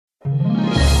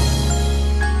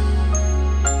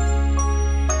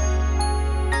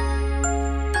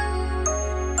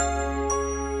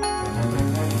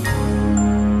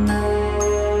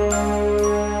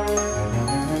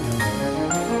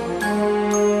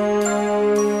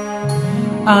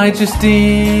I just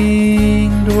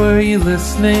dinged, were you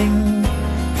listening?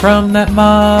 From that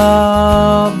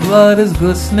mob, blood is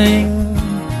glistening.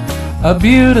 A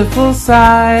beautiful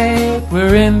sight,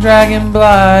 we're in Dragon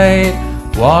Blight,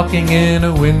 walking in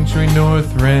a wintry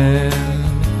Northrend.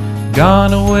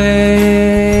 Gone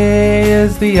away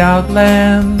is the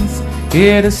Outlands,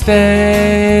 here to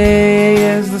stay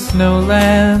is the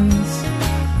Snowlands.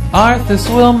 Arthas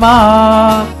will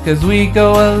mock as we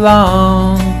go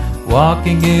along,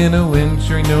 walking in a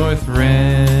wintry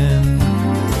Northrend.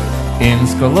 In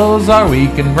Skolozar we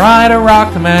can ride a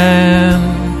Rockman,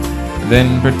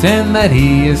 then pretend that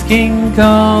he is King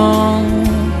Kong.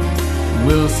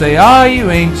 We'll say, are you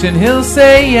ancient? He'll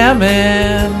say, yeah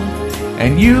man.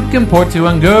 And you can port to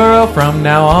Unguro from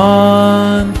now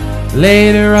on.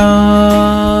 Later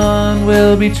on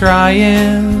we'll be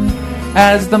trying,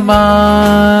 as the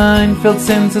minefield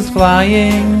sends us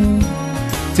flying,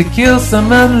 to kill some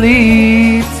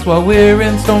elites while we're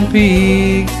in Stone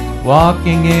Peaks,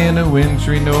 walking in a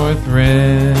wintry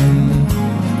Northrend.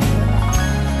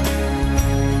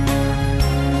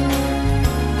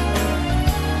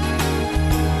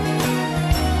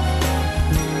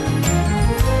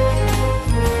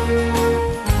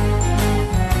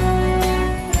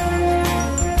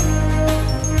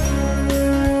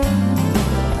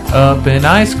 Up in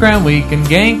Icecrown we can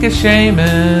gank a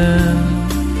shaman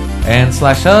and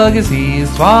slash hug as he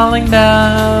is falling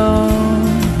down.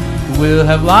 We'll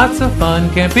have lots of fun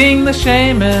camping the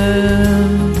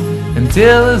shaman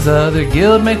until his other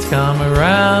guildmates come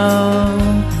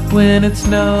around. When it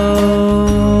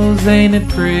snows, ain't it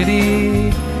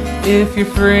pretty? If your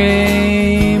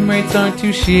frame rates aren't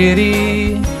too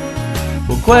shitty,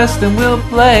 we'll quest and we'll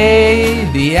play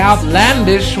the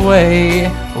outlandish way,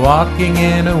 walking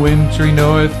in a wintry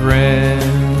Northrend.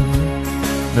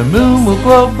 The moon will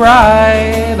glow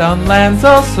bright on lands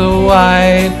also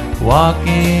wide,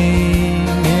 walking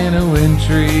in a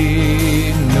wintry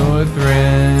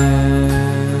Northrend.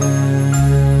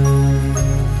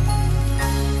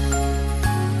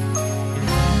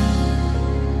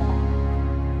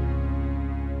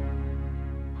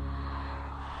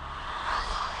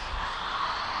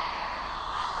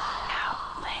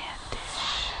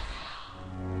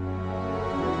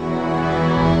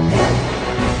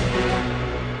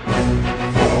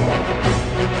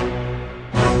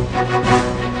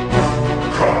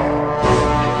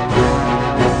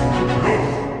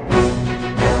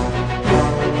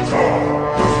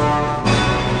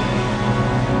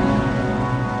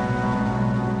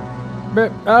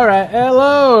 All right,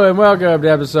 hello and welcome to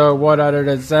episode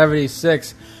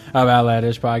 176 of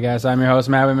Outlandish Podcast. I'm your host,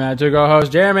 Matt, with my two co-hosts,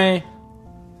 Jeremy.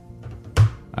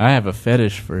 I have a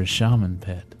fetish for a shaman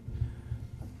pet.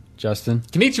 Justin.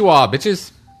 Konnichiwa,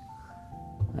 bitches.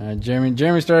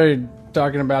 Jeremy started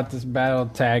talking about this battle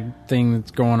tag thing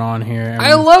that's going on here.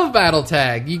 I love battle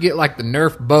tag. You get like the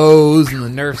Nerf bows and the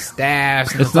Nerf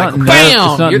staffs. And It's not like, Nerf, bam!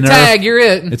 it's not Your Nerf. tag, you're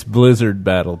it. It's Blizzard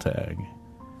Battle Tag.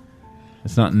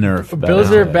 It's not Nerf.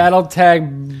 Blizzard Battle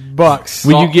Tag Bucks.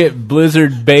 Will you get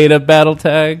Blizzard Beta Battle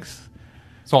Tags?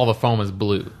 So all the foam is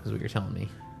blue, is what you're telling me.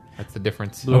 That's the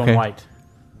difference. Blue and white.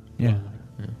 Yeah.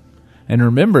 And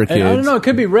remember, kids. And I don't know, it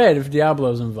could be red if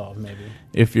Diablo's involved, maybe.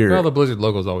 If you're Well, the Blizzard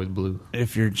logo's always blue.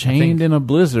 if you're chained in a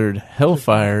blizzard,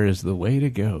 Hellfire is the way to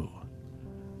go.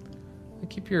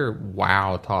 Keep your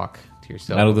WoW talk to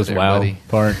yourself. Out of over this there, WoW buddy.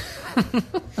 part.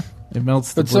 It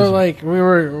melts the But blizzard. so, like, we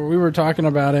were talking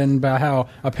about it and about how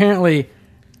apparently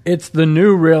it's the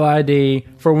new Real ID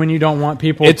for when you don't want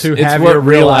people it's to it's have what your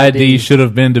Real ID should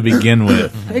have been to begin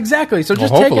with. Exactly. So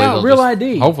just Well, take hopefully out they'll Real just-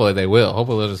 ID. Hopefully they will.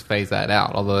 Hopefully they'll just phase that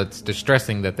out. Although it's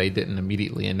distressing that they didn't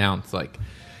immediately announce, like,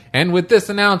 and with this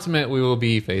announcement, we will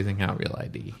be phasing out Real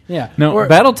ID. Yeah. No, Or-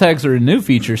 battle tags are a new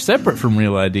feature separate from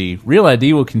Real ID. Real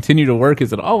ID will continue to work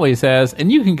as it always has, and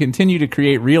you can continue to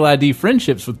create Real ID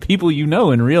friendships with people you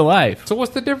know in real life. So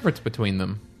what's the difference between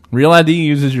them? Real ID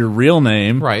uses your real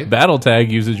name. Right. Battle tag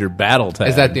uses your battle tag.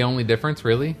 Is that the only difference,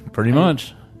 really? Pretty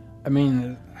much. I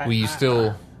mean, Will you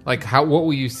still like how? What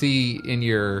will you see in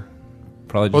your?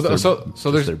 Probably Well, just their, so just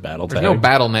there's their battle there's tag. no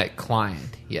BattleNet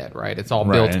client yet, right? It's all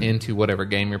built Right. into whatever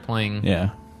game you're playing. Yeah,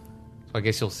 So I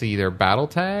guess you'll see their battle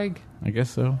tag. I guess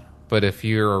so. But if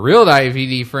you're a real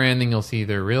IVD friend, then you'll see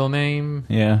their real name.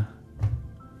 Yeah.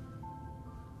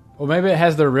 well, maybe it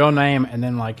has their real name and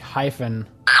then like hyphen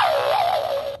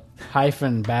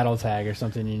battle tag or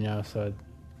something, you know. So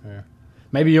or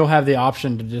maybe you'll have the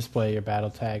option to display your battle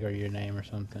tag or your name or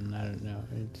something. I don't know.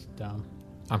 It's dumb.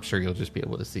 I'm sure you'll just be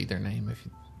able to see their name if.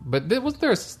 You, but was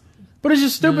there? But it's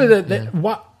just stupid that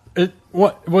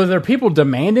what was there people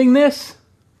demanding this?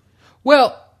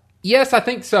 Well, Yes, I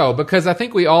think so, because I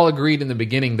think we all agreed in the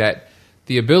beginning that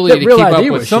the ability That to Real keep ID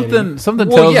up was with Something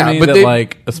Well, tells yeah, me but that they-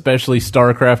 like especially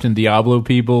StarCraft and Diablo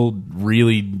people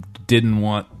really didn't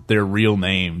want their real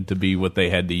name to be what they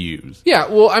had to use. Yeah,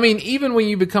 well, I mean, even when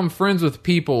you become friends with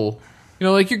people, you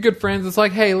know, like you're good friends, it's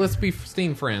like, hey, let's be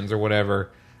Steam friends or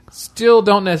whatever. Still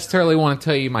don't necessarily want to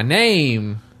tell you my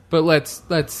name, but let's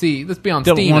be on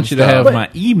Don't Steam. want and you to stuff. have But- my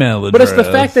email address. But it's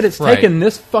the fact that it's Right. taken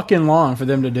this fucking long for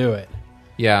them to do it.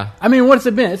 Yeah. I mean, what's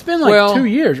it been? It's been like Well- 2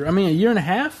 years. I mean, a year and a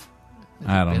half?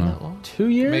 I don't Been know. that long? 2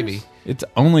 years? Maybe. It's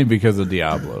only because of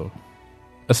Diablo.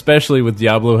 Especially with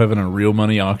Diablo having a real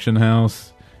money auction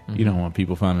house. You don't want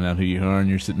people finding out who you are and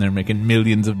you're sitting there making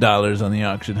millions of dollars on the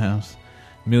auction house.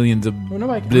 Millions of Well,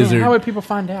 nobody, I Blizzard mean, how would people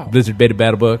find out? Blizzard beta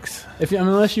battle bucks. If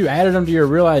unless you added them to your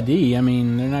real ID, I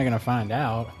mean, they're not going to find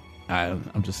out.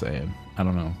 I'm just saying. I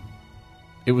don't know.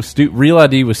 It was Real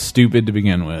ID was stupid to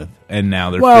begin with, and now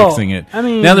they're Well, fixing it. I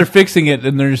mean- now they're fixing it,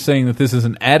 and they're just saying that this is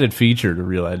an added feature to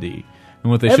Real ID.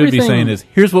 And what they should be Everything- saying is,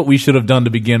 here's what we should have done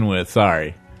to begin with.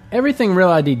 Sorry. Everything Real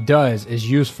ID does is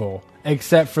useful,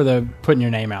 except for the putting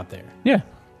your name out there. Yeah.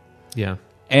 Yeah.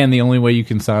 And the only way you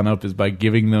can sign up is by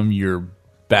giving them your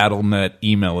BattleNet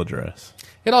email address.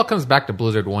 It all comes back to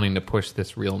Blizzard wanting to push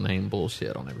this real name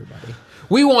bullshit on everybody.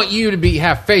 We want you to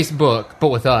have Facebook, but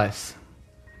with us.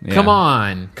 Yeah. Come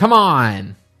on.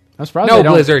 I'm surprised No, they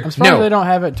don't, Blizzard, I'm surprised no. they don't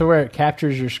have it to where it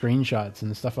captures your screenshots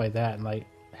and stuff like that and like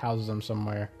houses them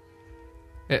somewhere.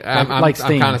 I'm like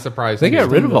Steam. kind of surprised. They too. got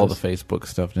rid of all the does. Facebook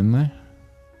stuff, didn't they?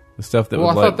 The stuff that Well,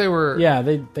 I was thought like... they were. Yeah,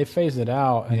 they phased it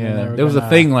out. And then Yeah, they were there was a gonna-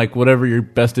 thing like whatever your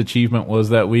best achievement was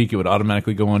that week, it would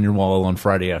automatically go on your wall on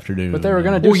Friday afternoon. But they were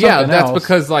going to do Well, yeah, something that's else.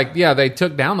 because they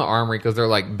took down the Armory because they're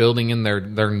like building in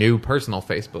their new personal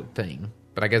Facebook thing.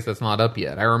 But I guess that's not up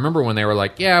yet. I remember when they were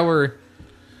like, they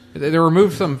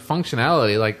removed some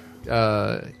functionality. Like,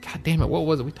 God damn it, what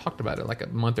was it? We talked about it like a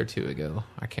month or two ago.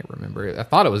 I can't remember. I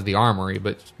thought it was the Armory,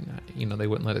 but they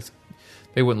wouldn't let us.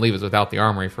 They wouldn't leave us without the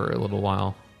Armory for a little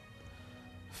while.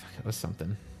 Fuck, it was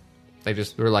something. They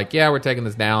were like, we're taking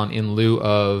this down in lieu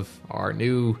of our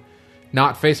new,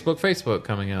 not Facebook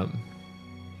coming up.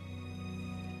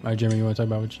 All right, Jimmy, you want to talk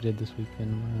about what you did this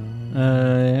weekend?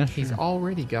 yeah, He's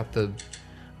already got the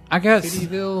I got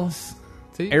Cityville,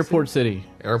 Airport City.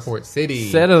 Airport City.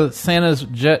 Santa's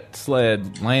jet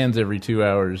sled lands every 2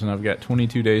 hours, and I've got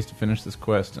 22 days to finish this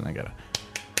quest, and I gotta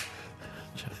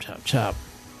chop.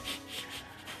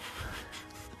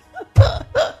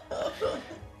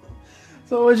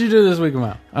 So what'd you do this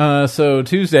weekend, Mal? So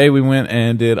Tuesday we went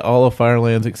and did all of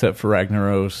Firelands except for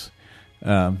Ragnaros,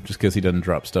 just because he doesn't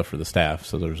drop stuff for the staff,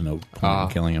 so there's no point in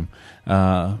killing him.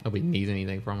 Nobody needs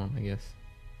anything from him, I guess.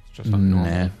 It's just something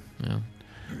normal.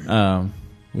 Yeah.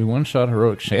 We one-shot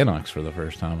Heroic Shanox for the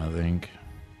first time, I think.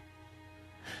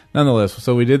 Nonetheless,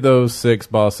 so we did those 6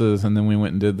 bosses, and then we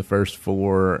went and did the first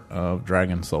 4 of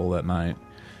Dragon Soul that night.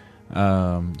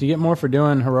 Do you get more for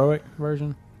doing heroic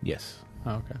version? Yes.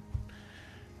 Oh, okay.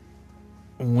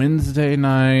 Wednesday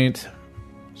night...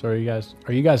 So are you guys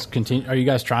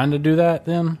trying to do that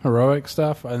then? Heroic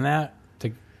stuff and that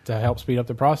to help speed up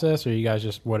the process, or are you guys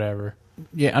just whatever?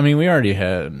 Yeah, I mean, we already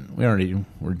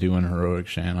were doing Heroic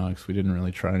Shanox. We didn't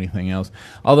really try anything else.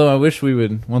 Although I wish we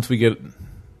would, once we get...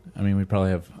 I mean, we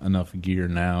probably have enough gear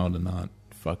now to not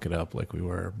fuck it up like we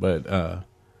were. But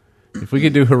if we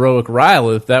could do Heroic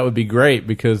Rylith, that would be great,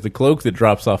 because the cloak that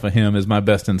drops off of him is my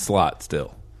best in slot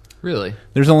still. Really?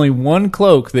 There's only one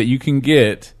cloak that you can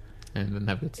get And then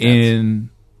have good stats. in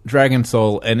Dragon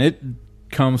Soul, and it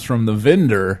comes from the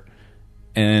vendor,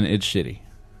 and it's shitty.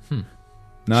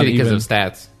 Not Shitty because even of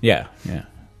stats. Yeah.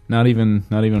 Not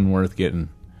even worth getting.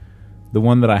 The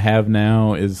one that I have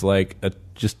now is like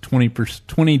just 20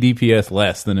 DPS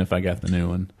less than if I got the new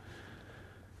one.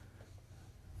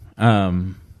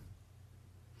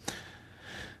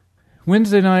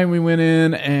 Wednesday night we went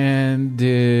in and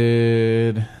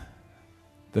did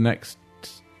the next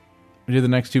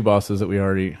 2 bosses that we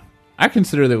already... I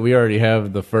consider that we already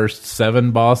have the first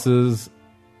 7 bosses,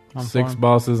 On 6 farm?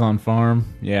 bosses on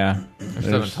farm. Yeah. There's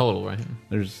 7 total, right?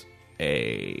 There's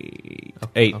 8.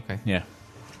 Okay. Yeah.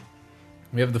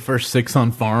 We have the first 6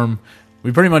 on farm.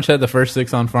 We pretty much had the first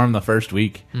 6 on farm the first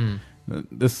week.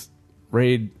 This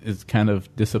raid is kind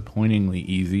of disappointingly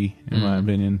easy, in my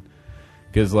opinion.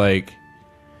 Because, like,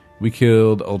 we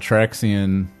killed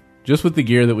Ultraxian just with the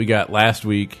gear that we got last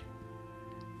week.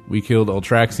 We killed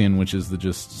Ultraxian, which is the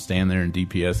just stand there and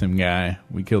DPS him guy.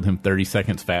 We killed him 30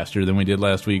 seconds faster than we did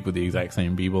last week with the exact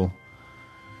same people.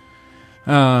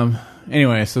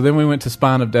 Anyway, so then we went to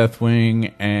Spawn of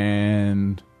Deathwing,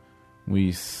 and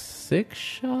we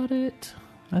 6-shot it,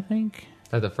 I think.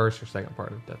 That's the first or second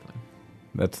part of Deathwing.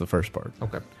 That's the first part.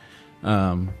 Okay.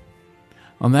 On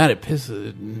that, it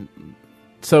pisses.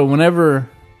 So whenever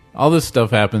all this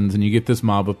stuff happens and you get this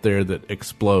mob up there that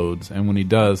explodes, and when he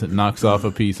does, it knocks off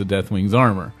a piece of Deathwing's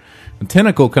armor. A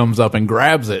tentacle comes up and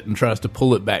grabs it and tries to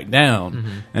pull it back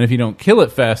down. And if you don't kill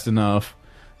it fast enough,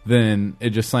 then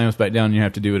it just slams back down and you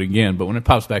have to do it again. But when it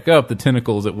pops back up, the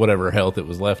tentacle's at whatever health it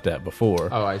was left at before.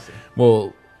 Oh, I see.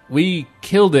 Well, we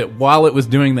killed it while it was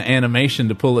doing the animation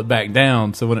to pull it back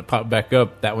down, so when it popped back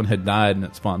up, that one had died and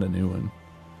it spawned a new one.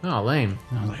 Oh, lame.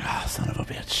 And I was like, son of a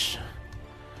bitch.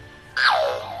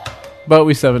 But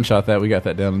we 7-shot that, we got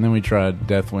that down, and then we tried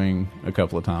Deathwing a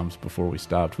couple of times before we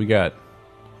stopped. We got,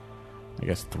 I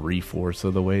guess, 3/4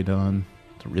 of the way done.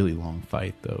 It's a really long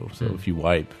fight, though, so if you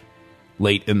wipe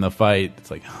late in the fight,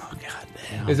 it's like, oh, god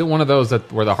damn. Is it one of those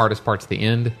that where the hardest part's the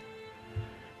end?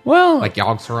 Well, Like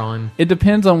Yogg-Saron? it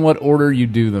depends on what order you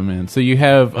do them in. So you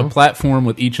have a platform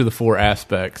with each of the 4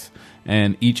 aspects,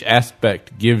 and each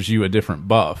aspect gives you a different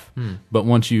buff. But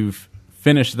once you've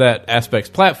finished that aspect's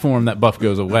platform, that buff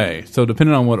goes away. So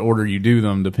depending on what order you do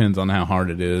them, depends on how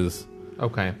hard it is.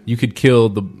 Okay. You could kill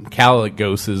the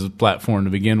Caligos's platform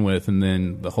to begin with, and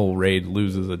then the whole raid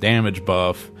loses a damage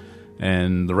buff,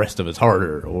 and the rest of it's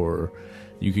harder. Or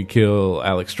you could kill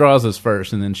Alexstrasza's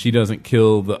first, and then she doesn't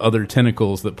kill the other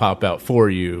tentacles that pop out for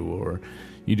you. Or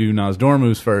you do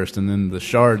Nosdormu's first, and then the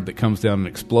shard that comes down and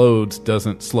explodes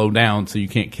doesn't slow down, so you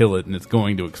can't kill it, and it's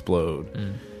going to explode.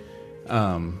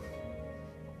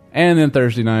 And then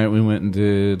Thursday night, we went and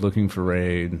did Looking for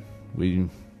Raid. We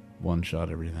one-shot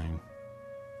everything.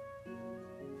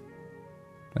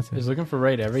 That's it. Is Looking for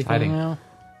Raid everything Exciting. now?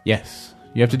 Yes.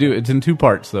 You have to do it's in 2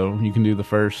 parts, though. You can do the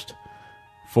first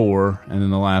 4 and then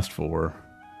the last 4.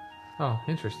 Oh,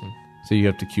 interesting. So you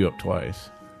have to queue up twice.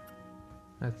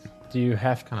 That's Do you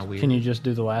have Kinda weird. Can you just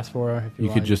do the last 4 if you You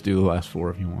like? could just do the last 4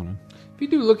 if you wanted. If you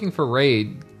do Looking for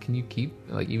Raid, can you keep,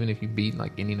 like, even if you beat,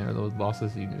 like, any of those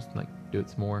bosses, you can just, like, do it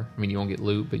some more? I mean, you won't get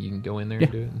loot, but you can go in there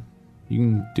and do it. You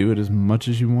can do it as much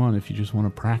as you want if you just want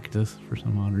to practice for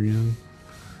some odd reason.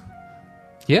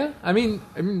 Yeah, I mean,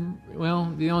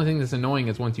 well, the only thing that's annoying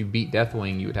is once you beat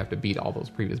Deathwing, you would have to beat all those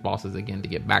previous bosses again to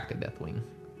get back to Deathwing.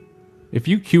 If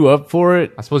you queue up for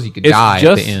it, I suppose you could it's die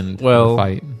just, at the end well, of the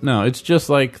fight. No, it's just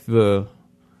like the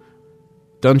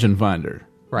Dungeon Finder.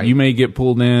 Right. You may get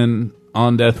pulled in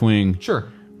on Deathwing, Sure.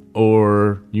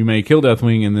 or you may kill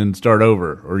Deathwing and then start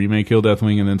over, or you may kill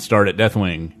Deathwing and then start at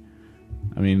Deathwing.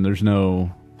 I mean, there's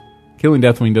no... Killing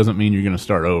Deathwing doesn't mean you're going to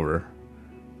start over.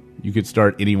 You could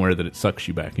start anywhere that it sucks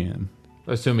you back in.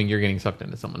 Assuming you're getting sucked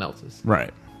into someone else's.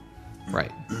 Right.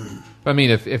 Right. But I mean,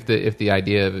 if the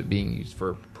idea of it being used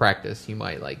for practice, you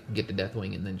might, like, get to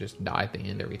Deathwing and then just die at the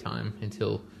end every time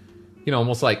until... You know,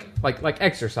 almost like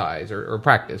exercise or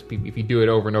practice. If you do it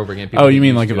over and over again. People Oh, you get mean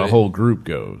used like if to a it. whole group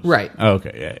goes? Right. Oh,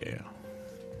 okay, yeah.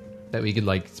 That we could,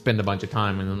 like, spend a bunch of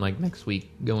time and then, like, next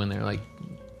week go in there like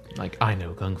I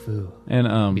know Kung Fu.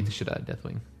 And Beat the shit out of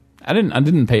Deathwing. I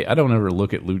don't ever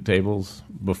look at loot tables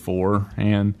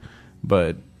beforehand,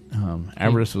 but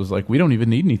Avarice was like, we don't even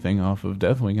need anything off of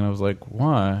Deathwing, and I was like,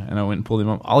 why? And I went and pulled him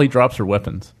up. All he drops are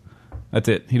weapons. That's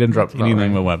it. He doesn't drop That's about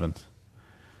anything right. but weapons.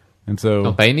 And so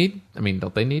Don't they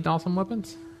need awesome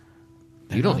weapons?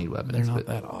 You don't need weapons. They're not but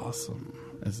that awesome.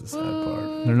 Is the sad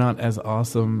part. They're not as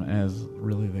awesome as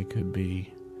really they could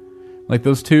be. Like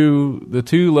the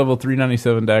two level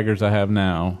 397 daggers I have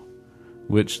now,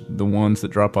 which the ones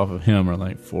that drop off of him are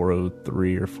like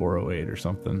 403 or 408 or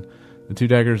something. The 2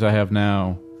 daggers I have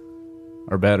now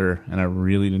are better, and I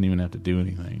really didn't even have to do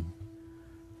anything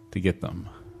to get them.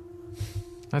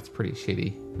 That's pretty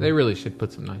shitty. They really should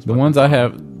put some nice The weapons ones I on.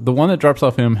 have, the one that drops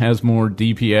off him has more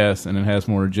DPS and it has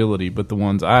more agility, but the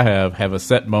ones I have a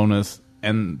set bonus,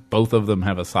 and both of them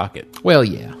have a socket. Well,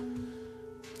 yeah.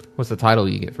 What's the title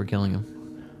you get for killing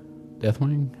them?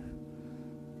 Deathwing?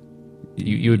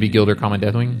 You would be Gilder Common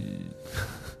Deathwing?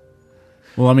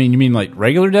 Well, I mean, you mean like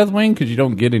regular Deathwing? Because you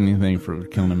don't get anything for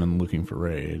killing him and looking for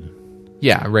raid.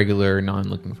 Yeah, regular,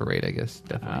 non-looking for raid, I guess.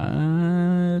 Definitely.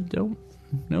 I don't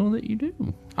know that you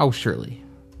do. Oh, surely.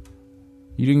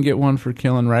 You didn't get one for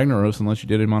killing Ragnaros unless you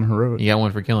did him on heroic. You got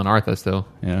one for killing Arthas, though.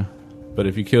 Yeah. But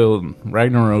if you kill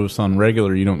Ragnaros on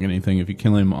regular, you don't get anything. If you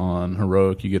kill him on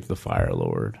heroic, you get the Fire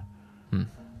Lord.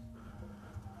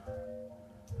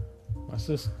 What's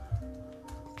this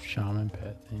shaman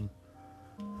pet thing?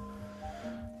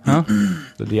 Huh?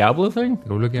 The Diablo thing?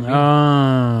 Go look at me.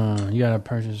 Oh, you gotta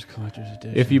purchase collector's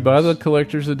edition. If you buy the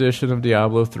collector's edition of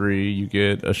Diablo 3, you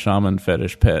get a shaman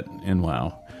fetish pet in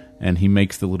WoW. And he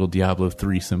makes the little Diablo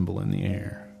 3 symbol in the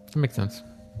air. That makes sense.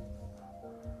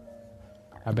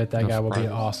 I bet that No guy will be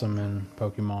surprises. awesome in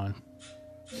Pokemon.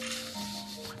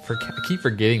 I keep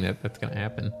forgetting that that's going to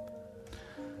happen.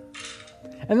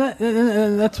 And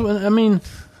that's what I mean.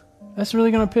 That's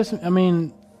really gonna piss me. I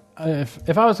mean,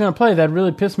 if I was gonna play, that'd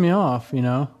really piss me off. You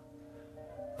know,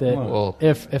 that Well,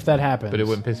 if that happens, but it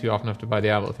wouldn't piss you off enough to buy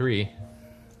Diablo 3,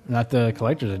 not the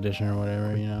collector's edition or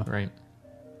whatever. You know, right?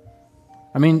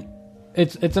 I mean,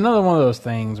 it's another one of those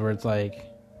things where it's like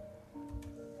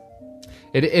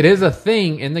It is a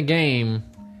thing in the game,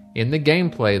 in the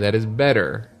gameplay that is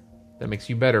better, that makes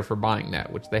you better for buying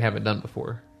that, which they haven't done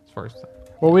before, as far as.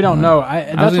 well, we don't know. I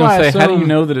was That's going why to say, how do you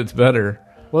know that it's better?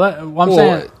 Well, I'm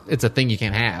saying. It's a thing you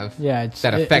can't have. Yeah,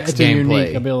 that affects it's a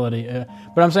unique gameplay. ability.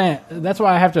 But I'm saying that's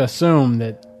why I have to assume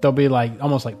that they'll be like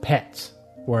almost like pets,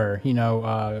 where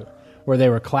where they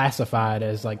were classified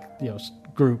as like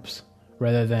groups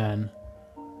rather than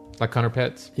Like Hunter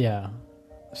Pets. yeah.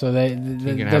 So they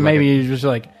have maybe just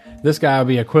like this guy will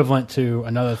be equivalent to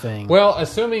another thing. Well,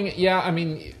 assuming, yeah, I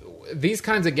mean, these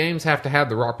kinds of games have to have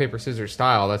the rock paper scissors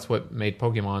style. That's what made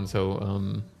Pokemon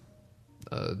so.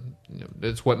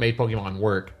 It's what made Pokemon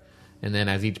work. And then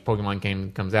as each Pokemon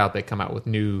game comes out, they come out with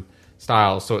new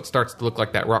styles. So it starts to look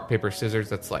like that rock paper scissors.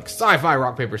 That's like sci-fi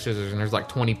rock paper scissors, and there's like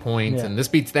 20 points, Yeah. and this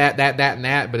beats that, and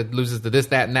that, but it loses to this,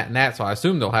 that, and that, and that. So I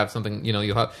assume they'll have something.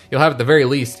 You'll have at the very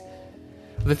least.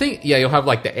 The thing, yeah, you'll have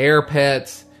like the air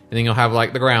pets, and then you'll have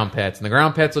like the ground pets, and the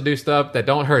ground pets will do stuff that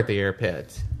don't hurt the air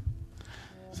pets.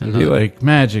 So it'd be like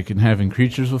Magic and having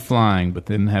creatures with flying, but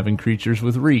then having creatures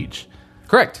with reach.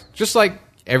 Correct. Just like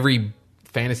every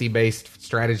fantasy-based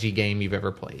strategy game you've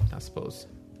ever played, I suppose.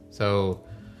 So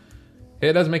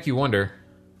it does make you wonder.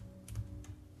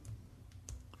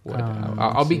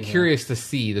 I'll be curious to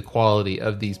see the quality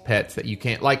of these pets that you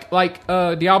can't like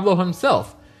Diablo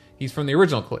himself. He's from the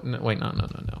original. Wait, no.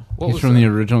 He's from the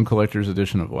original collector's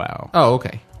edition of WoW. Oh,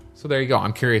 okay. So there you go.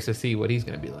 I'm curious to see what he's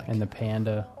going to be like. and the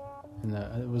panda, and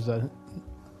it was a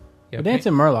Yeah,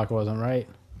 Dancing Murloc wasn't right.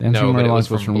 Dancing No, but it Murloc was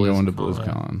was from from going to BlizzCon.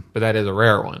 BlizzCon. but that is a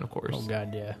rare one, of course. Oh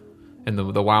god, yeah. And the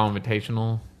WoW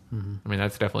Invitational. I mean,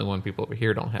 that's definitely one people over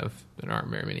here don't have. There aren't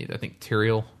very many. I think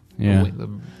Tyrael. Yeah. The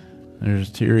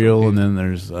There's Tyrael, and then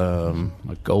there's a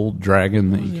gold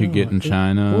dragon that you could get in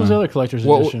China. What was the other collector's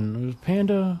What- edition? It was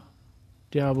Panda,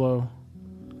 Diablo.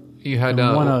 You had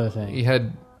And one other thing. You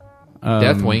had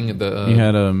Deathwing. You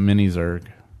had a mini Zerg,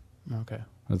 Okay.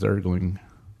 a Zergling.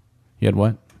 You had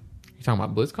what? You talking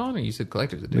about BlizzCon, or you said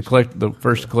collector's edition? The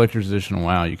first collector's edition of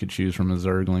WoW, you could choose from a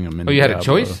Zergling, a mini. Oh, you had a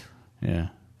Diablo. choice? Yeah.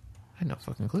 I had no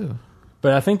fucking clue.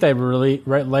 But I think they really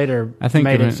later I think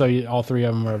made they it meant- so all three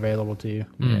of them were available to you.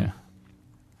 Yeah.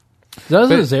 Does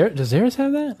But- Xeris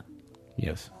have that?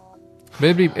 Yes.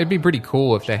 But it'd be pretty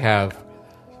cool if they have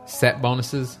set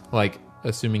bonuses, like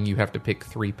assuming you have to pick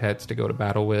 3 pets to go to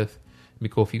battle with. It'd be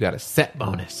cool if you got a set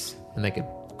bonus, and they could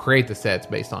create the sets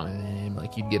based on it. And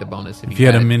like you'd get a bonus If you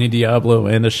had got a it. mini Diablo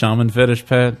and a shaman fetish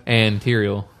pet and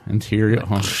Tyrael and Tyrael,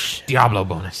 oh, shit. Diablo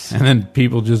bonus. And then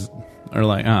people just are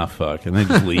like, fuck, and they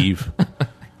just leave.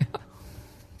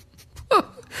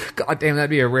 God damn, that'd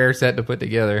be a rare set to put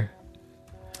together.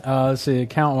 Let's see,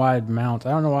 account-wide mounts.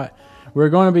 I don't know why. We're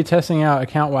going to be testing out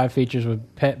account-wide features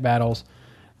with pet battles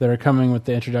that are coming with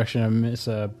the introduction of Miss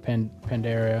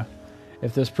Pandaria.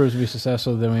 If this proves to be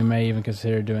successful, then we may even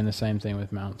consider doing the same thing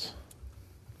with mounts.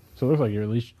 So it looks like you're at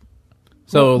least...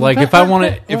 So, Well, like, pet- if I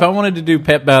pet- wanted to do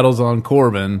pet battles on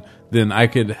Corbin, then I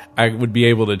would be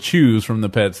able to choose from the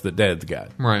pets that Dad's got.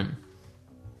 Right.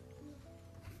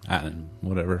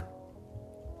 Whatever.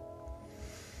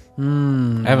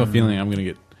 I have a feeling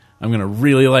I'm gonna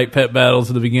really like pet battles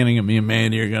at the beginning, and me and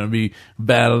Mandy are gonna be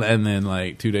battling, and then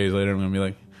like 2 days later, I'm gonna be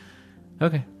like,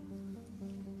 okay.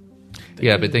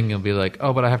 Yeah, but then you'll be like,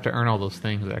 oh, but I have to earn all those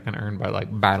things that I can earn by like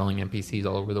battling NPCs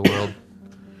all over the world.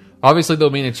 Obviously, there'll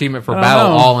be an achievement for I don't battle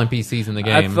know. all NPCs in the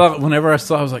game. I thought whenever I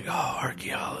saw, I was like, oh,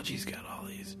 archaeology's got all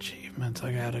these achievements.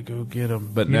 I gotta go get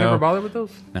them. But you no, never bother with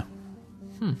those? no.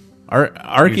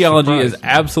 Archaeology is surprised.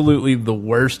 absolutely the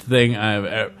worst thing I've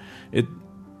ever.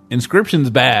 Inscription's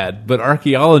bad, but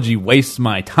archaeology wastes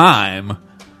my time.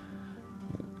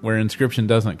 Where inscription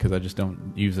doesn't, because I just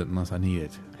don't use it unless I need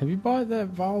it. Have you bought that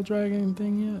Vol Dragon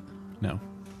thing yet? No.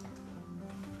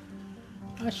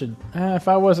 I should. If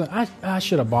I wasn't, I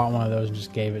should have bought one of those and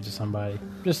just gave it to somebody.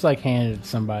 Just like handed it to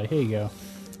somebody. Here you go.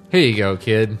 Here you go,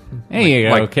 kid. Here you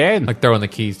go, kid. Like throwing the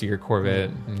keys to your Corvette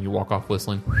and you walk off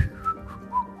whistling.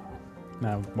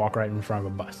 Now walk right in front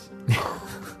of a bus.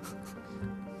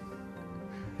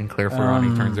 And Claire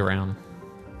Ferrani turns around.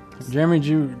 Jeremy,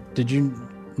 did you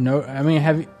know? I mean,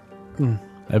 have you?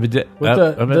 What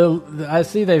I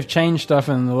see they've changed stuff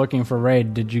in the looking for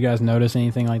raid. Did you guys notice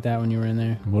anything like that when you were in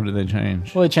there? did they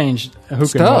change? Well, they changed who can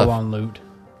Stuff. roll on loot.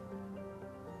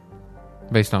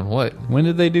 Based on what? When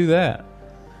did they do that?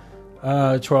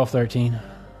 12-13.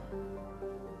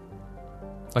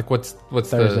 Like what's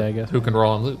Thursday, I guess. who can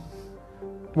roll and loot?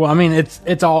 Well, I mean,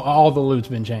 it's all the loot's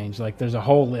been changed. Like, there's a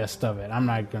whole list of it. I'm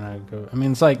not gonna go. I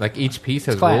mean, it's like Each piece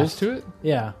has class. rules to it.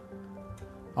 yeah,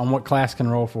 on what class can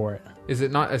roll for it. Is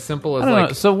it not as simple as I don't like?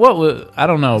 know. So what was? I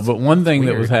don't know. But one thing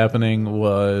that was weird. happening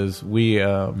was we.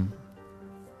 I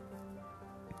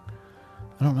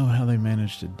don't know how they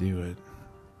managed to do it.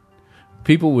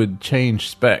 People would change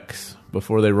specs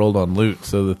before they rolled on loot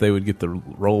so that they would get the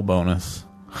roll bonus.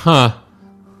 Huh.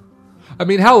 I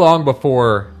mean, how long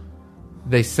before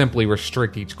they simply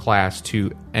restrict each class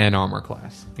to an armor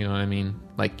class? You know what I mean?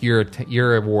 Like you're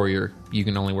a warrior, you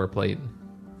can only wear plate.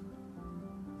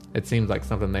 It seems like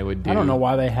something they would do. I don't know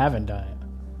why they haven't done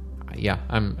it. Yeah,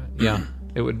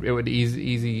 It would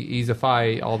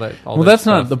easify all that. Well, that's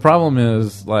not the problem.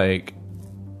 Is like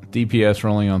DPS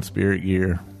rolling on spirit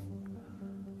gear.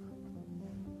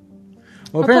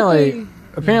 Well,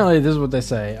 apparently, this is what they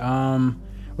say.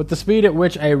 With the speed at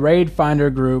which a raid finder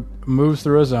group moves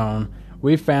through a zone,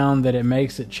 we found that it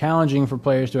makes it challenging for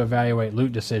players to evaluate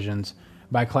loot decisions.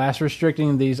 By class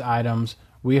restricting these items,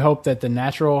 we hope that the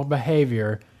natural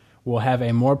behavior will have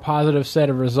a more positive set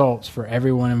of results for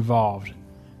everyone involved.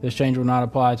 This change will not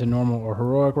apply to normal or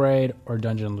heroic raid or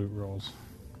dungeon loot rolls.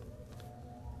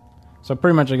 So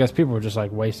pretty much, I guess people were just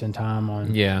like wasting time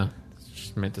on... Yeah, it's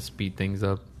just meant to speed things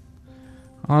up.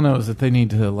 All I know is that they need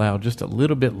to allow just a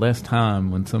little bit less time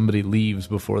when somebody leaves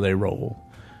before they roll.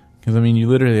 Because, I mean, you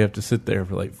literally have to sit there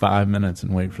for like 5 minutes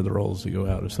and wait for the rolls to go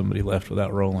out if somebody left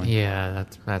without rolling. Yeah,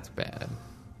 that's bad.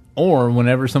 Or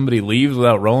whenever somebody leaves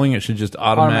without rolling, it should just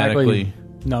automatically...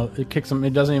 No, it kicks them.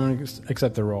 It doesn't even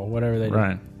accept the roll, whatever they do.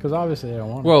 Right. Because obviously they don't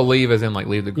want it. Well, leave as in like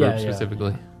leave the group Yeah, yeah.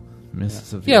 specifically.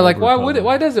 Misses of Yeah, the like Old why would it? Republic.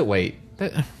 Why does it wait?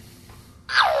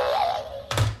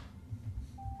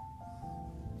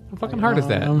 How fucking hard is I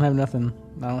that? don't have nothing.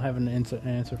 I don't have an answer.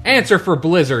 For Answer for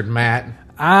Blizzard, Matt.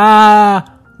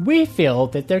 we feel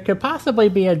that there could possibly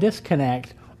be a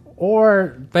disconnect,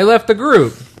 or They left the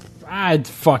group. I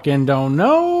fucking don't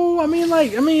know.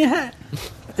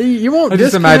 You won't. I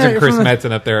just disconnect imagine Chris from the-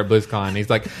 Metzen up there at BlizzCon. He's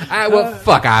like,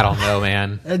 fuck, I don't know,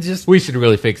 man. Just We should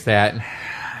really fix that.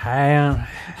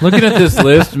 Looking at this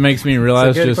list makes me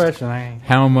realize good just question.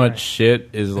 how much shit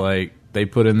is like they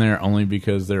put in there only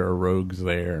because there are rogues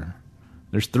there.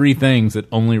 There's 3 things that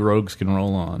only rogues can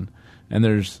roll on. And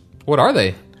there's What are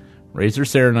they? Razor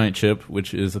Serenite Chip,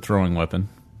 which is a throwing weapon.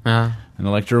 Uh, An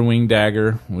Electro Wing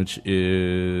Dagger, which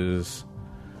is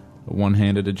a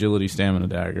one-handed agility stamina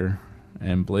dagger.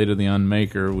 And Blade of the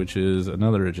Unmaker, which is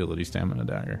another agility stamina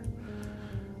dagger.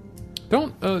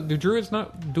 do druids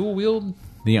not dual wield?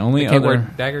 The only They can't wear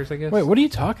other... daggers, I guess. Wait, what are you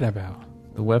talking about?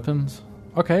 The weapons,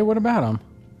 Okay, what about them?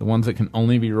 the ones that can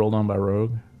only be rolled on by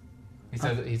rogue. He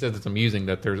says it's amusing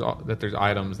that there's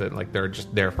items that like they're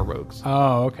just there for rogues.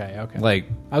 Oh, okay. Like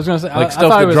I was gonna say, like I stuff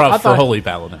thought that it was, drops I for thought, holy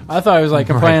paladins. I thought it was like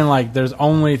complaining like there's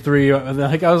only 3.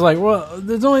 Like I was like, well,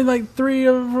 there's only like 3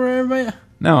 of them for everybody.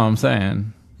 No, I'm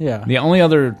saying Yeah, the only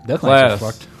other Death class,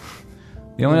 Knight's fucked.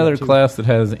 the only Yeah, other too. class that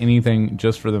has anything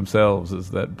just for themselves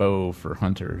is that bow for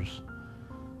hunters.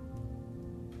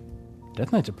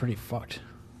 Death Knights are pretty fucked.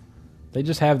 They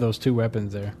just have those 2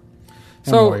 weapons there. And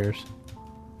So- warriors.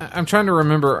 I'm trying to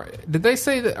remember. Did they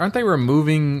say that? Aren't they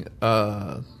removing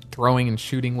throwing and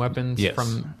shooting weapons Yes.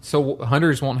 from? So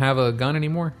hunters won't have a gun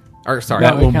anymore. Or sorry,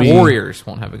 That will be- warriors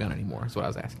won't have a gun anymore. Is what I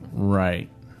was asking. Right.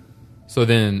 So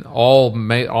then all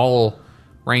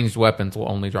ranged weapons will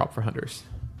only drop for hunters.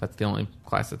 That's the only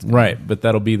class that's gonna Right, but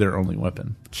that'll be their only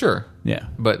weapon. Sure, Yeah.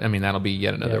 but I mean that'll be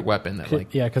yet another weapon that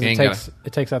like Because you it ain't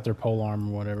takes out their pole arm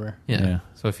or whatever. yeah.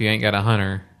 So if you ain't got a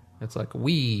hunter, it's like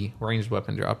ranged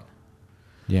weapon drop.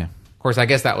 Yeah. Of course, I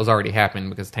guess that was already happening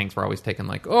because tanks were always taking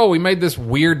like, oh, we made this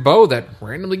weird bow that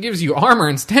randomly gives you armor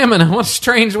and stamina. What a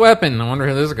strange weapon. I wonder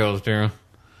who this goes to.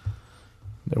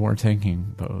 They weren't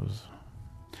tanking bows.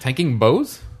 Tanking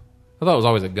bows? I thought it was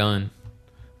always a gun.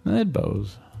 They had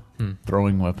bows.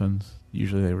 Throwing weapons.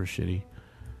 Usually they were shitty.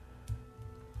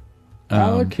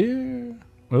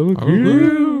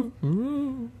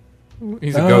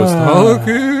 He's a ghost.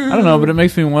 I don't know, but it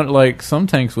makes me want, like, some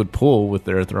tanks would pull with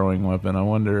their throwing weapon. I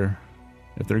wonder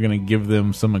if they're going to give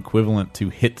them some equivalent to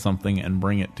hit something and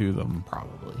bring it to them.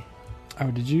 Probably.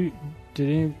 Oh,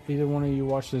 did either one of you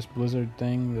watch this Blizzard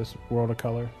thing, this World of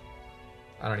Color?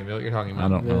 I don't even know what you're talking about. I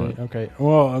don't know. Really? Okay.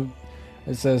 Well,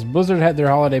 it says Blizzard had their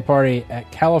holiday party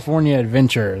at California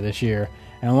Adventure this year,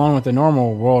 and along with the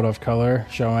normal World of Color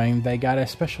showing, they got a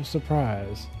special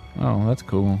surprise. Oh, that's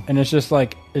cool. And it's just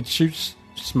like it shoots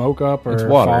smoke up It's or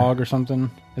water. fog or something?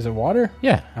 Is it water?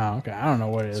 Yeah. Oh, okay. I don't know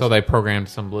what it is. So they programmed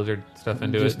some Blizzard stuff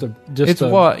into just it. just It's to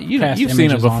what cast you've seen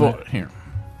it images on before. Here.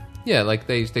 Yeah, like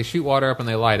they shoot water up and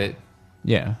they light it.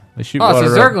 Yeah, they shoot Oh, it's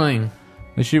water a up. Zergling.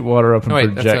 They shoot water up and No,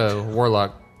 wait, project. that's a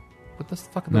Warlock. What the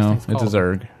fuck are those No, things it's called? a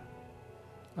Zerg,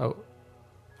 Oh,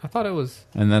 I thought it was.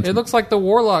 and that's It looks like the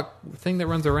Warlock thing that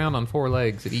runs around on 4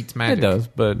 legs. It eats it magic. does,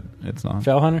 but it's not.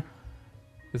 Fell Hunter.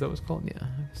 Is that what it's called? Yeah,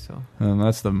 I guess so. And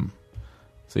that's the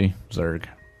Zerg.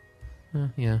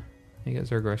 Yeah, you got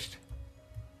Zergrushed.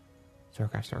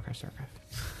 Zergrushed.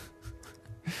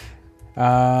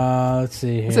 Let's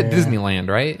see here. It's at Disneyland,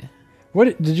 right?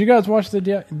 What did you guys watch the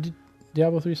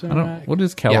Diablo 3 I cinematic? don't. What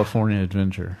is California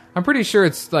Adventure? I'm pretty sure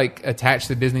it's like attached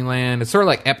to Disneyland. It's sort of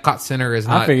like Epcot Center is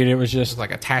not. I figured it was It's just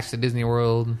like attached to Disney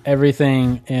World.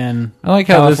 everything in I like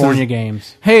how this California is-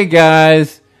 games. Hey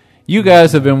guys, you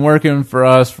guys have been working for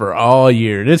us for all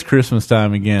year. It's Christmas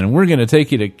time again, and we're going to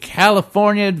take you to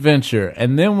California Adventure,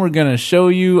 and then we're going to show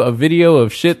you a video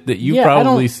of shit that you Yeah, I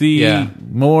probably don't- see Yeah.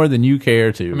 more than you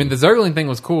care to. I mean, the Zergling thing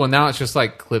was cool, and now it's just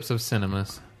like clips of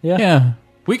cinemas. Yeah. yeah.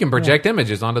 We can project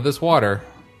images onto this water.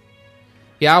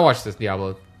 Yeah, I watched this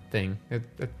Diablo thing. It's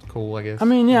cool, I guess. I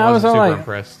mean, yeah, I was wasn't all super like-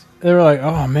 impressed. They were like,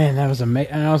 "Oh man, that was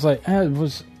amazing," and I was like, "It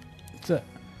was."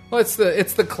 Well, it's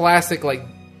the classic like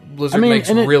Blizzard I mean, makes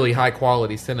and it- really high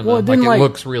quality cinema. Well, it like didn't, it like-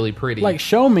 looks really pretty. Like,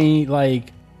 show me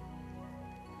like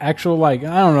actual like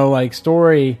I don't know like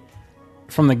story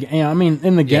from the game. I mean,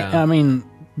 in the game. Yeah. I mean,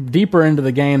 deeper into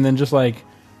the game than just like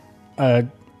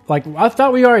I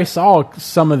thought we already saw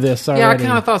some of this already. yeah, I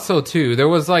kind of thought so too. There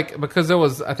was like because there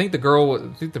was I think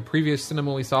the previous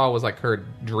cinema we saw was like her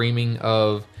dreaming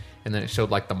of, and then it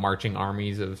showed like the marching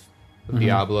armies of Mm-hmm.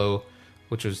 Diablo,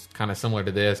 which was kind of similar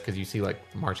to this because you see like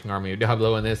the marching army of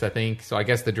Diablo in this. I think so. I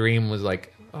guess the dream was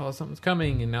like, oh, something's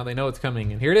coming, and now they know it's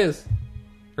coming, and here it is.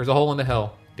 There's a hole into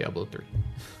hell. Diablo 3.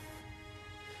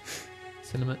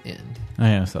 Cinema end. Oh,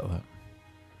 yeah, I saw that.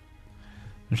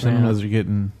 Their cinemas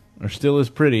are still as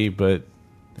pretty, but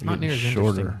they're Not near getting as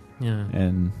shorter. interesting. Yeah.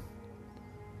 And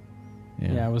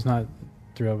Yeah, I was not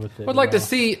thrilled with it. I would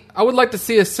like to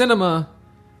see a cinema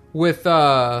with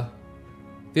the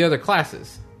other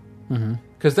classes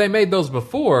because they made those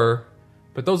before,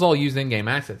 but those all use in-game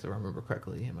assets. If I remember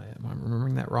correctly, am I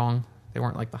remembering that wrong? They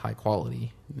weren't like the high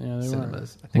quality Yeah, they weren't.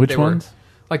 cinemas. I think which they were, ones?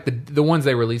 like the ones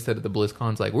they released at the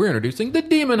BlizzCons. Like we're introducing the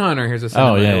Demon Hunter. Here's a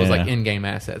cinema. Oh, yeah, it was yeah. like in-game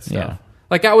asset stuff. Yeah.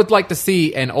 Like I would like to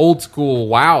see an old school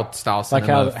WoW style Like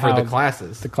cinema how for the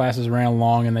classes. The classes ran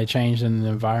along and they changed in the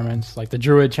environments. Like the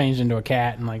druid changed into a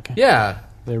cat and like Yeah.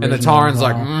 The And the original Tauren's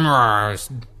like WoW.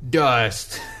 "Mrrr,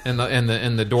 dust, and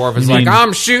the dwarf is You like mean-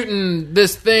 I'm shooting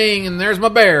this thing, and there's my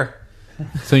bear.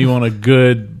 so you want a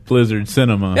good Blizzard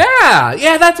cinema?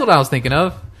 Yeah, that's what I was thinking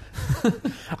of.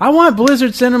 I want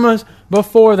Blizzard cinemas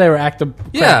before they were active.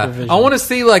 Yeah, I want to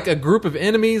see like a group of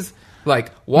enemies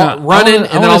like No, running, I and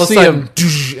then wanna all of a see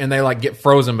sudden, and they like get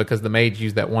frozen because the mage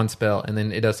used that one spell, and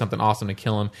then it does something awesome to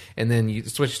kill him, and then you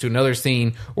switch to another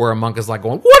scene where a monk is like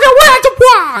going waka waka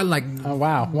waka, like Oh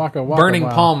wow, waka waka. burning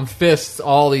wow. palm fists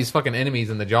all these fucking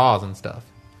enemies in the jaws and stuff.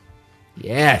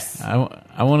 Yes.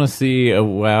 I want to see a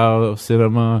WoW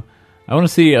cinema. I want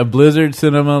to see a Blizzard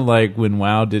cinema like when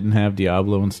WoW didn't have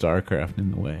Diablo and StarCraft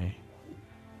in the way.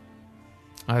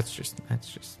 That's just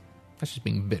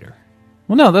being bitter.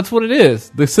 Well, no, that's what it is.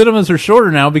 The cinemas are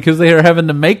shorter now because they are having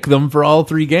to make them for all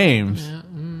 3 games.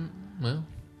 Well,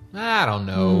 I don't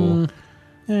know.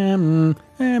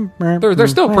 They're They're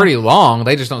still pretty long.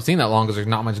 They just don't seem that long because there's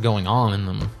not much going on in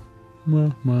them.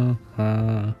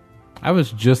 I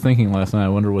was just thinking last night, I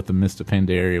wonder what the Mist of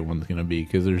Pandaria one's going to be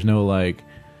because there's no, like,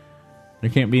 there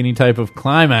can't be any type of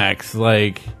climax.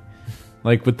 Like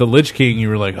with the Lich King, you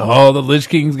were like, oh, the Lich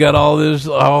King's got all this,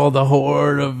 the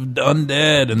horde of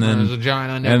undead. And then There's a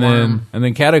giant undead worm. and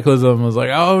then Cataclysm was like,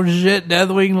 oh shit,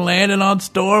 Deathwing landed on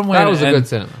Stormwind. That was a And- good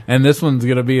cinema. And this one's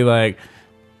gonna be like,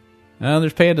 oh,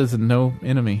 there's pandas and no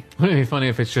enemy. Wouldn't it be funny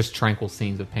if it's just tranquil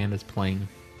scenes of pandas playing?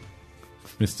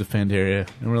 Mist of Pandaria.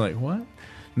 And we're like, what?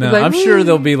 No, Like, I'm sure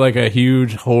there'll be like a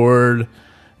huge horde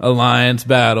alliance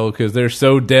battle because they're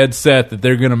so dead set that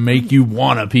they're gonna make you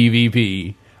want a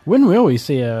PvP. When will we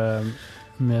see a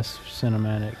Miss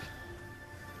cinematic?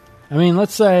 I mean,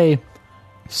 let's say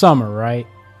summer, right?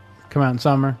 Come out in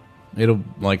summer. It'll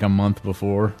like a month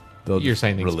before they'll You're just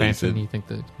saying the release expansion? it. You think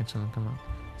the expansion will come out?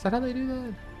 Is that how they do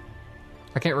that?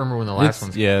 I can't remember when the last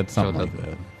one's It's something showed like up.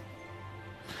 that.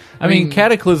 I mean,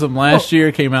 Cataclysm last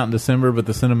year came out in December, but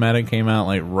the cinematic came out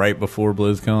like right before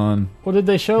BlizzCon. Well, did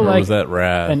they show Or like was that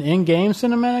rad? an in-game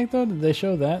cinematic though? Did they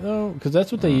show that though? Because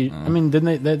that's what they. I mean,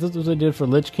 didn't they? That's what they did for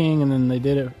Lich King, and then they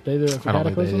did it. They did it for I don't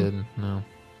think they Cataclysm. did. No.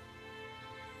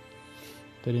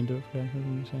 They didn't do it for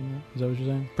Cataclysm. You saying that? Is that what you're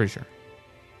saying? Pretty sure.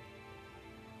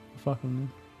 Fuck them.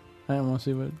 Man. I don't want to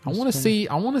see what. I want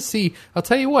to see. I'll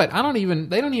tell you what.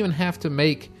 They don't even have to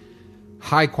make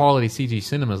high quality CG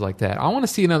cinemas like that. I want to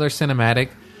see another cinematic,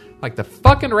 like the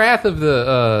fucking Wrath of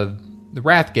the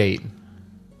Wrathgate,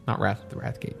 not Wrath of the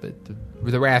Wrathgate, but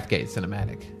the Wrathgate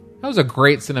cinematic. That was a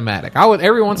great cinematic. I would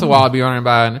every once in a while I'd be running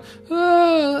by and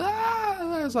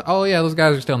I was like, oh yeah, those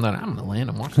guys are still not. I'm gonna land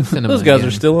and watch the cinema. Those guys again.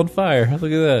 are still on fire. Look at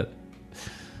that.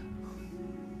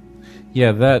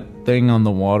 Yeah, that thing on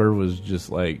the water was just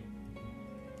like,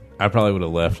 I probably would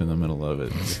have left in the middle of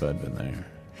it if I'd been there.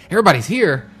 Everybody's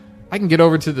here. I can get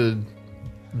over to the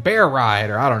bear ride,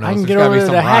 or I don't know. I can There's get gotta over be to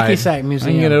some the ride. Hacky Sack Museum.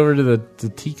 I can get over to the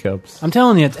teacups. I'm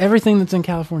telling you, it's everything that's in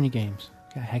California games.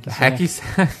 You got hacky sack. Hacky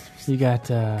sack. You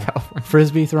got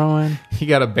frisbee throwing. You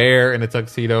got a bear in a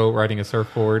tuxedo riding a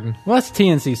surfboard. Well, that's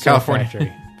TNC Surf California,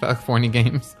 Factory. California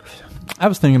games. I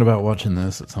was thinking about watching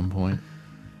this at some point.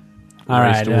 All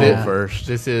Race right, to world first.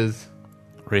 This is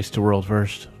Race to world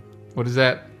first. what is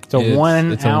that? It's a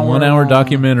It's a 1 hour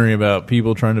documentary about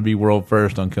people trying to be world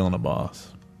first on killing a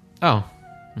boss. Oh,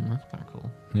 that's kind of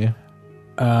cool. Yeah.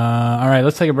 All right,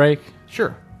 let's take a break,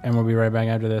 Sure. and we'll be right back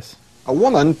after this. A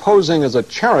woman posing as a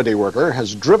charity worker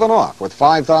has driven off with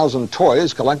 5,000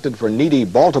 toys collected for needy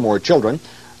Baltimore children.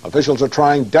 Officials are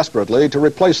trying desperately to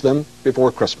replace them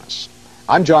before Christmas.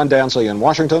 I'm John Dancy in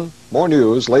Washington. More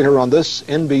news later on this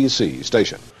NBC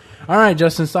station. All right,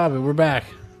 Justin, stop it. We're back.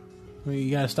 You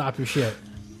got to stop your shit.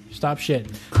 Stop shit.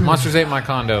 Monsters Ate My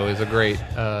Condo is a great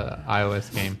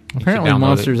iOS game. You should Apparently, download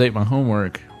Monsters it. Ate My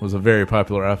Homework was a very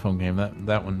popular iPhone game.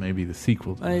 That one may be the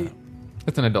sequel to Hey, that.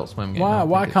 It's an Adult Swim game. I why don't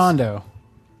why think it's- Condo?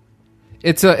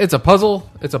 It's a puzzle.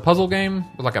 It's a puzzle game,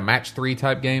 like a match 3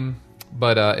 type game.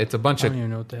 But it's a bunch I of don't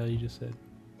even know what the hell you just said.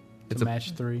 It's a- a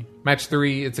match 3. match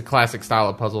 3. It's a classic style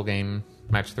of puzzle game.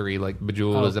 Match 3, like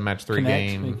Bejeweled, is a match 3 connect?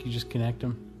 game. Like you just connect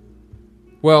them.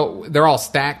 Well, they're all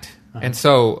stacked, and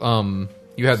so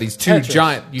you have these two Tetris.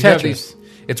 giant. You have Tetris. these.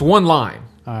 It's one line.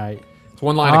 All right. It's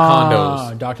one line of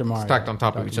condos. Dr. Mario. stacked on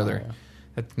top of Dr. each other. Mario.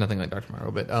 That's nothing like Dr.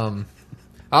 Mario, but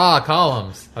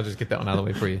columns. I'll just get that one out of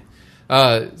the way for you.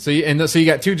 So you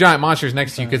got two giant monsters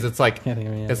next to you because it's like Can't think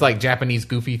of any it's like Japanese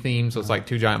goofy theme, so it's like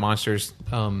two giant monsters.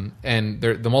 And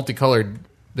they're the multicolored.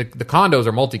 The condos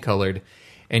are multicolored,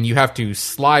 and you have to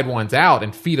slide ones out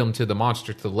and feed them to the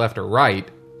monster to the left or right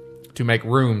to make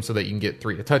room so that you can get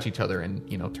 3 to touch each other and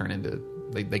turn into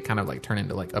they kind of like turn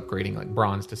into like upgrading like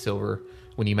bronze to silver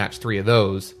when you match 3 of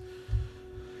those.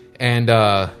 And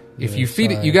if you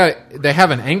feed it, they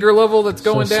have an anger level that's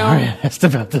going down Sorry, I asked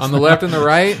about this on the left and the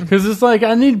right. because it's like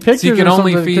I need pictures. So you can or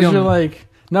only something, feed 'cause them- You're like,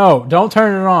 no, don't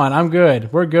turn it on. I'm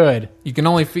good. We're good. You can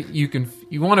only feed,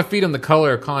 you want to feed them the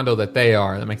color condo that they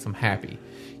are that makes them happy.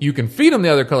 You can feed them the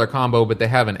other color combo, but they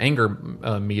have an anger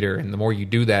meter, and the more you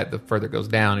do that, the further it goes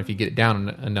down. If you get it down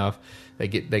enough,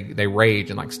 they rage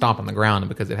and like stomp on the ground, and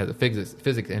because it has a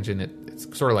physics engine, it's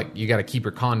sort of like you got to keep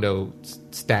your condo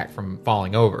stack from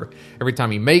falling over. Every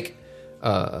time you make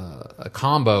a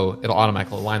combo, it'll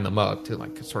automatically line them up to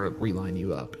like sort of reline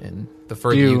you up, and the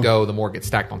further you go, the more it gets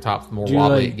stacked on top, the more Do you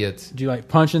wobbly like- it gets. Do you like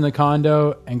punch in the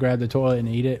condo and grab the toilet and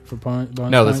eat it for bonus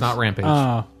No, that's points? not Rampage.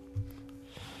 Oh,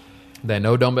 There are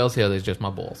no dumbbells here. There's just my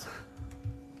balls.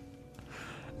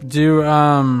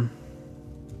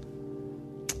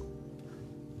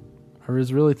 I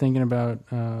was really thinking about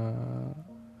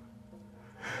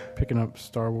picking up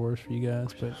Star Wars for you guys,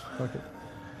 but fuck it.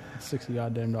 It's $60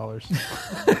 goddamn.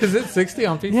 Is it 60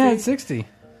 on PC? Yeah, it's 60.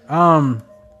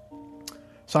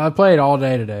 So I played all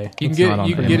day today. You can It's get not on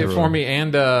you can get it Android. for me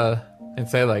and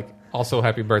say like also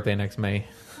happy birthday next May.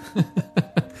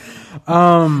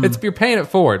 You're paying it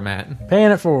forward, Matt.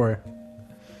 Paying it forward.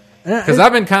 Because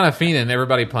I've been kind of fiending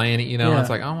everybody playing it. Yeah. It's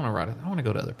like I want to ride it. I want to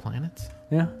go to other planets.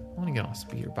 Yeah. I want to get on a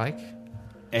speeder bike.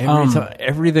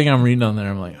 Everything I'm reading on there,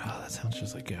 I'm like, oh, that sounds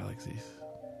just like Galaxies.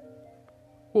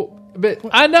 Well, but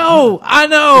I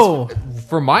know.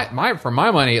 for my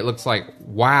money, it looks like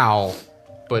WoW,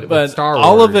 but But with Star Wars.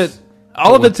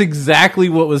 all of it's exactly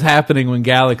what was happening when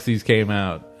Galaxies came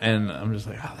out, and I'm just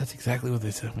like, oh, that's exactly what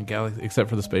they said when Galaxies, except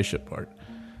for the spaceship part.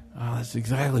 Oh, that's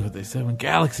exactly what they said when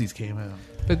Galaxies came out.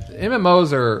 But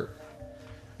MMOs are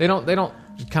they don't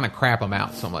kind of crap them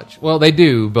out so much. Well, they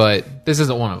do, but this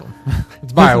isn't one of them.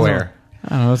 It's BioWare. I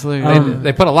don't know. It's like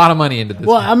They put a lot of money into this.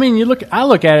 Well, game. I mean, I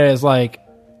look at it as like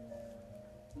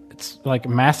it's like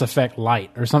Mass Effect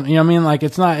Light or something. You know what I mean? Like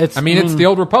it's not. It's. It's the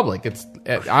Old Republic.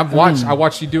 I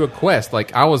watched you do a quest.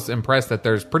 Like I was impressed that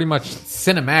there's pretty much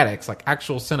cinematics, like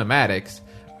actual cinematics.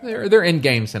 They're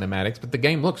in-game cinematics, but the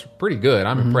game looks pretty good.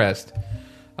 I'm impressed.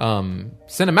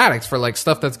 Cinematics for like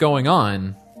stuff that's going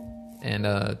on. and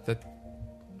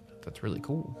that's really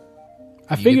cool.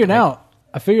 I figured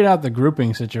out the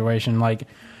grouping situation. Like,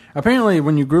 apparently,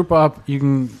 when you group up,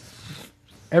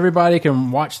 everybody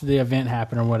can watch the event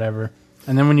happen or whatever.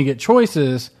 And then when you get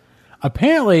choices,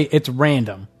 apparently it's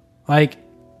random. Like,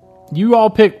 you all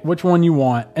pick which one you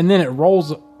want, and then it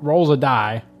rolls a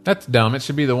die, That's dumb. It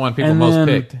should be the one people And most then-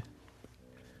 picked.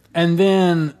 and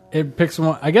then it picks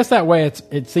one. I guess that way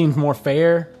it seems more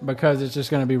fair because it's just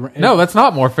going to be No, that's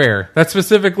not more fair. That's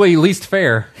specifically least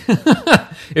fair.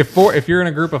 If you're in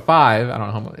a group of 5, I don't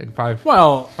know how much, 5.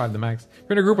 Well, 5 the max. If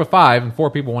you're in a group of 5 and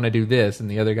 4 people want to do this, and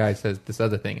the other guy says this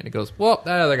other thing, and it goes, well,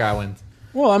 that other guy wins.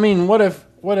 I mean, what if?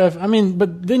 I mean,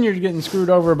 but then you're getting screwed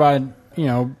over by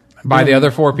By the other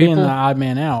 4 being people? the odd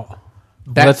man out.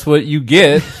 That's what you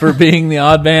get for being the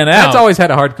odd man out. That's always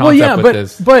had a hard concept with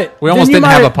this. but we then almost you didn't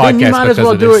have a then you podcast might as because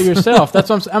well of do this. it yourself. That's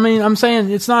what I'm saying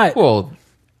it's not Well,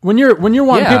 when you're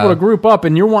wanting Yeah. people to group up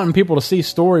and you're wanting people to see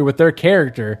story with their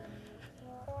character,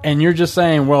 and you're just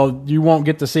saying, well, you won't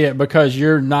get to see it because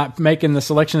you're not making the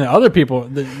selection that other people.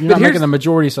 You're not here's- making the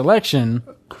majority selection.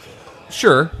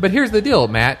 sure, but here's the deal,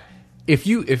 Matt. If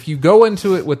you go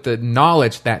into it with the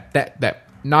knowledge that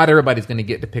not everybody's going to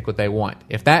get to pick what they want,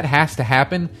 if that has to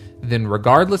happen, then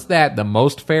regardless of that, the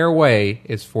most fair way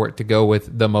is for it to go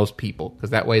with the most people,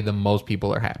 because that way the most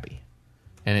people are happy,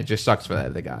 and it just sucks for that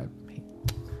other guy.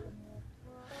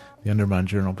 The Undermine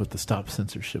Journal put the stop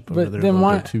censorship over But there. then a little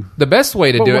why- bit, too. The best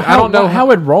way to But do it, how, I don't know how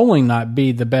would rolling not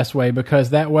be the best way, because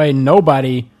that way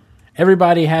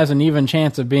everybody has an even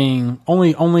chance of being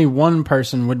only one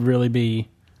person would really be,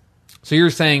 So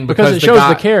you're saying because it the shows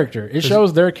guy- the character. It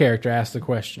shows their character ask the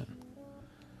question.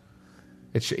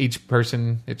 each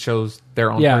person, it shows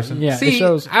their own Yeah, person. yeah, See, it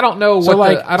shows. I don't know what So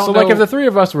like, I don't know. like if the 3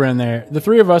 of us were in there, the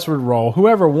 3 of us would roll.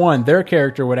 Whoever won, their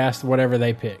character would ask whatever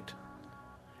they picked,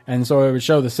 and so it would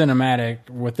show the cinematic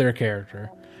with their character,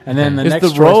 and then the Is next the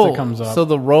choice roll, that comes up. So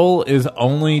the roll is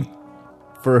only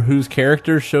for whose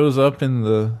character shows up in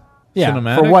the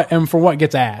cinematic? for what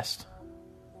gets asked,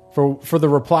 for the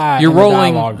reply. you're and the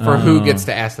rolling dialogue. for who gets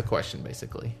to ask the question,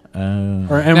 basically. and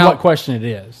Now- what question it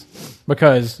is,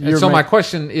 because And you're so my ma-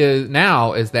 question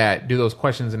is that do those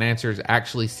questions and answers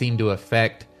actually seem to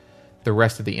affect the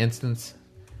rest of the instance?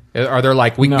 Are there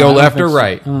like we No, can I go don't left or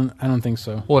think so. right? I don't think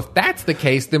so. Well, if that's the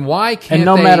case, then why can't And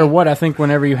no they- matter what, I think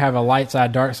whenever you have a light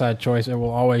side, dark side choice, it will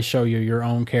always show you your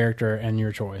own character and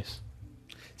your choice.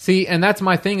 See, and that's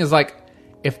my thing is like,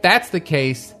 if that's the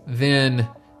case, then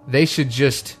they should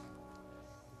just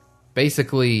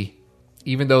basically,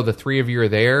 even though the 3 of you are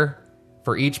there,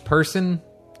 for each person,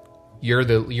 you're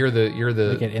the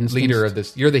Make it instanced? leader of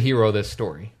this. You're the hero of this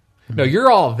story. No,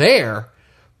 you're all there,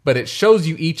 but it shows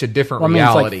you each a different Well, I mean,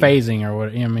 reality. it's like phasing or what?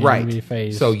 I mean, Right. It would be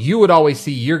phased. So you would always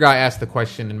see your guy ask the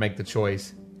question and make the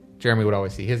choice. Jeremy would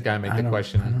always see his guy make the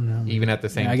question, I don't know. even at the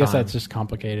same time. I guess that's just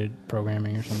complicated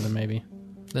programming or something, maybe.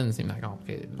 doesn't seem that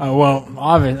complicated. Oh well,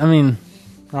 obvious. I mean,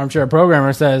 armchair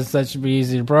programmer says that should be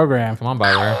easy to program. Come on,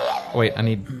 Byler. Wait, I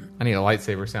need a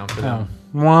lightsaber sound for Oh, them.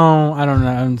 well, I don't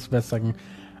know. It's best second.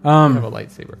 I have a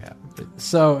lightsaber app. But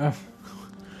So,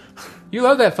 you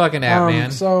love that fucking app,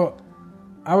 man. so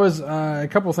I was a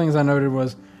couple things I noted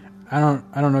was I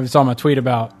don't know if you saw my tweet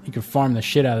about you could farm the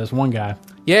shit out of this one guy.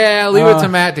 Yeah, leave it to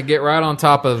Matt to get right on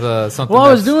top of something. Well,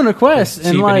 I was that's doing a quest cheap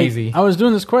and and like easy. I was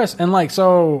doing this quest and like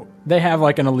so they have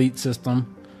like an elite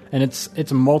system and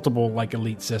it's multiple like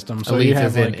elite systems. So you elites have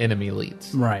as in like, enemy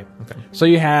elites. right. Okay. So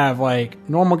you have like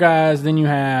normal guys, then you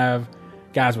have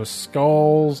guys with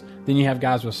skulls, then you have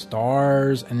guys with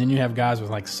stars, and then you have guys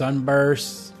with like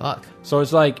sunbursts. Fuck. So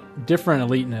it's like different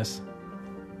eliteness.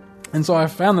 And so I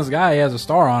found this guy, he has a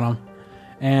star on him.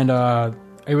 And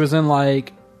it was in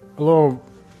like a little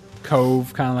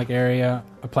cove kind of like area,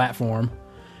 a platform.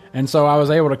 And so I was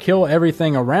able to kill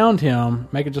everything around him,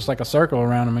 make it just like a circle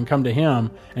around him and come to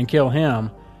him and kill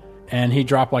him. And he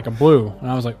dropped like a blue. And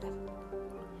I was like,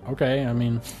 okay, I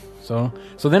mean, so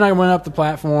then I went up the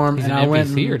platform He's and an I NPC went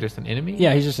and- or just an enemy?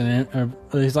 yeah, he's just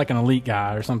he's like an elite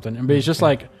guy or something. But he's just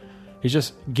like, he's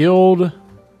just guild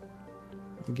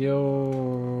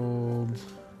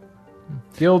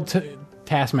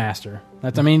taskmaster.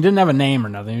 That's, I mean, he didn't have a name or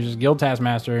nothing. He was just guild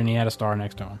taskmaster and he had a star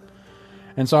next to him.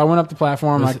 And so I went up the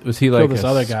platform. Was he killed like this a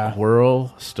other guy?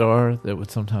 squirrel star that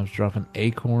would sometimes drop an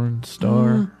acorn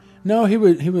star? No, he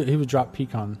would drop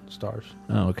pecan stars.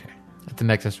 Oh, okay. That's a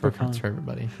Nexus reference for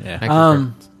everybody. Yeah. Nexus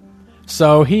reference.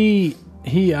 So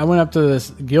I went up to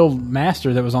this guild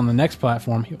master that was on the next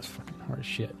platform. He was fucking hard as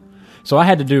shit. So I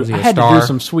had to do he a to do star?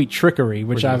 some sweet trickery,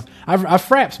 which Was I've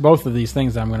frapped both of these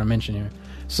things that I'm going to mention here.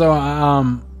 So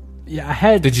yeah, I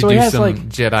had. Did you so do he has some like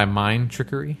Jedi mind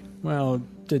trickery? well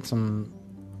did some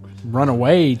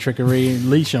runaway trickery and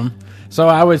leash them. So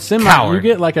I would send Coward.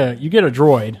 you get a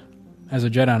droid as a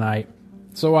Jedi Knight.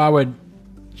 So I would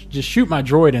just shoot my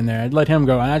droid in there. I'd let him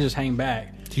go, and I just hang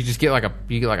back. Do you just get like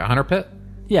a hunter pet?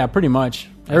 Yeah, pretty much.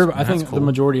 I think that's cool. the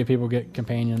majority of people get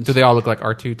companions. Do they all look like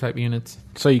R2 type units?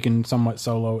 So you can somewhat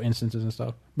solo instances and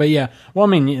stuff. But yeah, well, I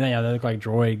mean, yeah, they look like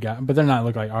droid guys, but they're not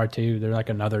look like R2. They're like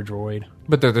another droid.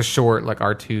 But they're the short like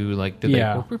R2. Like did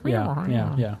Yeah, they?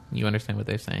 yeah. You understand what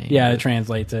they're saying? Yeah, it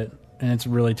translates it, and it's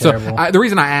really So terrible. the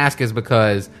reason I ask is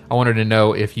because I wanted to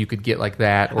know if you could get like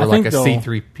that or I like think a they'll-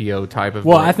 C-3PO type of.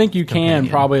 Well, like, I think you can companion.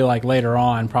 probably like later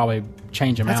on probably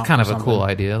change them out. That's kind or of a something. cool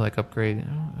idea, like upgrade.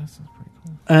 Oh, that's pretty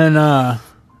cool.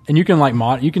 And you can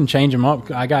like you can change them up.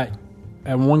 I got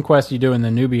at one quest you do in the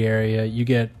newbie area, you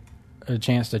get a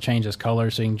chance to change his color,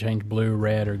 so you can change blue,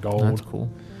 red, or gold. That's cool.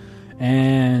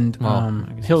 And Well,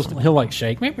 I guess he'll like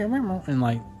shake and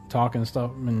like talk and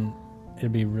stuff, and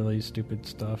it'd be really stupid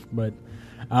stuff. But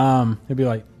he'll be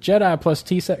like Jedi plus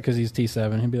T7 because he's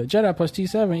T7. He'll be like Jedi plus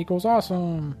T7 equals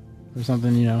awesome or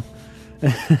something, you know.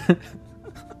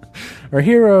 Or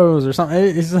heroes or something.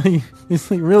 It's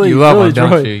like really. You love really him, don't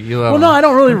droid. you? You love well, no, him. I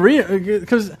don't really read it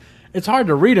because it's hard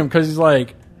to read him because he's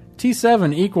like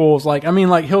T7 equals like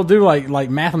he'll do like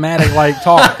mathematic like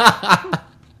talk,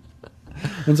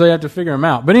 and so you have to figure him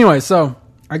out. But anyway, so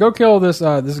I go kill this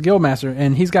guildmaster,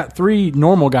 and he's got 3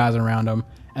 normal guys around him,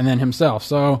 and then himself.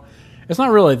 So it's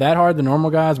not really that hard, the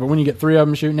normal guys, but when you get 3 of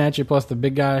them shooting at you plus the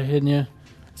big guy hitting you,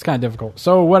 it's kind of difficult.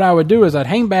 So what I would do is I'd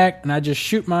hang back and I'd just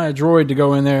shoot my droid to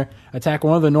go in there, attack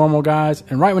one of the normal guys,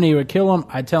 and right when he would kill him,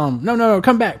 I'd tell him, no,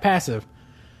 come back, passive.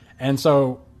 And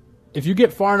so if you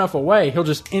get far enough away, he'll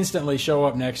just instantly show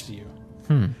up next to you.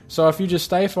 So if you just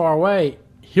stay far away,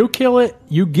 he'll kill it,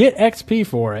 you get XP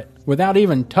for it without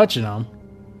even touching him,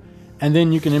 and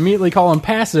then you can immediately call him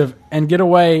passive and get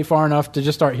away far enough to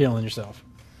just start healing yourself.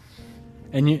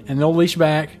 And they'll leash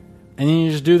back. And then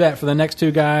you just do that for the next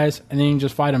 2 guys, and then you can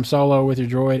just fight them solo with your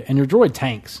droid. And your droid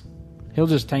tanks; he'll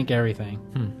just tank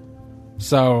everything.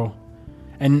 So,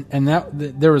 and that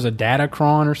there was a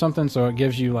datacron or something, so it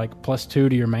gives you like +2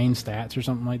 to your main stats or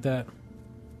something like that.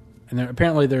 And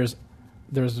apparently there's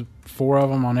 4 of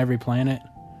them on every planet,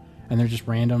 and they're just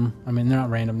random. I mean, they're not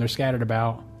random; they're scattered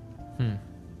about.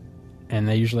 And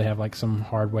they usually have like some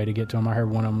hard way to get to them. I heard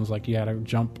one of them was like you got to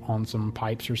jump on some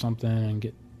pipes or something and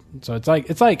get. So it's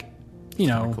like. You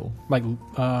know, cool. like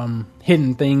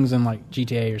hidden things in like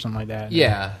GTA or something like that.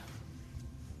 Yeah.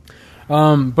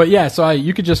 But yeah, so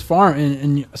you could just farm,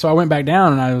 and so I went back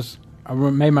down, and I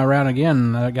made my route again.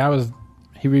 And the guy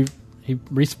he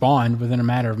respawned within a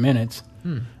matter of minutes.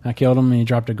 I killed him, and he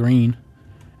dropped a green,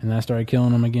 and then I started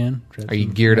killing him again. Are you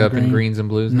geared up in greens and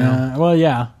blues now? Nah, well,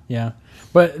 yeah.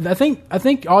 But I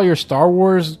think all your Star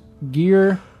Wars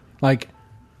gear, like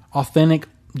authentic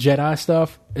Jedi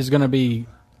stuff, is going to be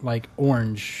like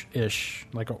orange-ish,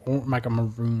 like a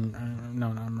maroon.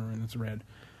 No, not maroon. It's red.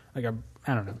 I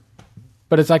don't know.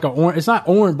 But it's like it's not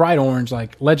bright orange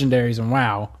like Legendaries and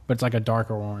WoW, but it's like a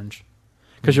darker orange.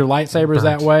 Because your lightsaber's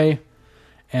that way,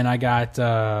 and I got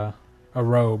a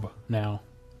robe now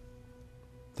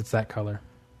that's that color.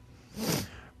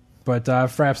 But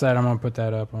Fraps that I'm gonna put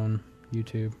that up on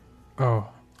YouTube. Oh,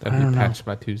 That'd I don't be know. patched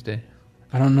by Tuesday.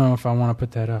 I don't know if I want to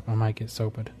put that up. I might get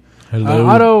soaped. Hello.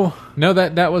 Auto. No,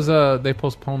 that was they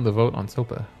postponed the vote on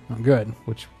SOPA, Good.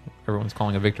 which everyone's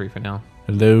calling a victory for now.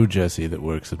 Hello, Jesse that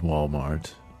works at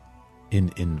Walmart.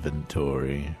 In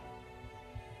inventory.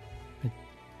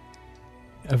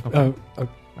 All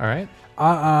right.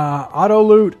 Auto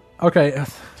loot. Okay.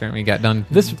 Jeremy got done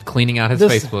This- cleaning out his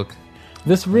this- Facebook.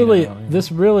 This really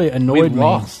We annoyed me.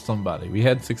 lost somebody. We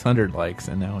had 600 likes,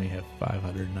 and now we have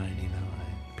 599.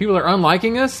 People are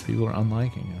unliking us. People are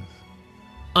unliking us.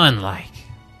 Unlike.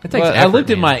 It takes Well, I effort, looked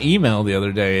at man. my email the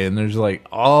other day, and there's like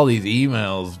all these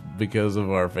emails because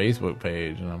of our Facebook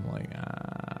page, and I'm like,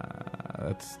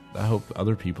 I hope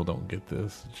other people don't get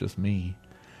this. It's just me.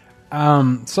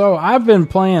 So I've been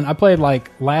playing. I played like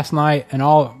last night and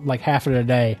all like half of the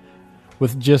day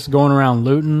with just going around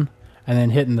looting and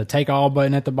then hitting the take all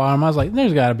button at the bottom. I was like,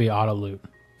 there's got to be auto loot.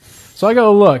 So I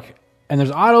go look, and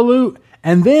there's auto loot,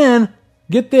 and then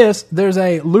get this, there's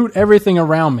a loot everything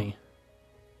around me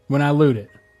when I loot it.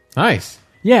 Nice.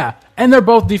 Yeah, and they're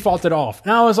both defaulted off.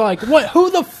 And I was like, what? Who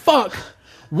the fuck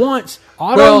wants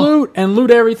auto Well- loot and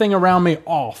loot everything around me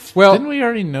off? Well, Didn't we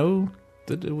already know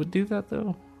that it would do that,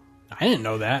 though? I didn't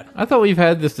know that. I thought we've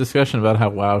had this discussion about how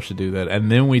WoW should do that, and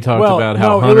then we talked Well, about how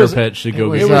no, it Hunter was- Pet should it go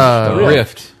was, get Rift.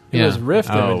 Rift. It Yeah. was Rift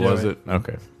that Oh, would do was it?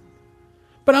 Okay.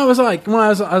 But I was like, when I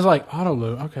was like, auto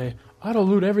loot, okay, auto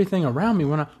loot everything around me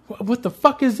when what the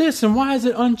fuck is this and why is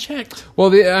it unchecked?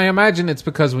 Well, I imagine it's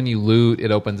because when you loot,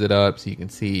 it opens it up so you can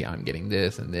see I'm getting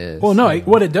this and this. Well, no,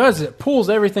 what it does is it pulls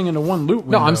everything into one loot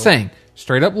window. No, I'm saying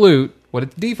straight up loot. What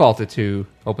it's defaulted to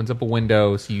opens up a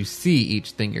window so you see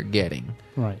each thing you're getting.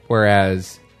 Right.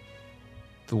 Whereas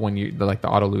the one the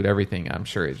auto loot everything, I'm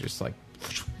sure is just like,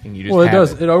 and you just Well, it have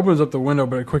does. It opens up the window,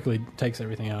 but it quickly takes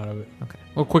everything out of it. Okay.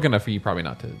 Well, quick enough for you probably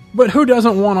not to. But who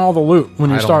doesn't want all the loot when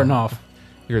you're I don't starting know. off?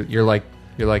 You're like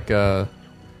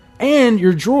And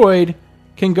your droid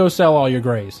can go sell all your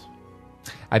grays.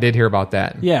 I did hear about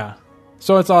that. Yeah.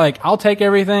 So it's like, I'll take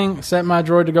everything, set my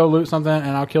droid to go loot something,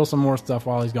 and I'll kill some more stuff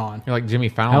while he's gone. You're like Jimmy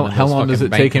Fallon. How in those long does fucking it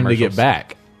bank take him to get commercials.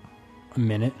 back? A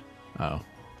minute. Oh.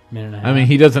 Minute and a half. I mean,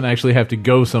 he doesn't actually have to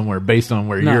go somewhere based on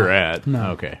where No. you're at.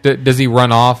 No. Okay. Does he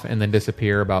run off and then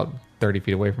disappear about 30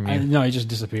 feet away from you? No, he just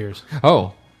disappears.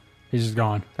 Oh, He's just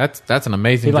gone. that's an He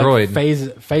amazing like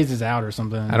droid. phases out or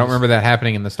something. I don't remember that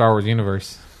happening in the Star Wars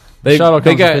universe. They, Shuttle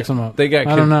they comes got and picks him up. They got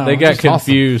I don't know. they got Just awesome.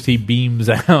 confused. He beams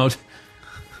out.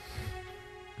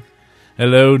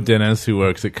 Hello, Dennis, who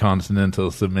works at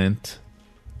Continental Cement.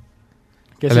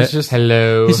 Guess it's just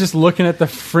hello. he's just looking at the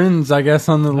friends, I guess,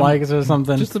 on the likes or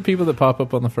something. Just the people that pop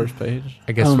up on the first page.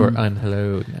 I guess we're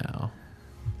unhellowed now.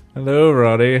 Hello,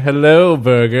 Roddy. Hello,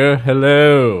 Burger.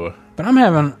 Hello. But I'm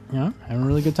having a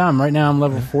really good time. Right now I'm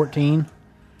level 14.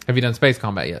 Have you done space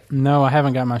combat yet? No, I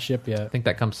haven't got my ship I yet. think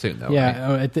that comes soon, though. right?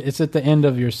 Yeah, it's at the end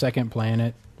of your second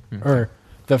planet. Or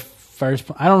the first...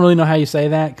 I don't really know how you say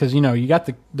that, because, you got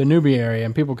the newbie area,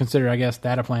 and people consider, I guess,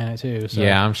 that a planet, too. So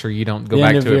Yeah, I'm sure you don't go The back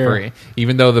end of to it your- for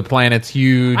even though the planet's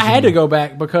huge. I had to go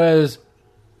back because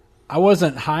I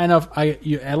wasn't high enough.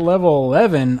 At level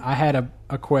 11, I had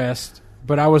a quest,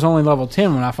 but I was only level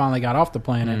 10 when I finally got off the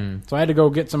planet. So I had to go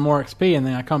get some more XP, and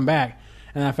then I come back,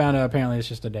 and I found out apparently it's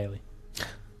just a daily.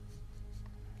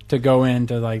 To go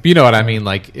into, like... You know what I mean?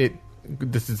 Like it.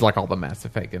 This is like all the Mass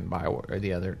Effect and BioWare or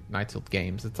the other Nightfield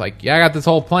games. It's like, yeah, I got this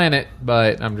whole planet,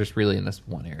 but I'm just really in this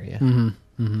one area.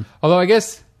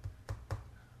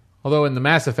 Although in the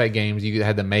Mass Effect games, you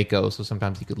had the Mako, so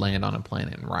sometimes you could land on a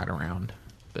planet and ride around.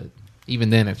 But even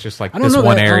then, it's just like I don't this know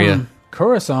one that, area.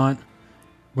 Coruscant,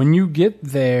 when you get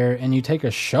there and you take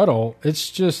a shuttle, it's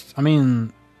just... I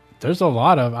mean, there's a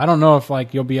lot of... I don't know if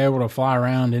like you'll be able to fly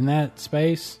around in that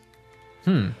space.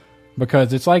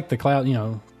 Because it's like the cloud,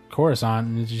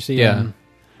 Coruscant, as you see. Yeah.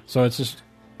 So it's just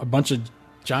a bunch of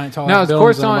giant tall Now, is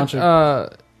buildings and a Coruscant, bunch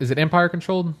of... is it Empire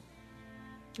controlled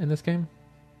in this game?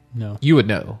 No. You would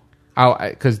know.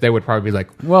 Because they would probably be like,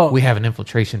 Well- we have an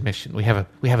infiltration mission. We have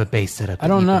a base set up. I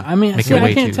don't know. I mean, make see, your I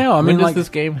way can't to." tell. I When mean, does like this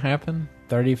game happen?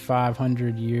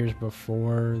 3,500 years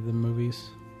before the movies.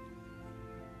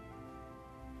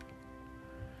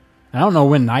 I don't know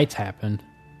when Knights happened.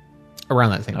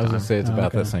 Around that same I was time. going to say it's about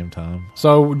okay. that same time.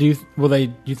 So do you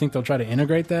think they'll try to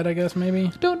integrate that, I guess,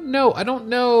 maybe? I don't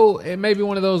know. It may be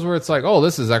one of those where it's like, oh,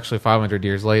 this is actually 500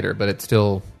 years later, but it's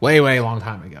still way, way long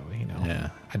time ago. Yeah.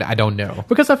 I don't know.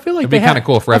 Because I feel like It'd be kinda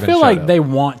cool if I Revan feel showed like up. they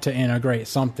want to integrate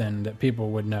something that people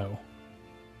would know.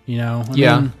 I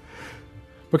Yeah. mean,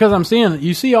 because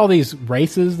you see all these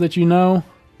races that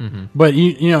but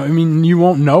you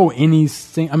won't know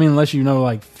anything. I mean, unless you know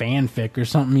like fanfic or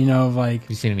something. Of like,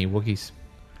 You seen any Wookiees?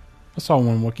 I saw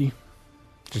one Wookiee.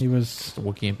 He was. Just a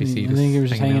Wookiee NPC. I think he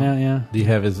was just hanging out. Yeah. Do you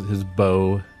have his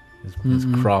bow? His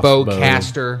crossbow?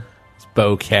 Bowcaster. His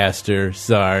bowcaster.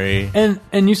 Sorry. And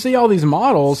you see all these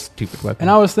models, Stupid weapon. and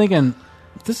I was thinking,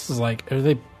 this is like, are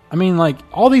they? I mean, like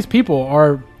all these people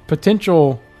are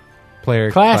potential player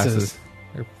classes.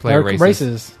 Or player or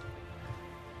races.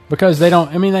 Because they don't.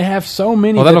 I mean, they have so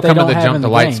many. Well, that'll that they come don't in the have Jump in to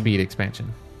the Light game. Speed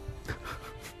expansion.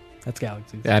 That's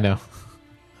Galaxies. Yeah, I know.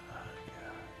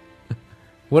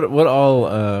 What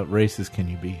all races can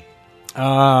you be?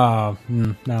 No.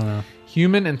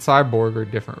 Human and cyborg are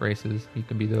different races. You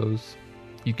can be those.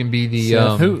 You can be the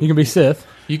Sith. You can be Sith.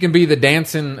 You can be the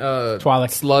dancing Twi'lek.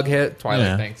 slughead. Twi'lek,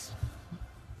 Yeah. thanks.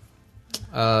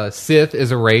 Sith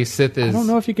is a race. Sith is. I don't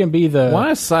know if you can be the.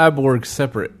 Why is cyborg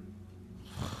separate?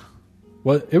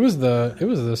 What it was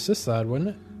the Sith side, wasn't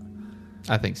it?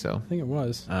 I think so. I think it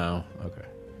was. Oh, okay.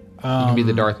 You can be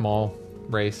the Darth Maul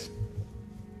race.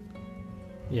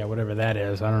 Yeah, whatever that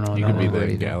is. I don't know. You that can be one.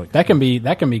 the galaxy.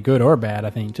 That can be good or bad.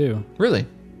 I think too. Really?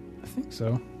 I think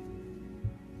so.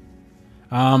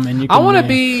 And you. Can I want to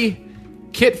be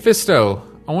Kit Fisto.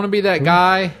 I want to be that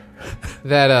guy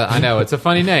that I know it's a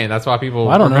funny name. That's why people.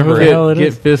 I don't know who remember the it. hell it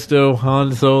is. Get Fisto,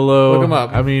 Han Solo. Look him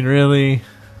up. I mean, really?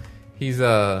 He's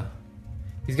got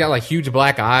like huge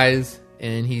black eyes,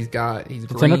 and he's green,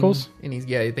 tentacles? and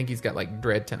I think he's got like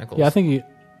dread tentacles. Yeah, I think he.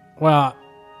 Well,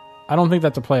 I don't think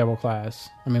that's a playable class.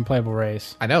 I mean, playable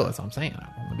race. I know, that's what I'm saying. I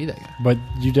want to be that guy. But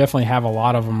you definitely have a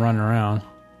lot of them running around.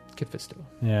 Kid Fisto.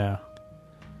 Yeah.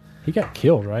 He got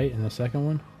killed, right, in the second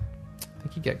one? I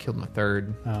think he got killed in the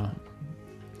third. Oh.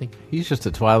 He's just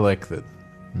a Twi'lek that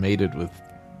mated with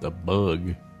a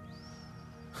bug.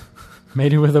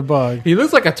 Mated with a bug. He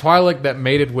looks like a Twi'lek that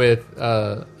mated with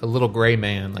a little gray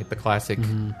man, like the classic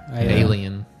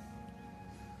alien.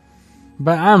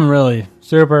 But I'm really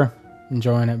super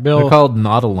enjoying it. Bill, They're called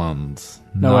Nautilons.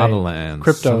 No way. Nautilans.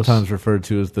 Kryptos. Sometimes referred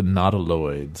to as the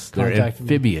Nautiloids. They're Contacted me.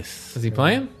 amphibious. Is he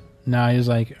playing? no, he was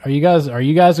like, "Are you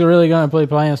guys really going to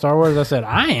playing Star Wars?" I said,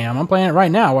 "I am. I'm playing it right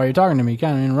now while you're talking to me." You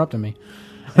kind of interrupted me,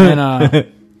 and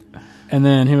and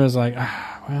then he was like,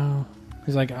 "Well."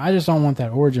 He's like, I just don't want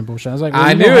that Origin bullshit. I was like, well, I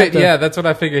you knew don't have it. to- Yeah, that's what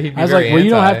I figured he'd be I was very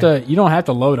like, well, anti. you don't have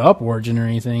to load up Origin or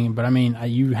anything, but I mean,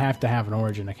 you have to have an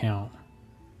Origin account,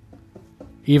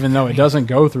 even though it doesn't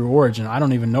go through Origin. I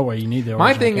don't even know why you need the Origin.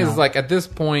 My thing account. is, like, at this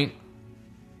point,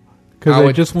 Because I they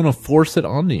would- just want to force it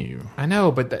onto you. I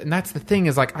know, but and that's the thing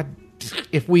is, like,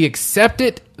 if we accept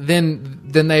it, then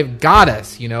they've got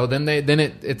us, you know. Then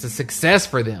it's a success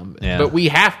for them. Yeah. But we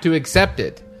have to accept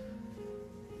it.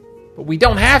 But we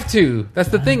don't have to. That's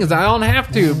the thing is, I don't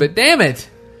have to. But damn it,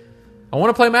 I want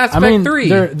to play Mass Effect 3.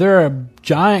 they're a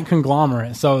giant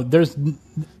conglomerate, so there's. You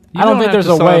I don't think have there's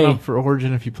to a sign way. up for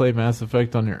Origin if you play Mass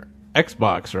Effect on your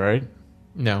Xbox, right?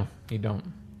 No, you don't.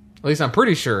 At least I'm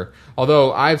pretty sure.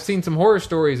 Although I've seen some horror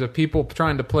stories of people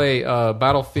trying to play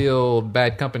Battlefield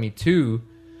Bad Company 2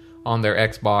 on their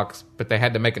Xbox, but they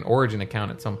had to make an Origin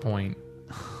account at some point,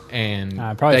 and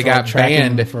probably they for, got like,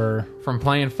 tracking banned for. from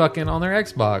playing fucking on their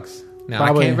Xbox. Now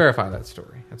Probably. I can't verify that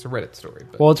story. That's a Reddit story.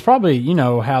 But Well, it's probably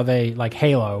how they like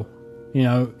Halo.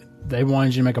 They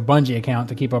wanted you to make a Bungie account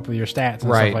to keep up with your stats and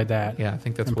right, stuff like that. Yeah, I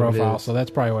think that's and what profile. it is. So that's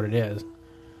probably what it is.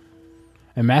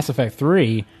 And Mass Effect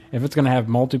 3, if it's going to have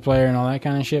multiplayer and all that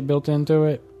kind of shit built into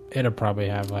it, it'll probably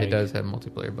have like It does have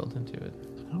multiplayer built into it.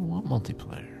 I don't want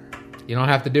multiplayer. You don't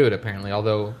have to do it apparently.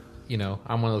 Although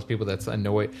I'm one of those people that's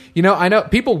annoyed. I know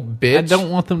people bitch. I don't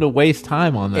want them to waste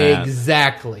time on that.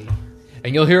 Exactly.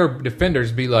 And you'll hear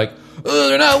defenders be like, "Oh,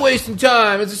 they're not wasting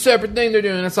time. It's a separate thing they're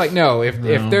doing." It's like, no, if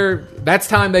that's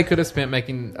time they could have spent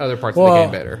making other parts of the game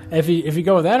better. If you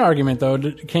go with that argument though,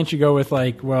 can't you go with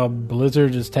like, well,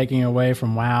 Blizzard is taking away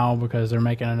from WoW because they're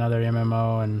making another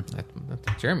MMO and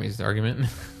That's Jeremy's argument.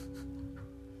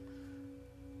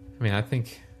 I mean, I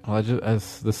think, Well,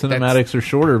 as the cinematics are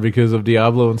shorter because of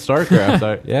Diablo and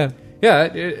StarCraft. yeah,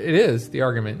 it is the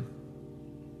argument.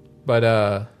 But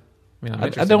I'm I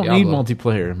interested don't in need Diablo.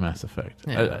 multiplayer in Mass Effect.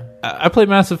 Yeah. I play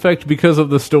Mass Effect because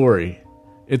of the story.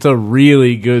 It's a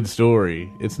really good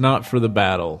story. It's not for the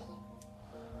battle.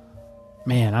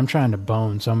 man, I'm trying to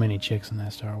bone so many chicks in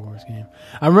that Star Wars game.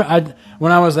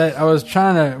 When I was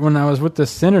with the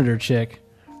senator chick,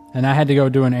 and I had to go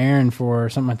do an errand for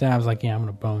something like that. I was like, yeah, I'm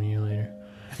gonna bone you later.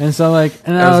 And so like,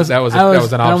 and That was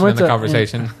an I option went in the to-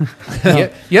 conversation.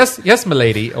 Yes,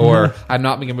 milady, or I'm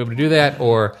not going to be able to do that,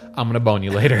 or I'm going to bone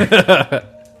you later.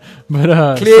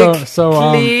 But Click, so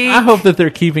I hope that they're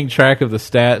keeping track of the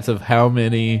stats of how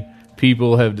many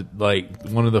people have, like,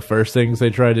 one of the first things they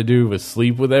tried to do was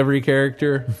sleep with every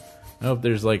character. I hope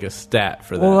there's like a stat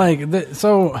for that. well, like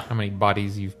so How many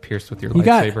bodies you've pierced with your You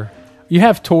got- lightsaber? you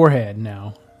have Torhead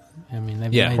now. I mean,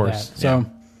 they've Yeah, made of course. that. So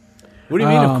What do you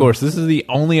mean? Of course, this is the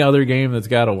only other game that's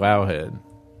got a WoW head.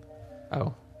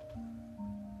 Oh.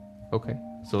 Okay.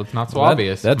 So it's not so Well,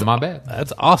 obvious. that's my bad.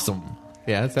 That's awesome.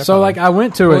 Yeah, it's so like I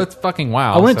went to well, it. it's fucking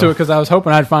wow. I went to it because I was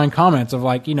hoping I'd find comments of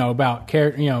like about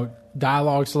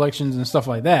dialogue selections and stuff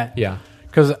like that. Yeah.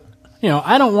 Because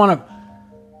I don't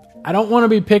want to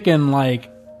be picking like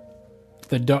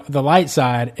the light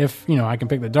side if I can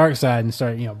pick the dark side and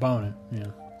start boning.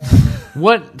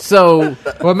 What? So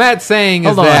What Matt's saying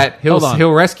is Hold on, that hold on.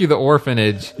 he'll rescue the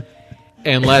orphanage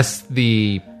unless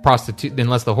the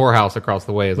whorehouse across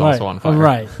the way is also on fire.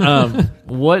 Right.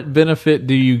 what benefit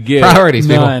do you get? Priorities,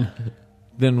 people. None.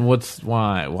 Then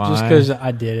why? Just because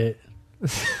I did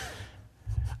it.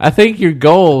 I think your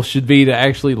goal should be to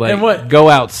actually And what- go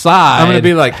outside. I'm gonna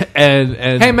be like, and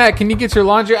Hey Matt, can you get your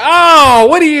laundry? Oh,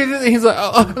 what are you? He's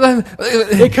like,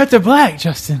 They cut to black,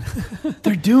 Justin.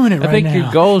 They're doing it right I think now.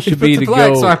 your goal should put be the to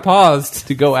flag, go so I paused.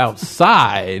 to go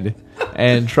outside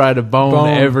and try to bone Bone.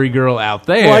 every girl out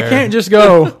there. Well, I can't just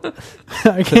go.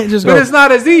 I can't just go. But it's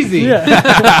not as easy.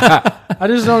 Yeah. I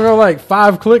just don't go like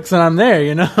 5 clicks and I'm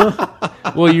there.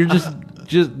 Well, you're just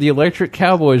the Electric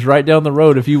Cowboy's right down the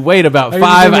road. If you wait about I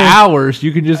 5 just- hours,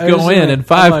 you can just I go just- in, and I'm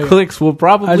 5 like- clicks will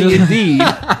probably I just- indeed.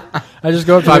 I just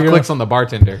go up to 5 the girl. clicks on the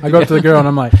bartender. I go up to the girl and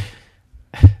I'm like,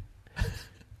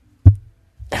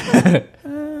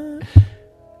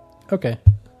 Okay.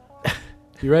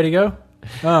 You ready to go?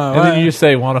 Oh, And then you just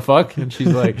say, "Want to fuck?" And she's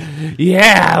like,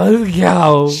 "Yeah, let's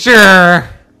go." Sure. at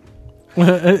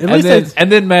And least then, it's,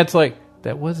 and then Matt's like,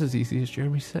 "That was as easy as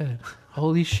Jeremy said.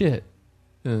 Holy shit!"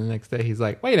 And the next day he's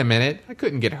like, wait a minute, I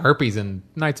couldn't get herpes in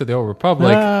Knights of the Old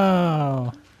Republic.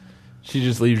 oh. She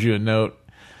just leaves you a note.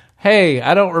 Hey,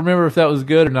 I don't remember if that was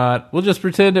good or not. We'll just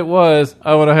pretend it was.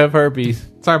 I want to have herpes.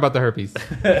 Sorry about the herpes.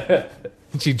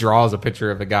 And she draws a picture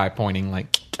of a guy pointing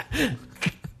like,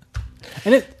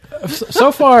 And it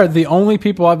so far the only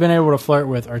people I've been able to flirt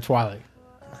with are Twilight.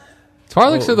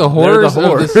 Twi'leks are the they're the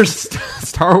whores of the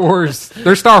Star Wars.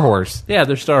 They're Star Wars. Yeah,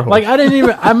 they're Star Wars. Like I didn't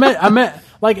even I met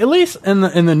like at least in the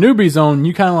newbie zone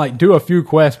you kind of like do a few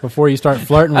quests before you start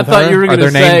flirting I with thought her. you were going to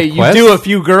Are their say named you quests? do a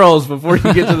few girls before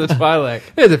you get to the Twi'lek.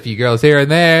 There's a few girls here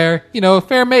and there,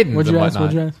 fair maidens What'd and you ask?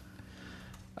 whatnot. What'd you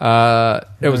ask?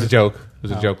 It was a joke. It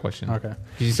was a joke question. okay.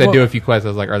 You said Well- do a few quests. I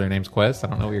was like, are their names quests? I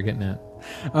don't know what you're getting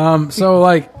at. So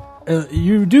like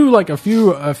you do like a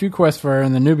few quests for her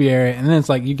in the newbie area, and then it's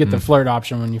like you get the flirt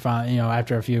option when you find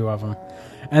after a few of them.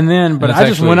 And then, but it's I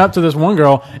just actually- went up to this one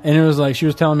girl, and it was like she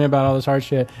was telling me about all this hard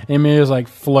shit, and it was like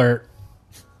flirt.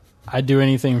 I'd do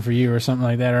anything for you, or something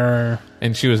like that, or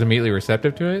And she was immediately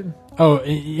receptive to it. oh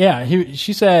yeah,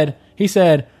 he said He I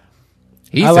said,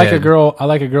 like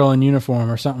a girl in uniform,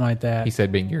 or something like that. He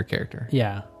said being your character.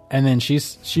 Yeah, and then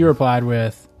she replied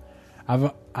with, I'm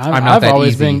not I've that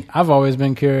always easy." I've always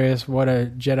been curious what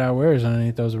a Jedi wears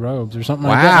underneath those robes or something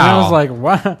like that. And I Wow. was like,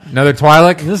 what? Another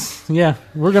Twi'lek.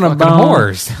 We're gonna Fucking bone,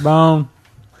 whores. bone.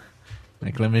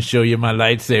 Like, let me show you my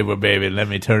lightsaber, baby. Let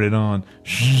me turn it on.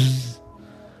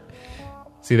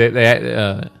 See, they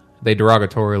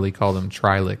derogatorily call them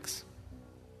Trilix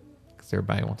because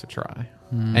everybody wants to try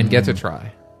and gets a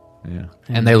try, Yeah.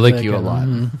 and they lick lick you a it. lot.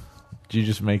 Did you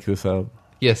just make this up?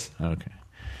 Yes, Okay.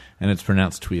 And it's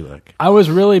pronounced Twi'lek. I was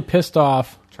really pissed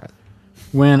off Trilix.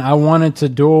 when I wanted to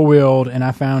dual wield and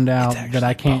I found out that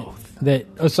I can't.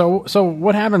 So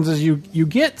what happens is you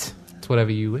get It's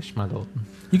whatever you wish, my lord.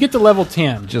 to level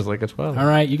 10. Just like a 12. All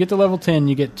right, you get to level 10,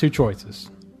 you get two choices.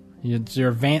 It's your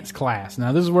advanced class.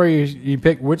 Now this is where you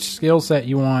pick which skill set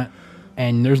you want,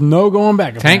 and there's no going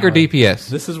back. Tank or apparently. DPS?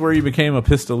 This is where you became a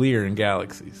pistolier in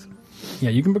Galaxies.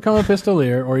 Yeah, you can become a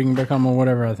pistolier or you can become a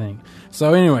whatever, I think.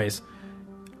 So anyways,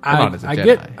 on as a I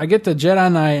Jedi. get to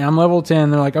Jedi Knight, and I'm level 10.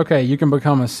 They're like, okay, you can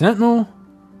become a Sentinel,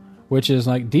 which is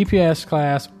like DPS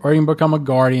class, or you can become a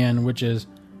Guardian, which is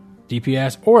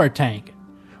DPS or a tank.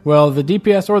 Well, the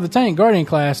DPS or the tank Guardian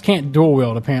class can't dual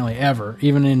wield apparently ever,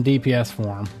 even in DPS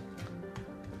form.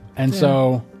 And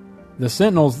so the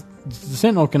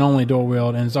Sentinel can only dual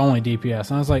wield, and it's only DPS.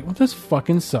 And I was like, well, this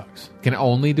fucking sucks. Can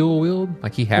only dual wield?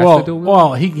 Like he has to dual wield?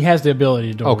 Well, he has the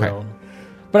ability to dual Okay. wield.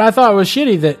 But I thought it was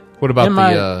shitty that. What about in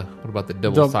the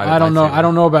double sided? I don't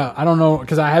know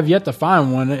because I have yet to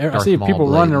find one. I Darth see Maul people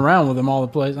blade. running around with them all the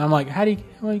place. I'm like, how do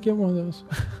you get one of those?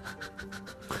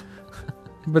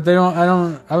 But they don't.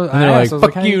 And they're like,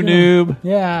 fuck how do you, get one? noob.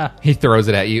 Yeah. He throws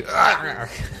it at you.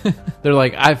 They're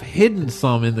like, I've hidden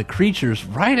some in the creatures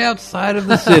right outside of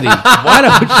the city. Why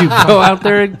don't you go out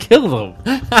there and kill them?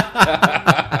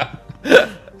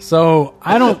 So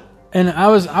I don't. And I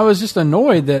was just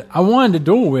annoyed that I wanted to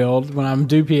dual wield when I'm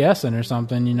DPSing or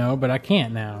something, but I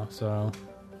can't now. So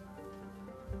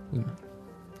You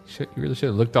really should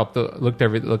have looked up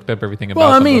everything about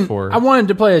well, I them mean, before. I wanted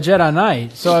to play a Jedi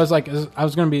Knight, so I was like, I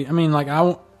was going to be. I mean, like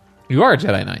You are a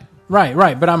Jedi Knight.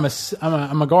 right, but I'm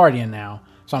a Guardian now,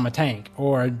 so I'm a tank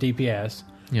or a DPS,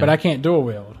 Yeah. but I can't dual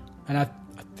wield, and I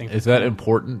think Is that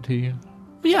important to you?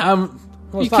 yeah.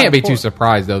 You can't be too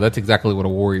surprised though. That's exactly what a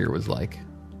warrior was like.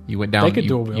 You went down. They could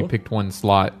dual you wield. picked one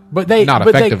slot, But they- not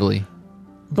but they- effectively.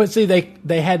 But see, they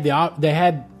could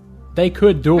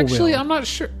dual Actually, wield. I'm not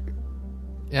sure.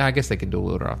 Yeah, I guess they could dual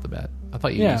wield right off the bat. I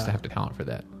thought you Yeah. used to have the talent for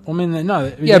that. I mean,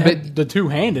 no, Yeah, they had but- the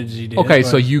two-handed you did. Okay, but-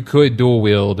 so you could dual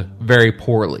wield very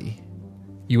poorly.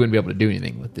 You wouldn't be able to do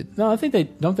anything with it. no, I think they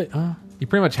don't. You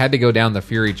pretty much had to go down the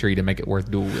Fury tree to make it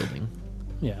worth dual wielding.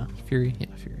 Yeah, Fury, yeah,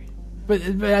 Fury. but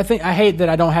I hate that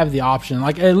I don't have the option.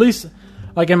 Like at least,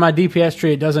 like in my DPS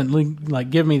tree, it doesn't like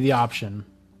give me the option,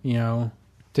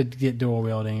 to get dual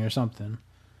wielding or something.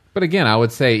 But again, I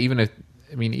would say even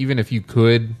if you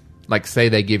could, like, say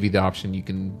they give you the option, you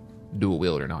can dual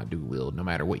wield or not dual wield, no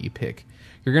matter what you pick.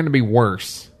 You're going to be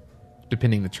worse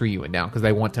depending the tree you went down because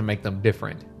they want to make them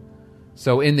different.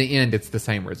 So in the end, it's the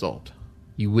same result.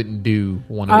 You wouldn't do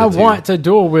one of I the two. want to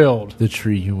dual wield, The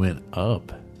tree you went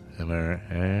up. Am I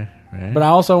right? but I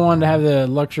also wanted to have the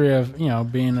luxury of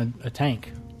being a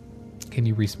tank. Can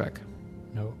you respec?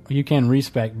 No, you can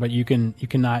respec, but you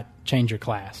cannot change your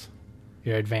class,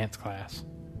 your advanced class.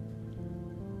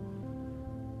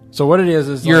 So what it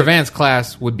is your like, advanced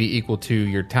class would be equal to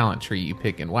your talent tree you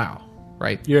pick in WoW,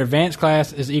 right? your advanced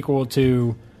class is equal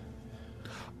to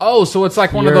Oh, so it's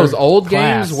like one of Your those old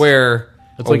class. games where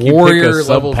It's a like you warrior pick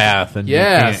a level subpath and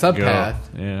yeah, you can't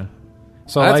subpath. Go. Yeah.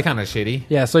 so That's like kind of shitty.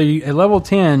 yeah. So you, at level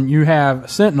 10, you have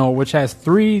Sentinel, which has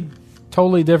 3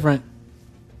 totally different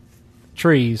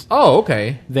trees. Oh,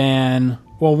 okay. Then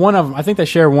well, one of them I think they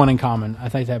share one in common. I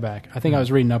take that back. I think I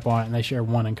was reading up on it, and they share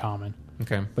one in common.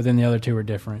 Okay. But then the other 2 are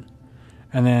different.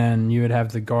 And then you would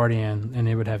have the Guardian, and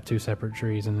it would have 2 separate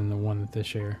trees, and then the one that they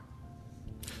share.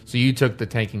 So you took the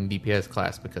tanking DPS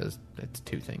class because it's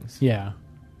 2 things. Yeah.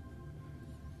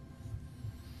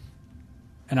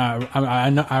 And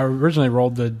I originally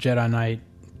rolled the Jedi Knight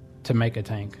to make a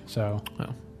tank, so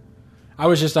Oh. I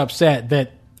was just upset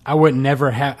that I would never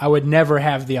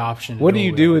have the option. to What do go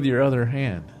you with do it. with your other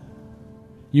hand?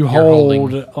 You You're hold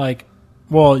holding- like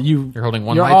well you You're holding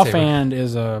one your lightsaber. offhand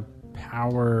is a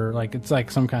power like it's like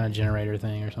some kind of generator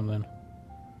thing or something.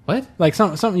 What? Like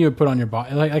something you would put on your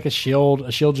body, like a shield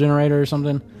generator or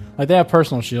something. Like they have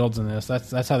personal shields in this.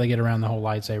 That's how they get around the whole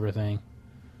lightsaber thing.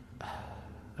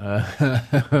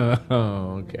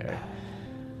 Okay.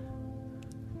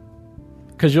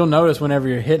 Because you'll notice whenever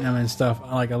you're hitting them and stuff,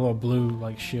 like a little blue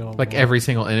like shield. Like every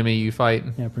single enemy you fight?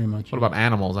 yeah, pretty much. What about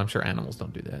animals? I'm sure animals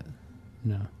don't do that.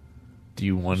 no? Do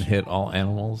you one hit all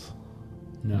animals?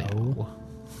 No.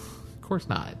 Of course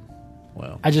not.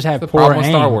 Well, I just have The poor problem with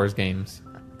aim. Star Wars games.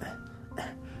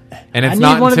 And it's I need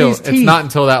not one of until these it's teeth. not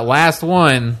until that last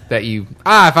one that you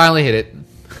I finally hit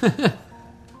it.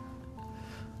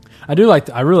 I do like.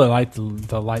 I really like the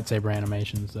lightsaber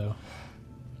animations though.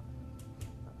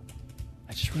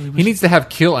 I just really wish He needs to have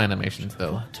kill animations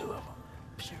though. 2 of them.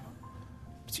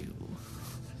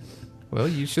 Well,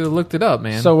 you should have looked it up,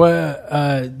 man. So,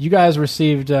 you guys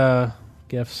received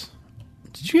gifts.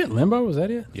 Did you get Limbo? Was that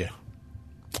it? yeah.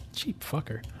 Cheap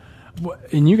fucker.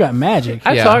 And you got Magic.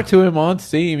 I Yeah. talked to him on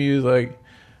Steam. He was like,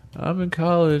 "I'm in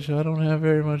college. I don't have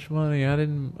very much money. I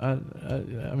mean,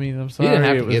 I'm sorry. didn't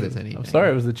have to it was, get us anything. I'm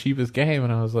sorry. It was the cheapest game."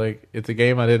 And I was like, "It's a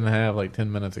game I didn't have like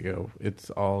 10 minutes ago. It's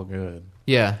all good."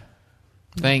 yeah.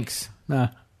 Thanks. Nah,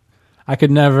 I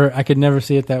could never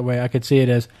see it that way. I could see it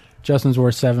as Justin's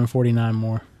worth $7.49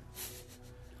 more.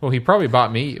 Well, he probably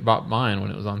bought mine when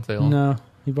it was on sale. No,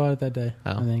 he bought it that day.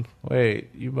 Oh. I think. Wait,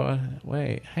 you bought?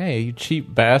 Wait, hey, you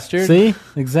cheap bastard! See,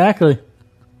 exactly.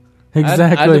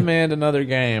 I demand another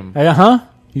game.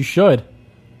 You should.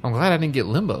 I'm glad I didn't get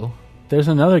Limbo. There's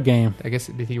another game. I guess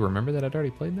did he remember that I'd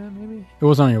already played that? Maybe. It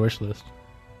was on your wish list.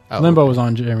 Oh, Limbo okay. was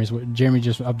on Jeremy's. Jeremy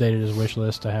just updated his wish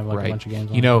list to have like right. a bunch of games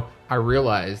on. You know, I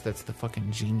realized that's the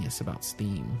fucking genius about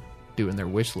Steam doing their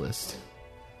wish list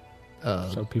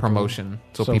So people- promotion,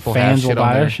 so so people fans have will shit on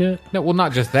buy there. our shit? No, well,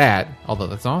 not just that, although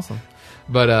that's awesome,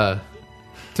 but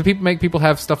to make people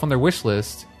have stuff on their wish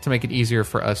list to make it easier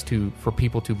for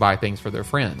people to buy things for their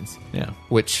friends, Yeah,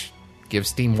 which gives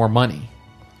Steam more money.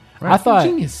 I thought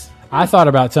Genius. I thought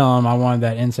about telling him I wanted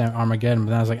that Instant Armageddon, but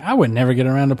then I was like, I would never get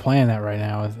around to playing that right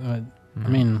now. I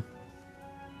mean,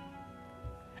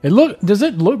 does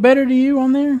it look better to you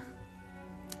on there?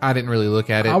 I didn't really look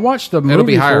at it. I watched the movie. It'll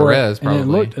be higher for it, res, and it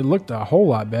probably. looked a whole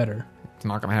lot better. It's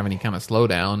not going to have any kind of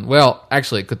slowdown. Well,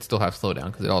 actually, it could still have slowdown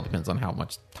because it all depends on how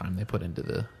much time they put into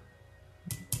the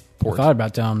I port. thought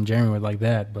about telling him Jeremy would like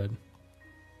that, but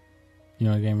you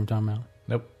know what game we're talking about?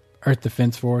 nope. Earth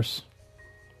Defense Force.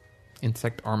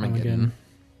 Insect Armageddon. Armageddon.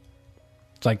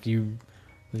 It's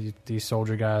like these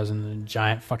soldier guys and the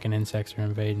giant fucking insects are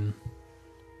invading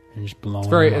and just blowing.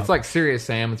 them It's up. like Serious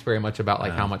Sam. It's very much about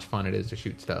like how much fun it is to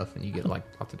shoot stuff, and you get like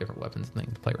lots of different weapons and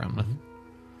things to play around with.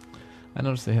 I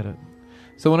noticed they had it.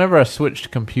 So whenever I switched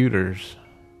computers,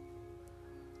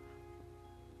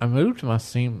 I moved my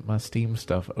Steam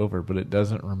stuff over, but it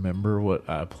doesn't remember what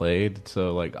I played.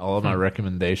 So like all of my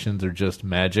recommendations are just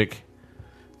Magic.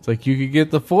 It's like you could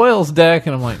get the foils deck,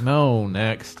 and I'm like, no,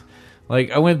 next. Like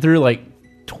I went through like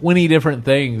 20 different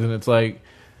things, and it's like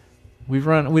we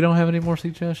don't have any more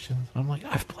suggestions. I'm like,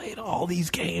 I've played all these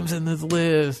games in this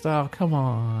list. Oh, come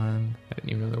on. I didn't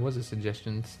even know there was a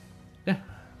suggestions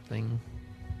thing.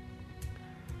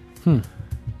 And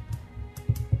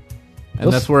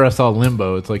that's where I saw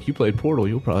Limbo. It's like, you played Portal,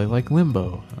 you'll probably like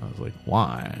Limbo. I was like,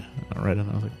 why? I read it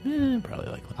and I was like, probably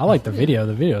like Limbo. I like the video.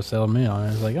 The video sold me on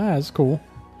it. It's like, it's cool.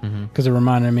 Because it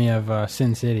reminded me of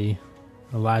Sin City,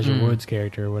 Elijah Wood's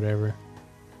character or whatever.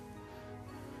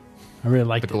 I really The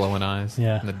liked it. glowing eyes,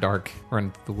 Yeah. in the dark, or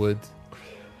in the woods.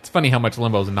 It's funny how much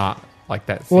Limbo's not like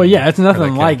that. Well, scene yeah, it's or that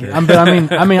nothing like it. character.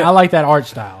 But I mean, I like that art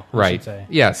style. I right? should say.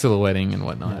 Yeah, silhouetting and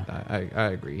whatnot. I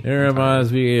agree. It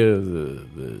reminds me of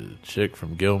the chick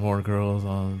from Gilmore Girls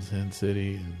on Sin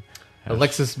City.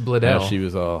 Alexis How Bledel. she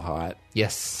was all hot.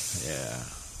 Yes.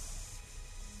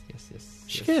 Yeah.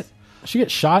 Yes. She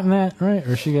get shot in that, right?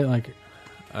 Or she get like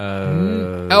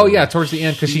Oh yeah, towards the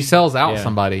end because she sells out yeah.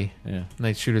 somebody. Yeah. And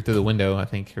they shoot her through the window, I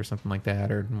think, or something like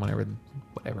that, or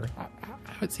whatever. I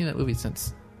haven't seen that movie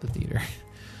since the theater.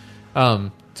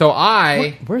 So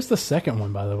where's the second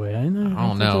one, by the way? I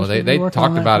don't know. They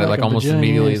talked about it like almost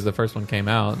immediately as the first one came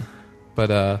out.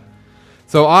 But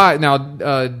so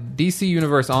DC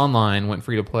Universe Online went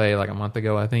free to play like a month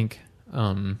ago, I think.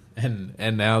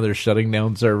 And now they're shutting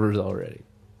down servers already.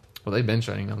 Well, they've been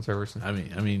shutting down servers. I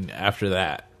mean, after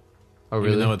that. Oh, really?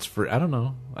 Even though it's free. I don't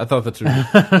know. I thought that's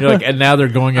what you're like, and now they're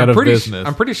going out of business.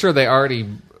 I'm pretty sure they already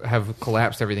have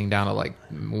collapsed everything down to like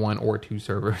 1 or 2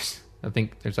 servers. I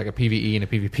think there's like a PvE and a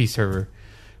PvP server.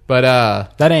 But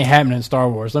that ain't happening in Star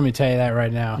Wars. Let me tell you that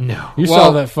right now. No. You Well,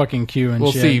 saw that fucking queue and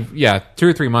we'll shit. see. Yeah, 2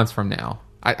 or 3 months from now.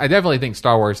 I definitely think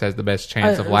Star Wars has the best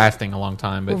chance of lasting a long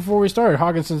time. But Before we started,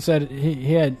 Hawkinson said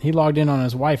he logged in on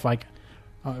his wife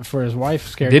for his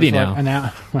wife's character. Did he for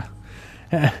now? Like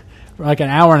an hour, like an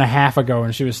hour and a half ago,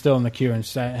 and she was still in the queue and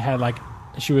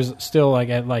she was still like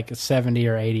at like 70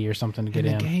 or 80 or something to get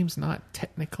and in. the game's not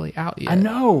technically out yet. I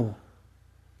know.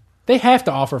 They have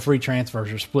to offer free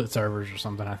transfers or split servers or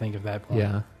something, I think, at that point.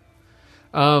 Yeah.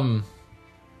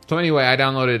 So anyway, I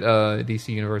downloaded DC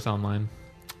Universe Online.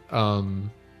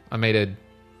 I made a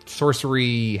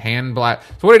sorcery hand blast.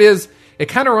 So what it is, it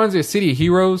kind of runs a City of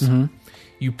Heroes. Mm-hmm.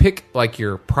 You pick like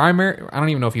your primary. I don't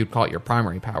even know if you'd call it your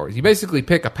primary powers. You basically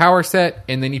pick a power set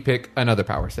and then you pick another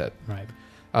power set. Right.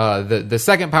 The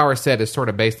second power set is sort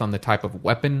of based on the type of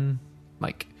weapon.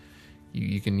 Like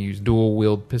you can use dual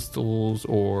wield pistols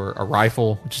or a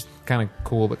rifle, which is kind of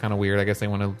cool but kind of weird. I guess they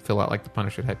want to fill out like the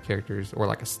Punisher type characters, or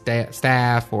like a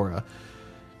staff or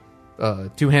a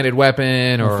two-handed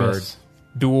weapon or fists.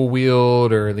 dual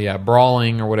wield or the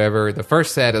brawling or whatever. The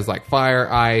first set is like fire,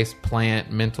 ice,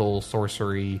 plant, mental,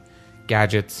 sorcery,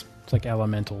 gadgets. It's like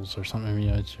elementals or something.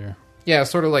 You know, it's your... Yeah,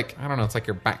 sort of like, I don't know, it's like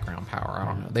your background power. I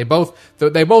don't know.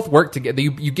 They both work together.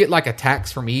 You get like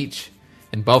attacks from each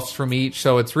and buffs from each,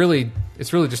 so it's really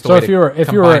just a So way if you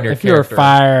were character.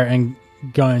 fire and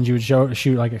guns, you would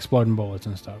shoot like exploding bullets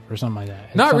and stuff or something like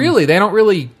that. Not really. They don't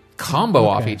really combo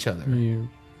off each other.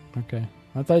 Okay.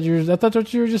 That's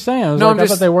what you were just saying. I was No, like, I'm I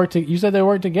just- thought they worked. You said they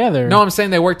worked together. No, I'm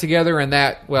saying they work together and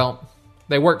that, well,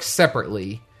 they work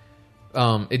separately.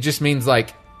 It just means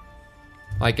like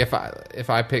if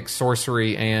I pick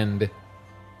sorcery and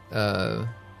fuck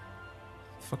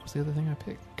was the other thing I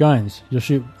picked? Guns. You'll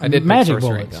shoot. I did magic pick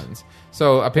sorcery bullets. and guns.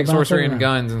 So I picked What about sorcery and that?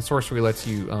 guns, and sorcery lets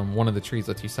you one of the trees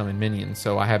lets you summon minions.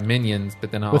 So I have minions,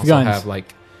 but then I With also guns. have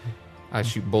like I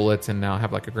shoot bullets, and now I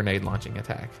have like a grenade launching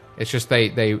attack. It's just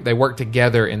they work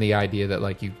together in the idea that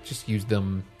like you just use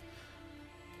them.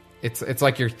 It's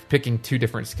like you're picking 2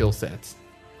 different skill sets.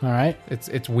 All right.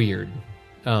 It's weird.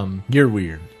 You're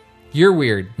weird. You're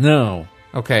weird. No.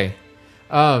 Okay.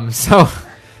 So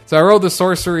I rolled the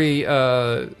sorcery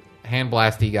hand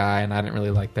blasty guy, and I didn't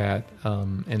really like that.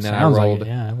 And then Sounds I rolled. like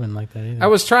it. Yeah, I wouldn't like that either. I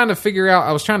was trying to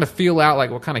feel out like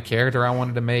what kind of character I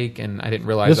wanted to make, and I didn't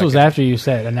realize This I was could- after you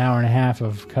said an hour and a half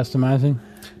of customizing.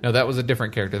 No, that was a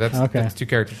different character. That's Okay. 2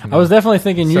 characters. From I was now. definitely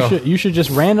thinking you should just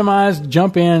randomize,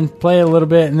 jump in, play a little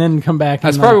bit, and then come back.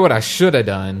 That's and probably what I should have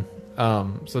done.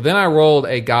 So then I rolled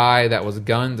a guy that was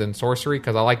guns and sorcery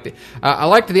because I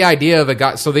liked the idea of a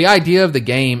guy. So the idea of the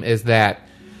game is that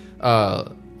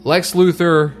Lex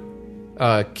Luthor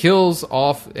kills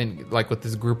off, and like with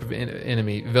this group of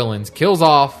enemy villains, kills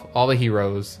off all the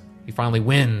heroes. He finally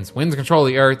wins control of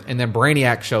the Earth, and then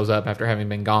Brainiac shows up after having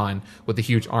been gone with a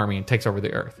huge army and takes over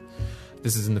the Earth.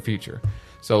 This is in the future.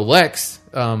 So Lex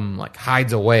like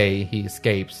hides away. He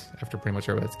escapes after pretty much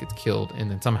everybody else gets killed, and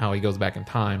then somehow he goes back in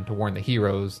time to warn the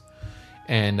heroes.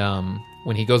 And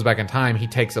when he goes back in time, he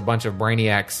takes a bunch of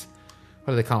Brainiacs.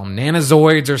 What do they call them?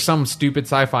 Nanozoids or some stupid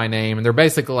sci-fi name, and they're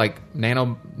basically like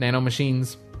nano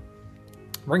machines.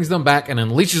 Brings them back and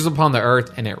unleashes upon the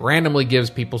Earth, and it randomly gives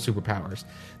people superpowers.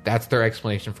 That's their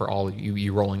explanation for all of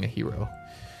you rolling a hero.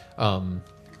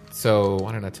 So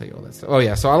why did I tell you all that stuff? Oh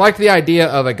yeah, so I like the idea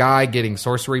of a guy getting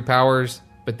sorcery powers,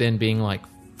 but then being like,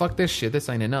 "Fuck this shit, this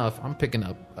ain't enough. I'm picking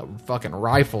up a fucking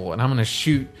rifle and I'm gonna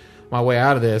shoot my way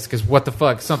out of this because what the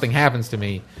fuck, something happens to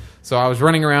me." So I was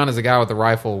running around as a guy with a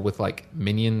rifle with like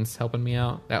minions helping me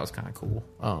out. That was kind of cool.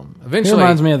 He Eventually,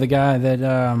 reminds me of the guy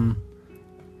that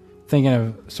thinking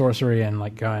of sorcery and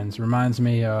like guns reminds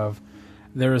me of.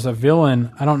 There was a villain.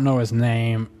 I don't know his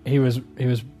name. He was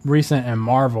recent in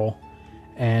Marvel,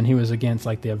 and he was against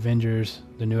like the Avengers,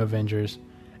 the new Avengers,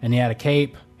 and he had a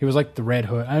cape. He was like the Red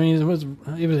Hood. I mean,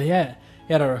 he had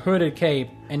He had a hooded cape,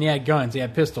 and he had guns. He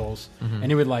had pistols, and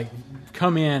he would like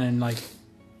come in and like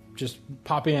just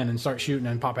pop in and start shooting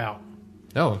and pop out.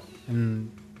 Oh,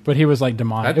 But he was like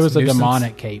demonic. That's It was a nuisance.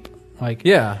 demonic cape, like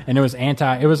Yeah. and it was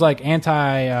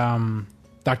anti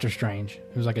Doctor Strange.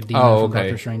 It was like a demon Oh, from okay.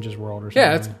 Doctor Strange's world or something.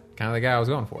 Yeah, that's kind of the guy I was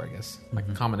going for, I guess. Like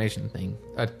a combination thing.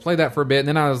 I played that for a bit, and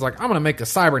then I was like, I'm going to make a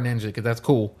cyber ninja because that's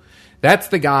cool. That's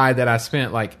the guy that I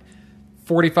spent like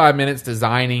 45 minutes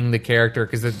designing the character,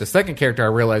 because the second character I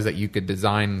realized that you could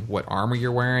design what armor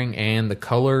you're wearing and the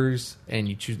colors, and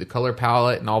you choose the color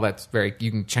palette and all that's you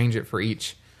can change it for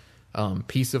each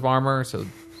piece of armor. So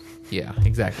yeah,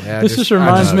 exactly. This just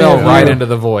reminds I me fell of right into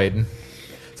the void.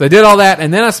 So I did all that,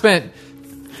 and then I spent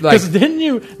like Because didn't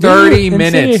you 30 in City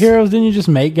minutes. of Heroes? Didn't you just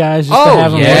make guys just to Oh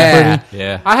have them look yeah, pretty?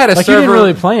 Yeah. I had a Like server. you didn't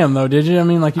really play them though, did you? I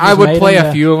mean, like you just I would made play them a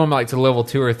to- few of them like to level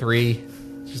 2 or 3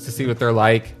 just to see what they're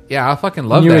like. Yeah, I fucking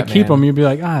love And you that. would keep man. them. You'd be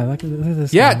like, look at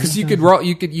this. Yeah, guy. because you could roll.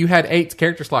 You had 8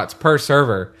 character slots per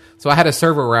server. So I had a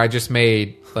server where I just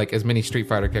made like as many Street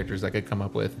Fighter characters as I could come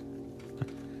up with.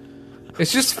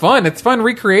 It's just fun. It's fun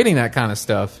recreating that kind of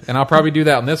stuff, and I'll probably do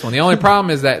that on this one. The only problem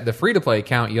is that the free to play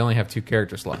account, you only have 2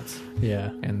 character slots, Yeah.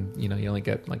 and you only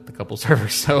get like the couple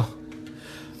servers. So,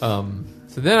 so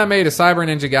then I made a Cyber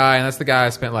Ninja guy, and that's the guy I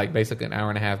spent like basically an hour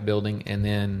and a half building, and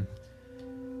then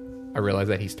I realized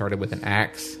that he started with an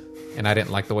axe, and I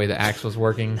didn't like the way the axe was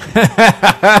working.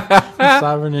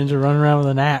 Cyber Ninja running around with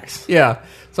an axe. Yeah.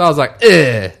 So I was like,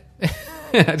 ugh.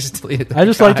 I just deleted that I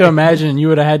just like to guy. imagine you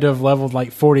would have had to have leveled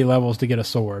like 40 levels to get a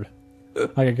sword,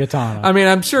 like a katana. I mean,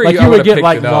 I'm sure like I you would would've get picked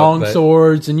like it up, long but-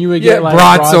 swords, and you would Yeah, get like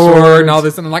broadsword and all broadswords.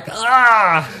 this, and I'm like,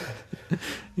 ah.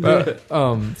 But,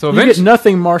 so You get eventually,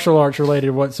 nothing martial arts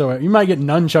related whatsoever. You might get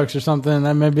nunchucks or something.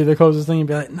 That may be the closest thing. You'd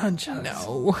be like, nunchucks.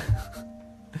 no.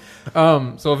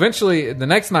 So eventually, the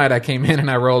next night I came in and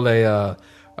I rolled a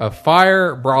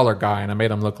fire brawler guy, and I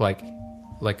made him look like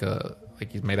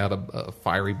he's made out of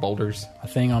fiery boulders. A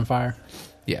thing on fire.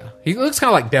 Yeah, he looks kind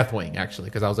of like Deathwing actually,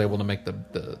 because I was able to make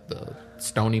the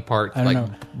stony part I don't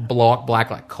like know. black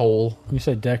like coal. You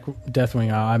said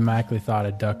Deathwing. I automatically thought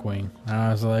of Duckwing. And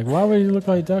I was like, why would you look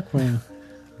like Duckwing?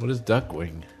 What is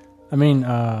Duckwing? I mean,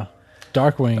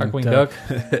 Darkwing. Darkwing Duck.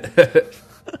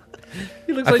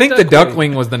 He looks I think the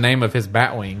Duckwing was the name of his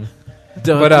Batwing.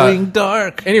 Duckwing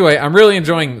Dark. Anyway, I'm really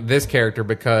enjoying this character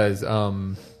because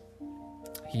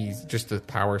he's just the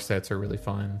power sets are really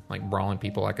fun. Like brawling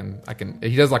people, I can.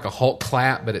 He does like a Hulk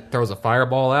clap, but it throws a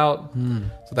fireball out,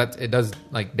 so that it does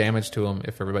like damage to him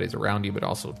if everybody's around you, but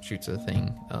also shoots a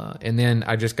thing. And then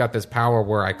I just got this power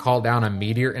where I call down a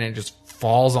meteor and it just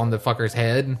falls on the fucker's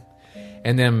head.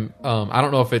 And then I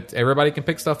don't know if everybody can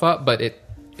pick stuff up, but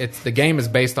the game is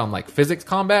based on like physics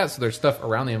combat, so there's stuff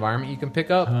around the environment you can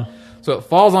pick up. So it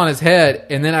falls on his head,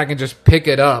 and then I can just pick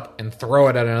it up and throw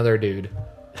it at another dude.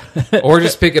 Or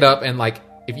just pick it up and like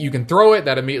if you can throw it,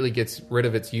 that immediately gets rid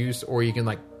of its use, or you can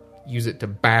like use it to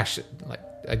bash like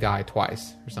a guy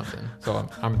twice or something. So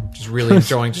I'm just really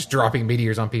enjoying just dropping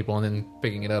meteors on people and then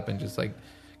picking it up and just like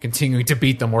continuing to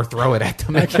beat them or throw it at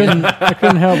them. I couldn't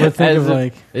help but think of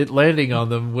like it landing on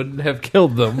them wouldn't have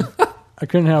killed them. I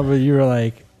couldn't help but you were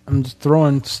like, I'm just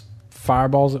throwing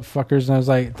fireballs at fuckers, and I was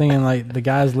like thinking like the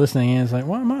guys listening in is like,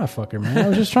 why am I a fucker, man? I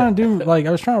was just trying to do like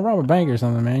I was trying to rob a bank or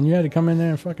something, man. You had to come in there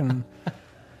and fucking.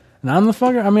 And I'm the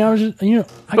fucker. I mean, I was just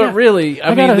But really,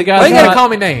 I mean, gotta- the Why guy's you gotta not, call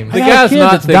me names? the I got a guy's kid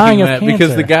not that's dying thinking of that because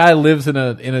cancer. the guy lives in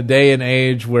a day and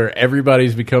age where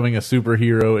everybody's becoming a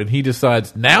superhero, and he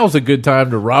decides now's a good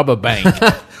time to rob a bank.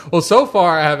 Well, so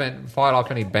far I haven't fought off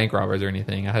any bank robbers or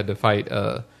anything. I had to fight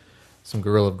some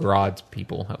Guerrilla of Grodd's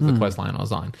people. That was the quest line I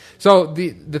was on. So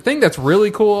the thing that's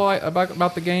really cool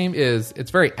about the game is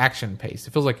it's very action paced. It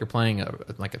feels like you're playing a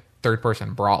third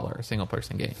person brawler, a single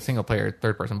player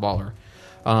third person brawler.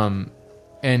 And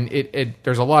it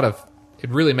there's a lot of it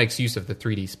really makes use of the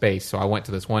 3D space. So I went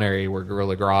to this one area where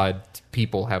Guerrilla Grodd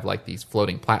people have like these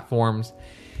floating platforms,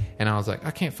 and I was like,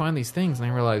 I can't find these things,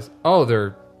 and I realized, oh,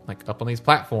 they're like up on these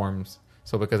platforms.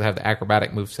 So because I have the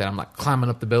acrobatic moveset, I'm like climbing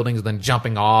up the buildings, then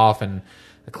jumping off, and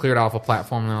I cleared off a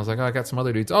platform, and I was like, oh, I got some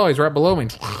other dudes. Oh, he's right below me.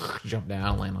 Jump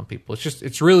down, land on people.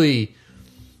 It's really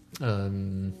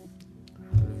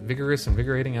vigorous,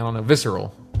 invigorating. I don't know,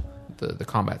 visceral, the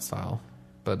combat style.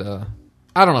 But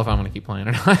I don't know if I'm going to keep playing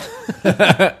or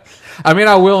not. I mean,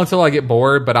 I will until I get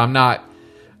bored, but I'm not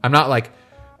like,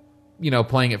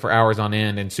 playing it for hours on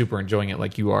end and super enjoying it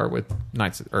like you are with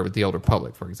Knights or with the Old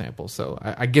Republic, for example. So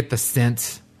I get the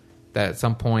sense that at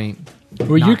some point,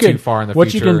 not too far in the what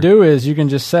future, you can do is you can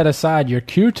just set aside your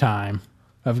queue time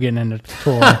of getting into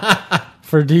tour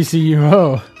for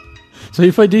DCUO. So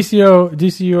you play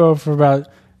DCUO for about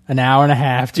an hour and a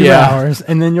half, 2 Yeah. hours,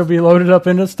 and then you'll be loaded up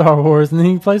into Star Wars, and then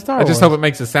you can play Star I Wars. just hope it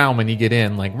makes a sound when you get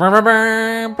in, like. And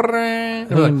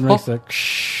Like, it makes a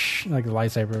like a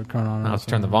lightsaber going on. I'll just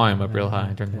turn the volume up real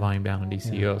high. Turn the volume down in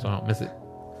DCO so I don't miss it.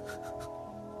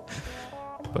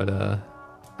 But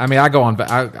I mean, I go on.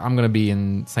 I'm going to be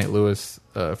in St. Louis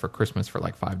for Christmas for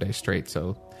like 5 days straight.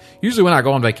 So usually when I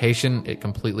go on vacation, it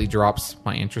completely drops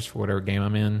my interest for whatever game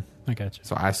I'm in. I got you.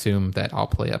 So I assume that I'll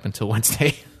play up until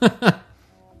Wednesday. I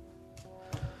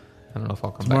don't know if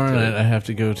I'll come Tomorrow back to night I it. have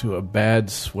to go to a bad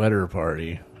sweater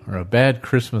party, or a bad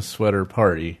Christmas sweater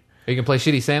party. You can play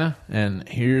Shitty Santa. And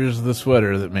here's the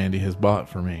sweater that Mandy has bought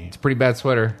for me. It's a pretty bad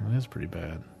sweater. It is pretty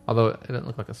bad. Although it doesn't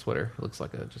look like a sweater. It looks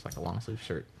like just like a long sleeve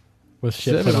shirt. With Said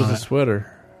shit it put was on a it.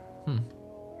 sweater.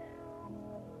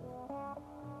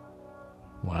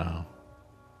 Wow.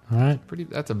 All right.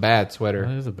 That's a bad sweater.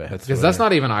 That is a bad sweater. Because that's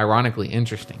not even ironically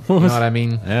interesting. You know what I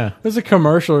mean? Yeah. There's a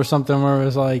commercial or something where it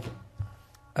was like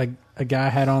a guy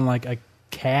had on like a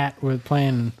cat with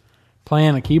playing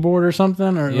a keyboard or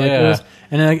something, or like it Yeah. was,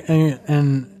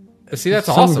 and See, that's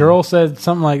some awesome. girl said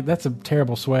something like, "That's a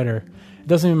terrible sweater. It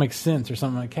doesn't even make sense," or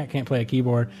something like, "Cat can't play a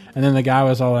keyboard." And then the guy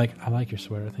was all like, "I like your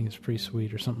sweater. I think it's pretty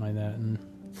sweet," or something like that. And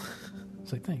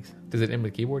it's like, "Thanks." Does it end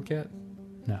with keyboard cat?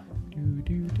 No,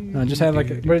 no, it just had like,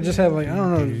 but it just had like, I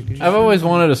don't know. I've always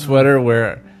wanted a sweater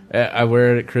where I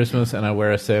wear it at Christmas and I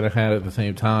wear a Santa hat at the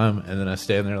same time, and then I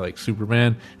stand there like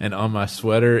Superman, and on my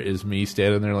sweater is me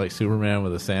standing there like Superman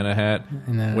with a Santa hat,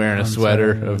 And then wearing a on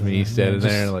sweater Saturday, of me yeah, standing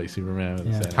just- there like Superman with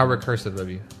yeah. a Santa How hat. recursive of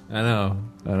you. I know.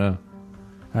 All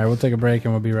right, we'll take a break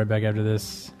and we'll be right back after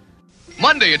this.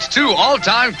 Monday, it's 2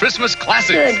 all-time Christmas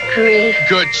classics. Good grief.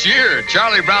 Good cheer.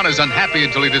 Charlie Brown is unhappy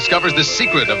until he discovers the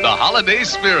secret of the holiday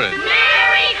spirit.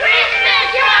 Merry Christmas,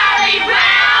 Charlie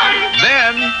Brown!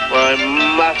 Then, I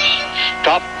must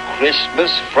stop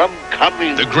Christmas from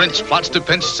coming. the Grinch plots to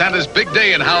pinch Santa's big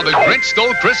day in How the Grinch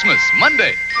Stole Christmas.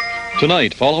 Monday.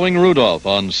 Tonight, following Rudolph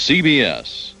on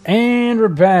CBS. And we're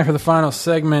back for the final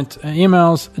segment.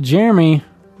 Emails. Jeremy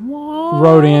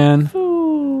wrote in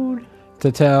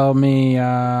to tell me,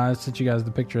 I sent you guys the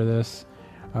picture of this.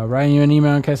 Writing you an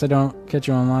email in case I don't catch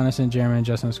you online. I sent Jeremy and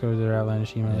Justin Scores their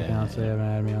outlandish email accounts. They haven't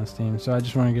added me on Steam. So I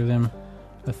just want to give them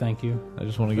a thank you. I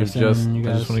just want to For give sending you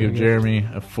I guys just want to give a gift. Jeremy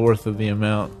a fourth of the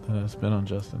amount that I spent on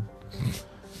Justin.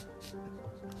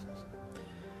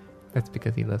 That's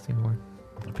because he loves you more.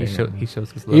 He Apparently.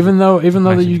 shows his love. Even though that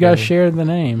Matching you guys together. shared the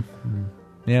name.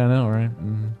 Yeah, I know, right?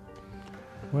 Mm,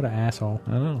 What an asshole.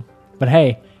 I know. But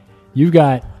hey, you've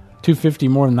got $250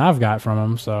 more than I've got from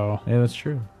them. So Yeah, that's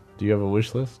true. Do you have a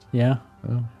wish list? yeah.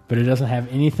 Oh. But it doesn't have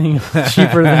anything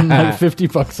cheaper than like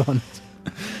 $50 on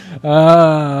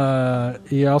it.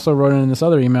 He also wrote in this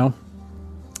other email.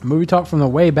 Movie Talk from the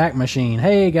Wayback Machine.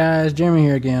 Hey guys, Jeremy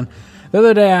here again. The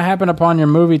other day I happened upon your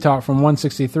Movie Talk from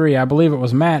 163. I believe it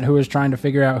was Matt who was trying to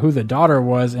figure out who the daughter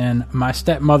was in My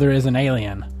Stepmother is an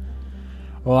Alien.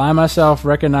 Well, I myself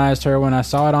recognized her when I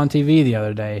saw it on TV the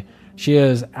other day. She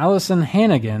is Allison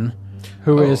Hannigan,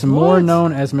 who is more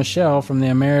known as Michelle from the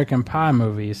American Pie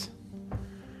movies.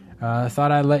 I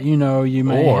thought I'd let you know you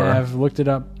may Or- have looked it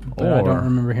up, but I or- don't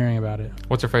remember hearing about it.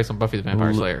 What's her face on Buffy the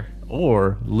Vampire Slayer?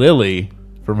 Or Lily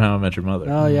from How I Met Your Mother.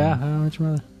 Oh, yeah. How much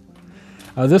mother?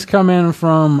 This come in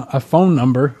from a phone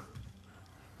number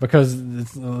because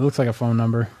it looks like a phone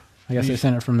number. I guess they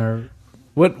sent it from their.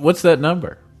 What's that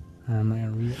number? I'm not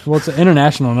gonna read it. Well, it's an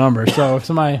international number, so if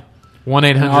somebody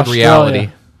 1-800 Reality.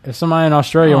 if somebody in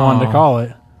Australia wanted to Oh. call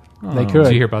it, they could.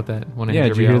 Did you hear about that? 1-800 Yeah,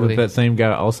 did you hear Reality. that same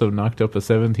guy also knocked up a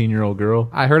 17-year-old girl?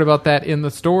 I heard about that in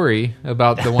the story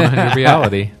about the 100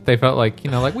 Reality. They felt like,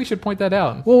 like we should point that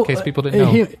out in case people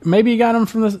didn't know. Maybe he got him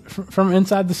from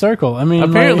inside the circle. I mean,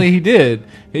 Apparently like, he did.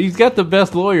 He's got the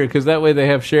best lawyer because that way they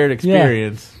have shared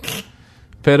experience.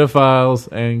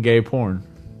 Pedophiles and gay porn.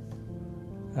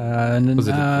 and, it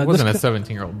wasn't a this-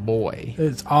 17-year-old boy.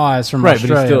 It's Oz from Right,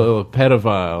 Australia. but he's still a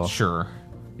pedophile. Sure.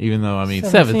 Even though,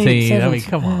 17, 17. I mean,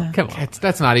 come on.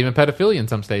 That's not even pedophilia in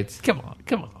some states. Come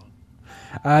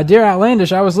on. Dear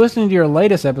Outlandish, I was listening to your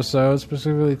latest episode,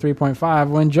 specifically 3.5,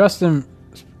 when Justin...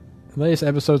 Latest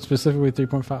episode, specifically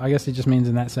 3.5. I guess he just means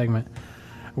in that segment.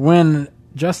 When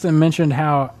Justin mentioned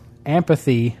how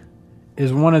empathy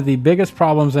is one of the biggest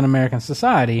problems in American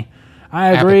society, I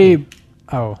agree... Apathy.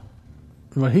 Oh.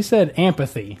 Well, he said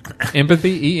empathy.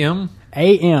 Empathy, EM?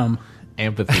 A-M.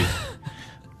 Empathy.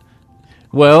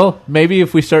 Well, maybe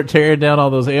if we start tearing down all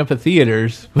those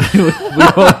amphitheaters, we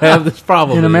won't have this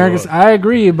problem In America, anymore. I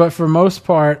agree, but for most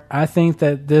part, I think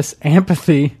that this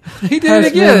empathy He did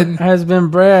it again. has been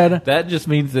bred That just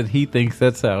means that he thinks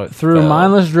that's how it's through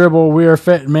mindless dribble. We are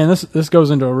fed. Man, this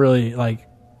goes into a really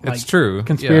It's true.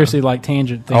 conspiracy like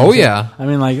tangent things. Oh, yeah. I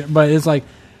mean, like, but it's like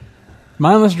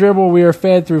mindless dribble. We are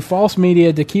fed through false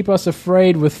media to keep us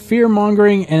afraid with fear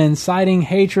mongering and inciting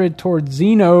hatred toward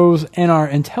Xenos, and our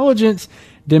intelligence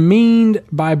demeaned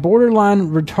by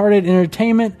borderline retarded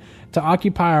entertainment to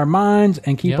occupy our minds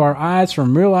and keep our eyes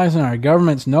from realizing our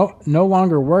government's no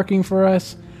longer working for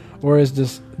us, or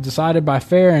is decided by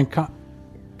fair and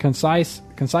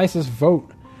concisest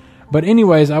vote. But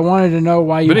anyways, I wanted to know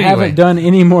why you haven't done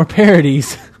any more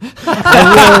parodies.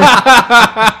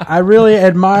 I really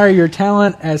admire your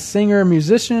talent as singer,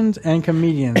 musicians, and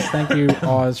comedians. Thank you,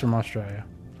 Oz from Australia.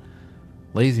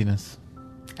 Laziness.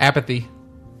 Apathy.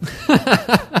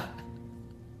 That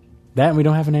and we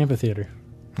don't have an amphitheater.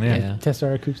 Yeah. Test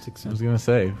our acoustics. I was gonna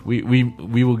say we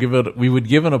will give it. We would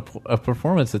give it a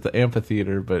performance at the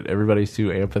amphitheater, but everybody's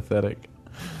too apathetic.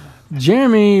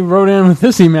 Jeremy wrote in with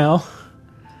this email.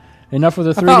 Enough with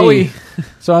the 3D.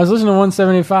 So I was listening to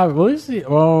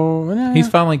 175. He's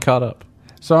finally caught up.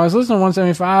 So I was listening to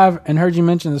 175 and heard you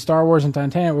mention that Star Wars and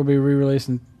Titanic will be re-released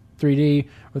in 3D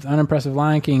with unimpressive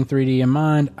Lion King 3D in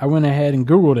mind. I went ahead and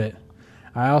Googled it.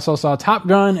 I also saw Top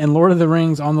Gun and Lord of the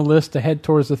Rings on the list to head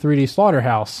towards the 3D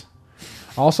Slaughterhouse.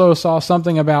 Also saw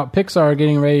something about Pixar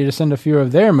getting ready to send a few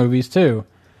of their movies too.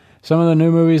 Some of the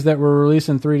new movies that were released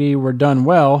in 3D were done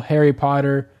well. Harry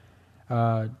Potter,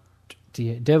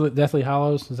 Deathly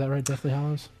Hallows. Is that right? Deathly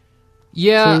Hallows?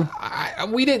 Yeah,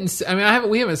 we didn't. I mean,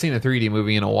 we haven't seen a 3D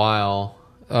movie in a while.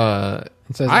 I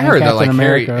heard that like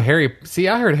Harry. See,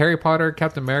 I heard Harry Potter,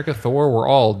 Captain America, Thor were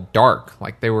all dark.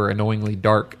 Like they were annoyingly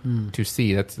dark to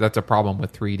see. That's a problem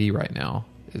with 3D right now.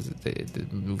 Is the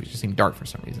movies just seem dark for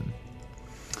some reason.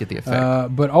 Get the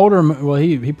effect. But older. Well,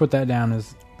 he put that down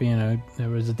as being it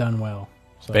was done well.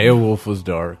 So. Beowulf was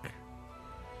dark.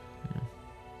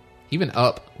 Even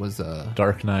Up was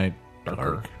Dark Knight.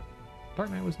 Dark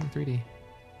Knight was in 3D.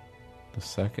 The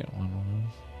second one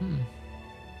was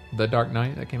The Dark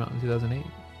Knight that came out in 2008.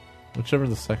 whichever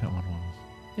the second one was.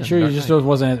 Yeah, sure, you just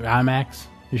wasn't at IMAX.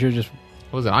 You sure just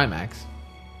was it IMAX?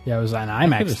 Yeah, it was an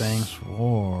IMAX thing.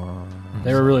 Swore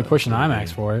they were really pushing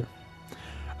IMAX for it.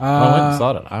 I went and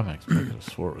saw it at IMAX, but I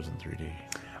swore it was in 3D.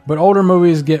 But older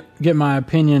movies get my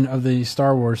opinion of the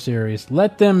Star Wars series.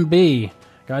 Let them be.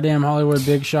 Goddamn Hollywood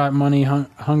big shot money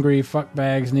hungry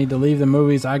fuckbags need to leave the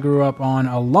movies I grew up on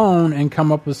alone and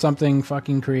come up with something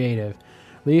fucking creative.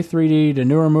 Leave 3D to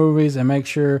newer movies and make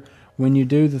sure when you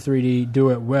do the 3D,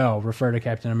 do it well. Refer to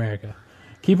Captain America.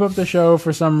 Keep up the show.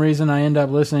 For some reason, I end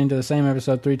up listening to the same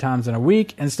episode 3 times in a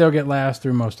week and still get laughs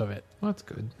through most of it. Well, that's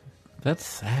good. That's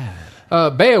sad.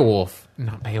 Beowulf.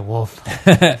 Not Beowulf.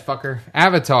 Fucker.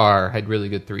 Avatar had really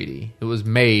good 3D. It was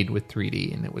made with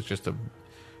 3D, and it was just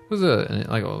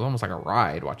almost like a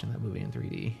ride watching that movie in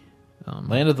 3D.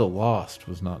 Land of the Lost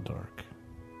was not dark.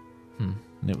 And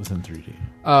it was in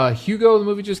 3D. Hugo, the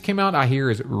movie just came out. I hear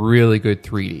is really good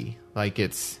 3D. Like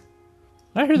it's.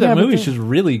 I heard that movie's just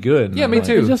really good. Yeah, me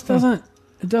too. It just doesn't.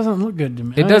 It doesn't look good to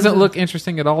me. It doesn't look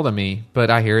interesting at all to me. But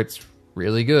I hear it's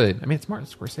really good. I mean, it's Martin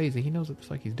Scorsese. He knows what the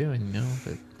fuck he's doing, you know.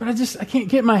 But I can't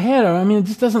get my head. I mean, it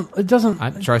just doesn't. It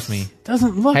doesn't. Trust me.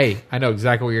 Doesn't look. Hey, I know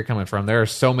exactly where you're coming from. There are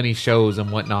so many shows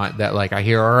and whatnot that like I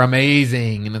hear are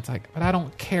amazing, and it's like, but I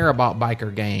don't care about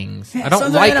biker gangs. Yeah, I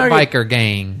don't like biker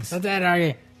gangs. What's that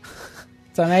argument?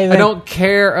 It's amazing. I don't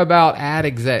care about ad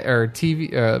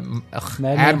TV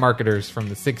ad marketers from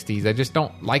the 60s. I just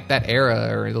don't like that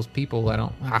era or those people.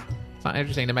 It's not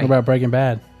interesting to me. What about Breaking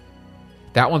Bad?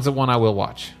 That one's the one I will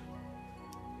watch.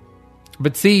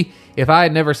 But see, if I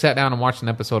had never sat down and watched an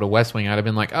episode of West Wing, I'd have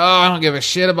been like, oh, I don't give a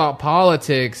shit about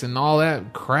politics and all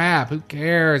that crap. Who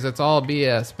cares? It's all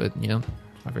BS. But, you know,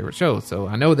 it's my favorite show. So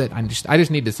I know that I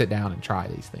just need to sit down and try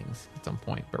these things at some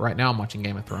point. But right now I'm watching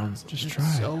Game of Thrones. Just try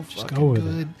it. So just fucking go with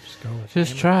good. it. Just go with it.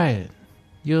 Just try it.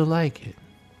 You'll like it.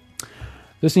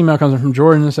 This email comes from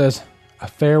Jordan and says, a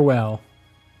farewell.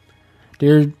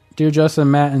 Dear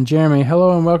Justin, Matt, and Jeremy,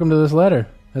 hello and welcome to this letter.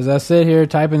 As I sit here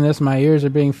typing this, my ears are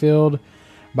being filled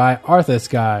by Arthas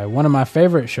Guy, one of my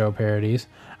favorite show parodies.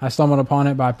 I stumbled upon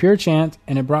it by pure chance,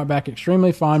 and it brought back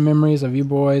extremely fond memories of you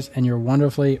boys and your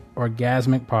wonderfully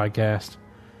orgasmic podcast.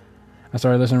 I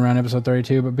started listening around episode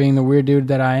 32, but being the weird dude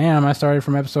that I am, I started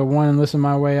from episode 1 and listened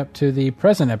my way up to the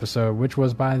present episode, which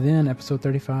was by then episode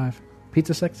 35.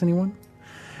 Pizza sex, anyone?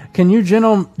 Can you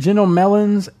gentle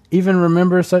melons even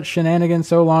remember such shenanigans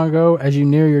so long ago as you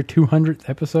near your 200th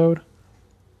episode?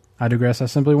 I digress. I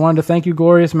simply wanted to thank you,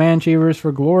 glorious man-cheevers,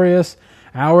 for glorious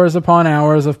hours upon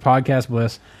hours of podcast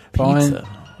bliss.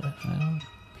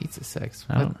 Pizza sex.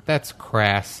 That's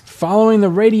crass. Following the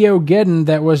radio-geddon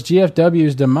that was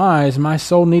GFW's demise, my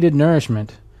soul needed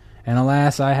nourishment. And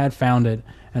alas, I had found it.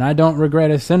 and I don't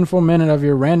regret a sinful minute of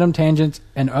your random tangents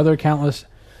and other countless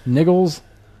niggles.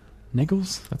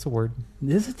 Niggles? That's a word.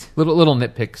 Is it? Little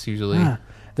nitpicks usually.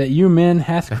 That you men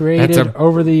hath created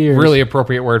over the years. Really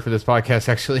appropriate word for this podcast,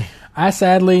 actually. I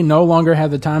sadly no longer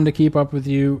have the time to keep up with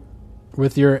you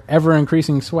with your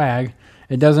ever-increasing swag.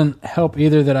 It doesn't help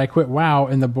either that I quit WoW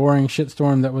in the boring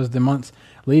shitstorm that was the months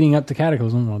leading up to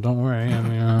Cataclysm. Well, don't worry. I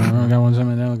mean, I got one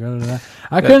something that'll go to that.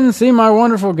 I couldn't see my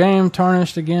wonderful game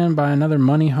tarnished again by another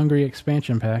money-hungry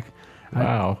expansion pack.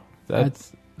 Wow.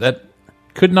 That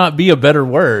could not be a better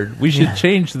word. We should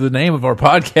change the name of our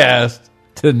podcast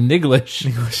to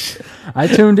Niglish. I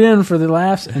tuned in for the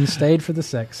laughs and stayed for the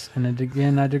sex. And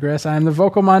again, I digress. I am the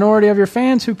vocal minority of your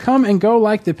fans who come and go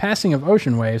like the passing of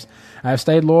ocean waves. I have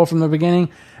stayed loyal from the beginning,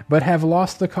 but have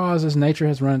lost the cause as nature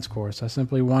has run its course. I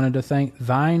simply wanted to thank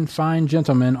thine fine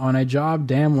gentlemen on a job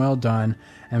damn well done,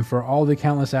 and for all the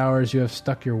countless hours you have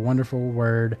stuck your wonderful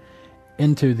word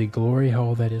into the glory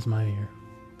hole that is my ear.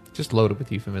 Just loaded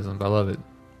with euphemisms. I love it.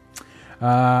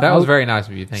 That was very nice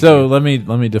of you. Thank you. So let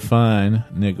me define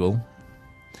niggle.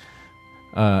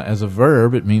 As a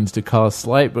verb, it means to cause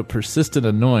slight but persistent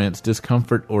annoyance,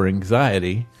 discomfort, or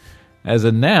anxiety. As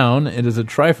a noun, it is a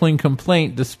trifling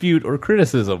complaint, dispute, or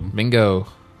criticism. Bingo.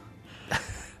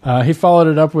 He followed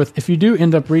it up with, if you do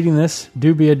end up reading this,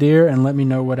 do be a dear and let me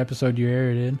know what episode you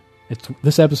aired in.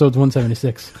 This episode's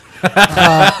 176.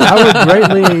 I would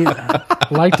greatly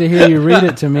like to hear you read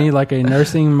it to me like a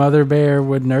nursing mother bear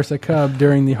would nurse a cub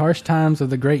during the harsh times of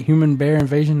the great human bear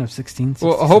invasion of 1666.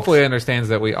 Well, hopefully he understands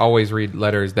that we always read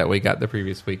letters that we got the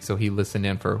previous week, so he listened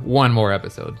in for one more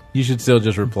episode. You should still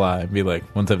just reply and be like,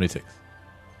 176.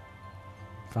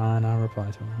 Fine, I'll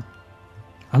reply to him.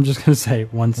 I'm just going to say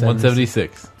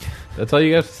 176. 176. That's all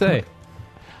you have to say.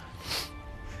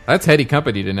 That's heady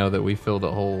company to know that we filled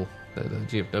a hole that the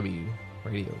GFW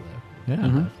radio left.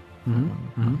 Yeah.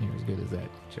 Not near as good as that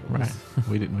show was. Right.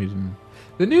 We didn't.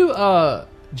 The new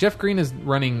Jeff Green is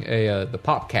running the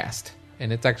Popcast,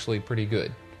 and it's actually pretty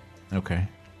good. Okay.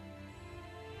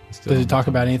 Does he talk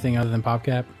about anything other than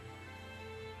PopCap?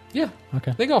 Yeah.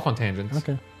 Okay. They go off on tangents.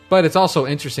 Okay. But it's also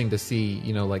interesting to see,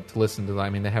 like to listen to. I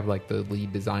mean, they have like the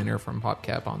lead designer from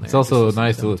PopCap on there. It's also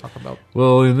nice to talk about.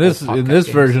 Well, in this games.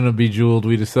 version of Bejeweled,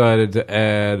 we decided to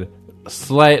add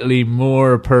slightly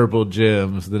more purple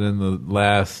gems than in the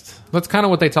last. That's kind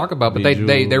of what they talk about, but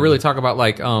they really talk about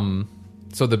like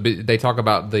So they talk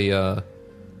about the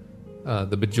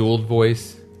Bejeweled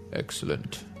voice.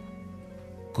 Excellent.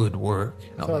 Good work.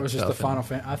 I thought it was just the Final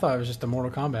Fantasy. I thought it was just the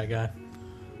Mortal Kombat guy.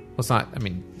 Well, it's not. I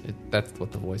mean, that's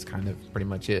what the voice kind of pretty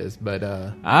much is. But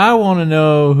I want to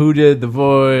know who did the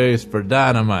voice for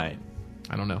Dynamite.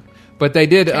 I don't know, but they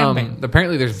did.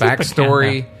 Apparently, there's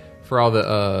backstory for all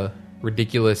the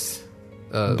ridiculous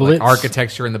like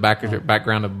architecture in the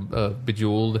background of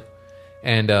Bejeweled,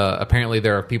 and apparently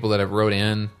there are people that have wrote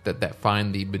in that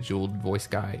find the Bejeweled voice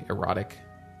guy erotic.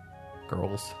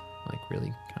 Girls like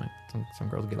really kind of some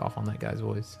girls get off on that guy's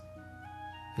voice.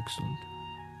 Excellent.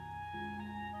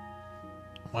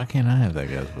 Why can't I have that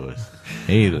guy's voice?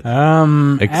 Either.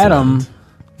 Adam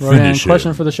wrote in a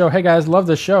question for the show. Hey guys, love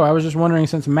the show. I was just wondering,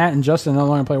 since Matt and Justin no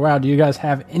longer play WoW, do you guys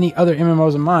have any other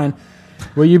MMOs in mind?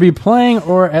 Will you be playing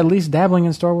or at least dabbling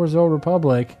in Star Wars: The Old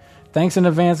Republic? Thanks in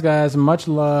advance, guys. Much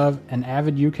love, an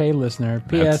avid UK listener.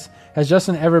 P.S. Has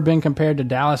Justin ever been compared to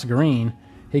Dallas Green?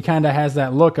 He kind of has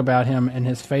that look about him in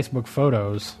his Facebook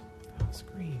photos. Dallas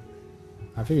Green.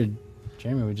 I figured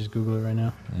Jamie would just Google it right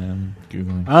now. Yeah, I'm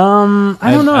Googling.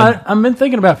 I don't know. I've been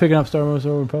thinking about picking up Star Wars: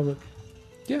 The Old Republic.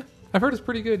 Yeah, I've heard it's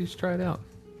pretty good. You should try it out.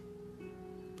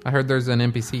 I heard there's an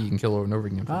NPC you can kill over and over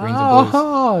again for greens and blues.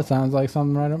 Oh, it sounds like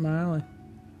something right up my alley.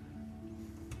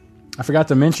 I forgot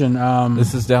to mention...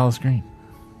 this is Dallas Green.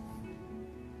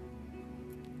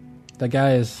 That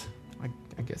guy is... I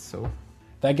guess so.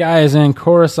 That guy is in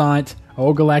Coruscant,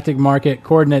 Old Galactic Market,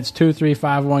 coordinates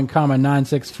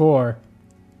 2351,964.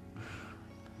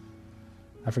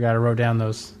 I forgot I wrote down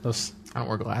those. I don't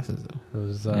wear glasses though.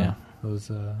 Those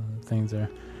things there.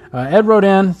 Ed wrote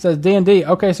in, says D&D.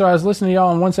 Okay, so I was listening to y'all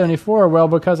on 174. Well,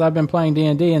 because I've been playing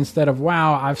D&D instead of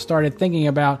WoW, I've started thinking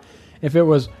about if it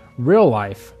was real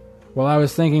life. Well, I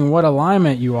was thinking what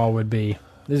alignment you all would be.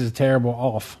 This is terrible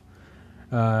off.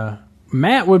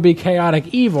 Matt would be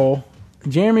chaotic evil.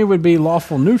 Jeremy would be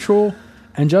lawful neutral.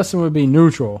 And Justin would be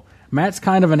neutral. Matt's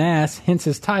kind of an ass, hence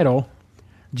his title.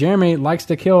 Jeremy likes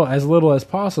to kill as little as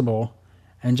possible.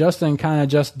 And Justin kind of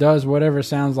just does whatever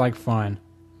sounds like fun.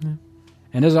 Yeah.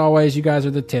 And as always, you guys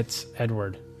are the tits,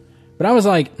 Edward. But I was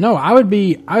like, no, I would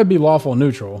be lawful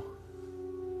neutral.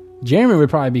 Jeremy would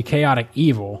probably be chaotic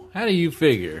evil. How do you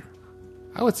figure?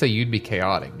 I would say you'd be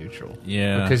chaotic neutral.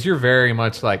 Yeah. Because you're very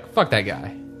much like, fuck that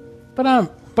guy. But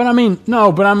I mean,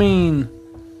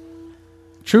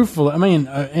 truthfully, in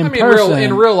person,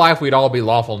 in real life, we'd all be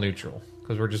lawful neutral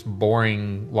because we're just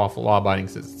boring, lawful, law-abiding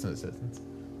citizens.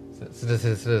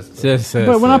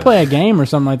 But when I play a game or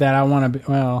something like that, I want to be,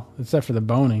 well, except for the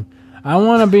boning, I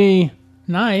want to be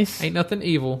nice. Ain't nothing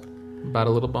evil about a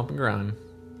little bump and grind.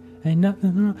 Ain't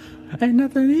nothing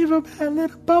evil about a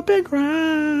little bump and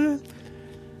grind.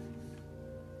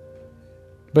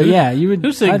 But yeah, you would.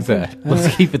 Who sings that?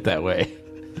 Let's keep it that way.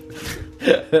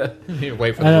 You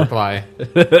wait for the reply.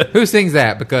 Who sings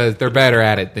that? Because they're better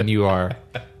at it than you are,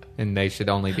 and they should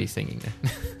only be singing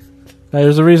it.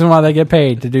 There's a reason why they get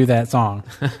paid to do that song,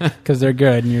 because they're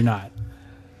good and you're not.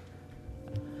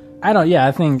 I don't. Yeah,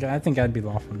 I think I'd be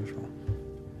lawful neutral.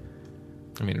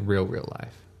 I mean, in real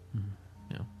life.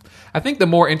 Yeah. I think the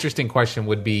more interesting question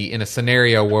would be in a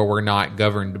scenario where we're not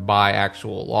governed by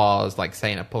actual laws, like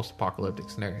say in a post-apocalyptic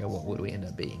scenario, what would we end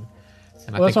up being?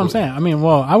 And Well, that's what I'm saying. I mean,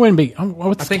 well, I wouldn't be.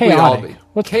 What's chaotic?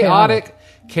 What's chaotic?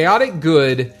 Chaotic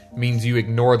good means you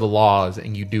ignore the laws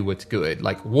and you do what's good.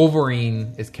 Like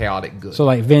Wolverine is chaotic good. So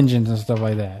like vengeance and stuff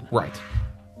like that. Right.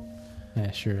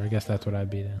 Yeah, sure. I guess that's what I'd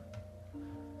be then.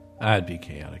 I'd be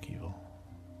chaotic evil.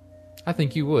 I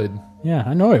think you would. Yeah,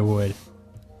 I know it would.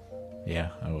 Yeah,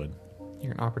 I would.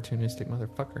 You're an opportunistic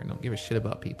motherfucker and don't give a shit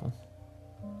about people.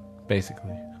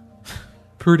 Basically.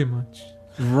 Pretty much.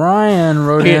 Ryan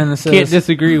wrote in and says... Can't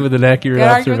disagree with an accurate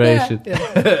observation.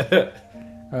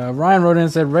 Ryan wrote in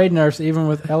and said, raid nerfs even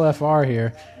with LFR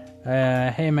here.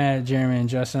 Hey Matt, Jeremy, and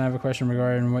Justin, I have a question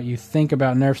regarding what you think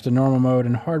about nerfs to normal mode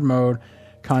and hard mode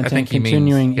content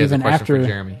continuing even after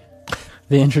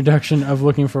the introduction of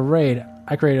looking for raid.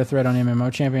 I created a thread on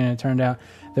MMO Champion and it turned out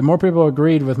that more people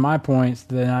agreed with my points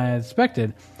than I had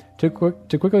expected. To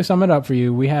quickly sum it up for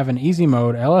you, we have an easy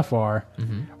mode, LFR,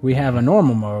 we have a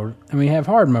normal mode, and we have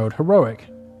hard mode, heroic.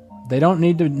 They don't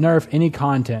need to nerf any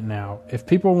content now. If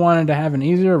people wanted to have an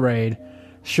easier raid,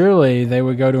 surely they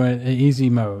would go to an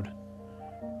easy mode.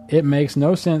 It makes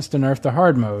no sense to nerf the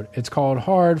hard mode. It's called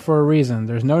hard for a reason.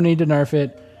 There's no need to nerf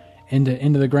it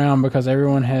into the ground because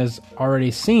everyone has already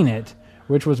seen it,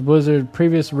 which was Blizzard's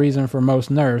previous reason for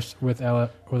most nerfs with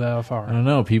LFR. I don't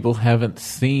know. People haven't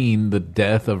seen the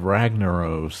death of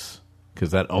Ragnaros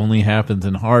because that only happens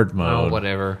in hard mode. Oh,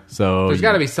 whatever. So there's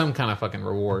got to be some kind of fucking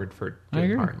reward for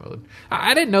doing hard mode.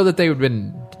 I didn't know that they've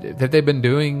been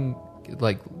doing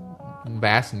like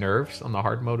vast nerfs on the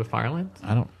hard mode of Firelands.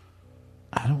 I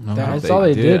don't know. That's all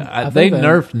they did. They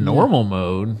nerfed normal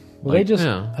mode. Well, I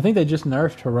think they just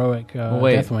nerfed heroic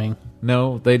Deathwing.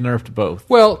 No, they nerfed both.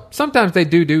 Well, sometimes they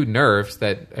do nerfs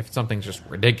that if something's just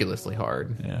ridiculously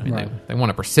hard. Yeah. I mean, they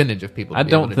want a percentage of people. I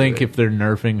don't think if they're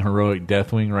nerfing heroic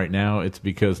Deathwing right now, it's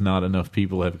because not enough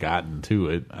people have gotten to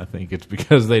it. I think it's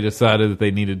because they decided that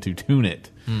they needed to tune it.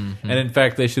 Mm-hmm. And in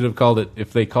fact, they should have called it,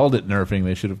 if they called it nerfing,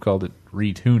 they should have called it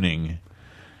retuning.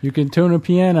 You can tune a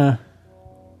piano.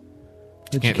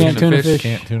 But you can't tune a fish.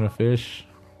 Can't tune a fish.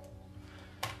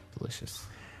 Delicious.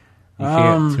 You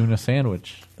can't tune a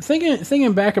sandwich.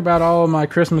 Thinking back about all of my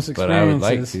Christmas experiences, but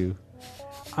I would like to.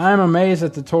 I'm amazed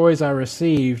at the toys I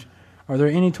received. Are there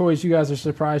any toys you guys are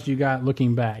surprised you got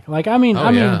looking back? Like, like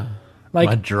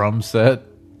my drum set.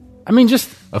 I mean,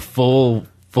 just a full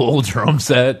drum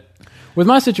set. With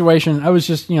my situation, I was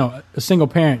just a single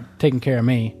parent taking care of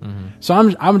me. Mm-hmm. So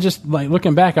I'm just like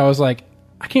looking back. I was like,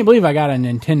 I can't believe I got a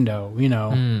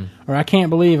Nintendo, or I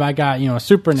can't believe I got a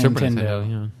Super Nintendo.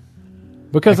 Yeah.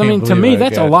 Because to me,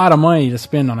 that's a lot of money to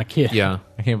spend on a kid. Yeah,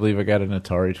 I can't believe I got an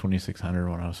Atari 2600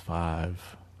 when I was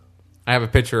 5. I have a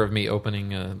picture of me opening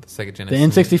the Sega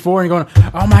Genesis, the N64, and going,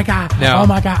 "Oh my god! Oh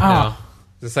my god!" No.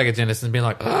 The Sega Genesis, and being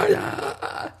like, "Oh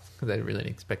yeah," because I really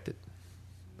didn't expect it.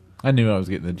 I knew I was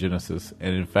getting the Genesis,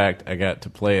 and in fact, I got to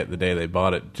play it the day they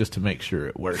bought it just to make sure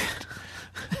it worked.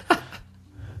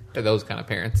 They're those kind of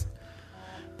parents.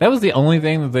 That was the only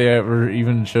thing that they ever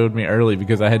even showed me early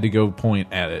because I had to go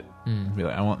point at it. Be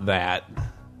like, I want that.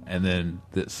 And then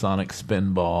the Sonic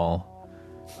Spinball.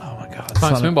 Oh my god.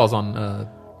 Sonic Spinball's on on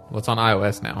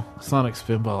iOS now. Sonic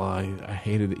Spinball, I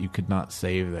hated that you could not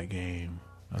save that game.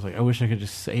 I was like, I wish I could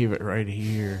just save it right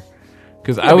here.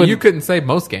 Because you couldn't save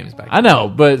most games back then. I know,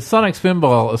 but Sonic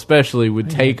Spinball especially would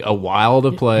take a while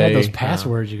to play. You had those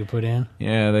passwords you could put in.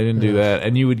 Yeah, they didn't do that.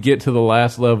 And you would get to the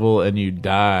last level and you'd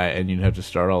die and you'd have to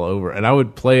start all over. And I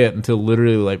would play it until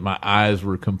literally like my eyes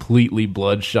were completely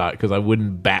bloodshot because I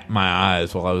wouldn't bat my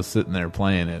eyes while I was sitting there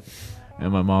playing it.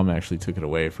 And my mom actually took it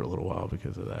away for a little while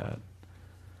because of that.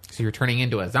 So you're turning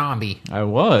into a zombie. I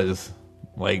was.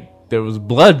 Like, there was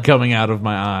blood coming out of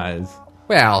my eyes.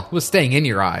 Well, it was staying in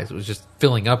your eyes. It was just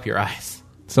filling up your eyes.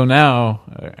 So now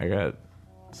I got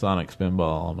Sonic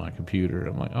Spinball on my computer.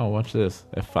 I'm like, oh, watch this.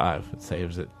 F5. It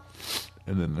saves it.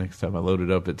 And then the next time I load it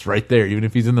up, it's right there, even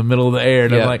if he's in the middle of the air.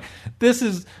 And I'm like,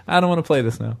 I don't want to play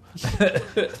this now.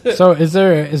 So is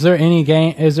there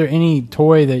any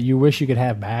toy that you wish you could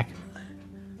have back?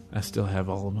 I still have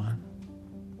all of mine.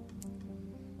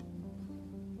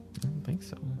 I don't think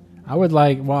so. I would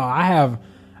I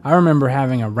remember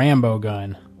having a Rambo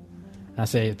gun. I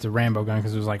say it's a Rambo gun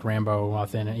because it was like Rambo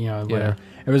authentic, whatever.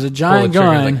 It was a giant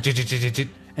gun,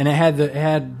 and it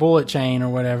had bullet chain or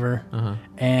whatever,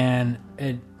 and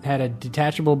it had a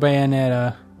detachable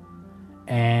bayonetta,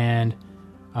 and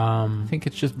I think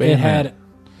it's just bayonetta. It had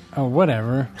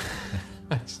whatever,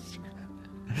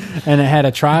 and it had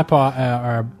a tripod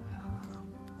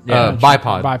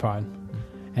bipod,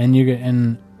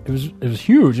 and it was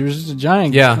huge. It was just a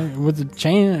giant with the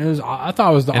chain. I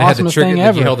thought it was the awesomest thing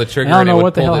ever. You held the trigger, I don't know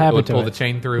what the hell happened to it. Pull the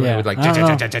chain through, and it would like. I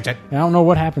don't know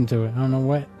what happened to it. I don't know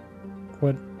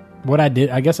what I did.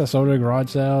 I guess I sold it at a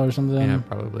garage sale or something. Yeah,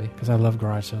 probably. Because I loved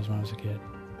garage sales when I was a kid.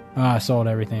 I sold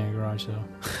everything at a garage sale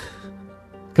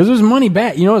because it was money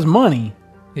back. It was money.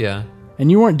 Yeah, and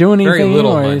you weren't doing anything. Very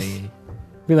little anyways. money.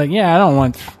 Be like, yeah, I don't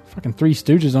want fucking Three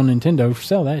Stooges on Nintendo.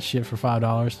 Sell that shit for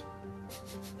 $5.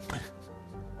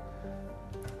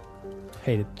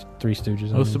 Hated Three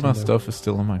Stooges. Most of my stuff is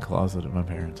still in my closet at my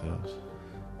parents' house.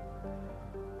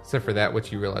 Except for that,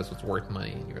 which you realized was worth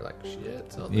money, and you were like,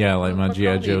 "Shit!" So like my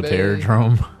G.I. Joe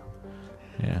Terrordrome.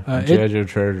 Yeah, G.I. Joe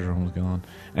Terrordrome was gone,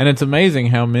 and it's amazing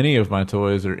how many of my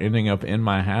toys are ending up in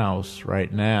my house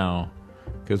right now.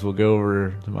 Because we'll go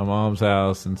over to my mom's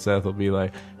house, and Seth will be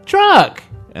like, "Truck,"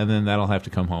 and then that'll have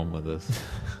to come home with us.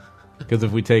 Because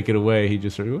if we take it away, he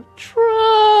just sort of goes,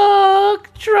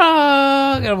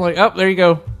 truck, and I'm like, oh, there you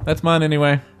go. That's mine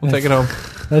anyway. We'll take it home.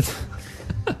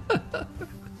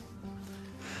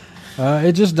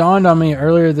 It just dawned on me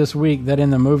earlier this week that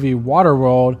in the movie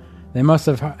Waterworld, they must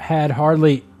have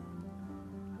hardly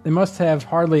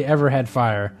ever had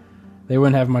fire. They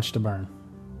wouldn't have much to burn.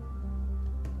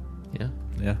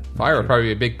 Yeah. Fire would probably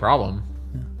be a big problem.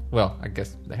 Yeah. Well, I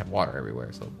guess they have water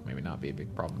everywhere, so maybe not be a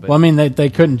big problem. But well, I mean, they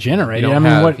couldn't generate it.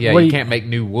 You can't make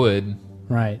new wood.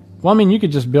 Right. Well, I mean, you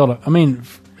could just build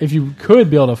if you could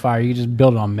build a fire, you could just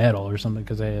build it on metal or something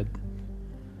because they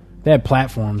had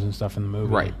platforms and stuff in the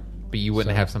movie. Right. But you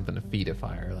wouldn't have something to feed a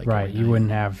fire. Right. You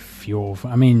wouldn't have fuel.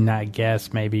 I mean, I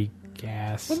guess maybe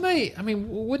gas.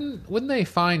 Wouldn't they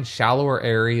find shallower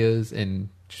areas and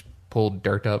just pull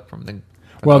dirt up from the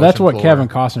Well, that's what floor? Kevin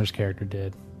Costner's character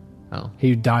did. Oh. He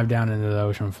would dive down into the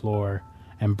ocean floor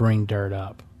and bring dirt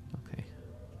up. Okay.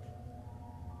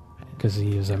 Because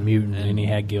he was a mutant and he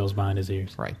had gills behind his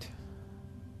ears. Right.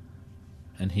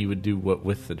 And he would do what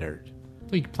with the dirt?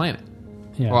 Well, you could plant it.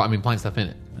 Yeah. Well, plant stuff in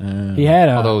it. He had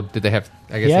although, did they have...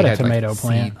 I guess he had a tomato like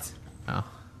plant. Seeds. Oh.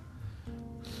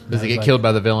 Does it get killed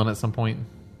by the villain at some point?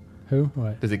 Who?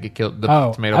 What? Does it get killed? The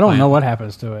tomato plant? I don't know what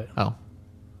happens to it. Oh.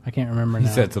 I can't remember now.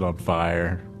 He sets it on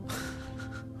fire.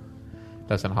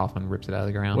 Dustin Hoffman rips it out of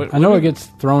the ground. I know it gets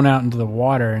thrown out into the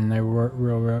water, and they were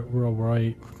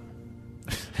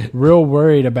real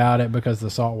worried about it because the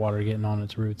salt water getting on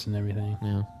its roots and everything.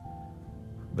 Yeah,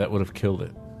 that would have killed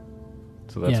it.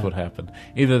 So that's what happened.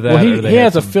 Either that,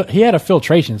 or he had a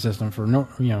filtration system for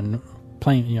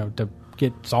to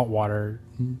get salt water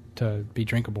to be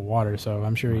drinkable water. So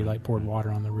I'm sure he poured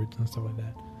water on the roots and stuff like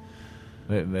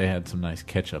that. They had some nice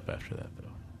ketchup after that, though.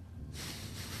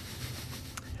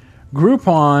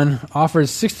 Groupon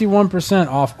offers 61%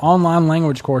 off online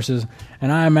language courses,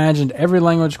 and I imagined every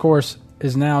language course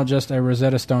is now just a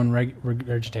Rosetta Stone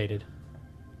regurgitated.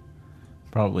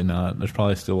 Probably not. There's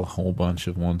probably still a whole bunch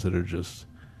of ones that are just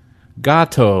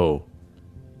gato,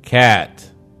 cat,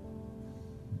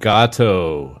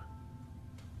 gato.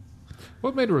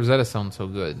 What made Rosetta Stone so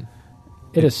good?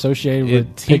 It associated with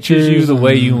it teaches you the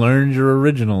way you learned your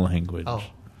original language. Oh.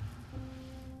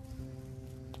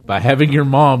 By having your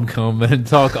mom come and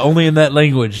talk only in that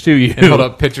language to you. And hold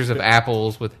up pictures of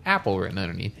apples with apple written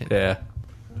underneath it. Yeah.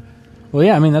 Well,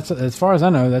 yeah, I mean, that's as far as I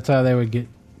know, that's how they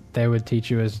would teach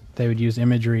you, as they would use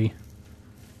imagery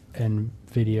and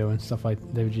video and stuff like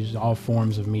that. They would use all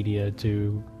forms of media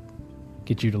to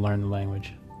get you to learn the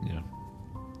language. Yeah.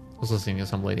 I was listening to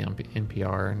some lady on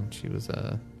NPR, and she was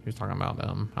talking about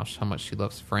how much she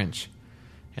loves French,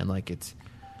 and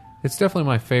it's definitely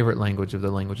my favorite language of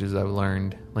the languages I've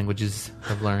learned.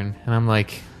 And I'm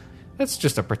like, that's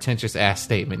just a pretentious ass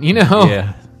statement, you know?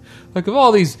 Yeah. Like, of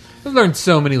all these, I've learned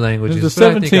so many languages. The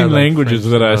 17 languages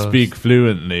that I speak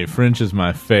fluently, French is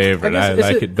my favorite. I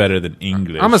like it better than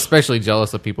English. I'm especially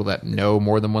jealous of people that know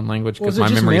more than one language because my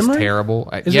memory is terrible.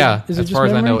 As far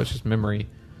as I know, it's just memory.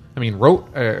 I mean,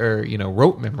 rote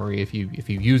memory. If you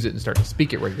use it and start to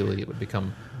speak it regularly, it would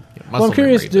become muscle Well, I'm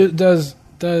curious. memory.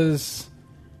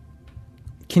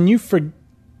 Can you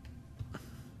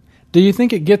do you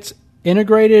think it gets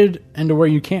integrated into where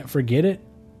you can't forget it?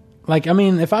 Like, I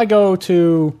mean, if I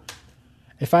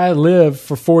live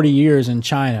for 40 years in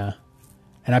China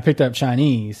and I picked up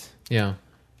Chinese, yeah.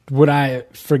 would I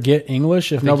forget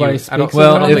English if nobody speaks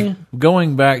Well, it? Well,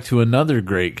 going back to another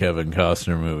great Kevin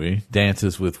Costner movie,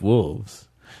 Dances with Wolves,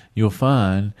 you'll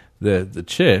find that the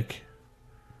chick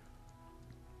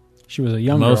she was a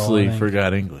young mostly girl,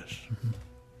 forgot English.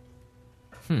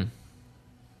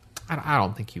 I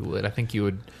don't think you would. I think you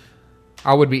would.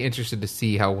 I would be interested to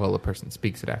see how well a person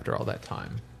speaks it after all that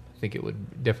time. I think it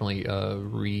would definitely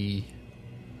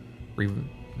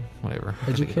whatever.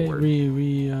 Educate,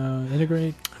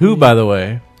 integrate. Who, by the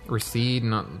way, recede,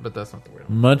 but that's not the word.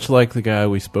 Much like the guy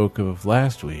we spoke of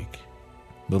last week,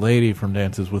 the lady from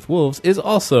Dances with Wolves is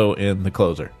also in The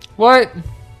Closer. What?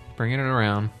 Bringing it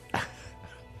around.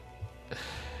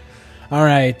 All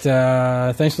right.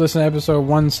 Thanks for listening to episode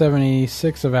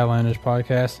 176 of Outlandish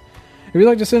Podcast. If you'd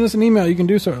like to send us an email, you can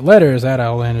do so at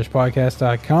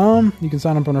letters@outlandishpodcast.com. You can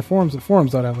sign up on our forums at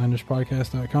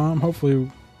forums.outlandishpodcast.com.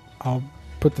 Hopefully, I'll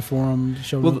put the forum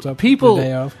show notes up the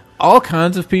day of. All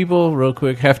kinds of people, real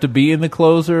quick, have to be in The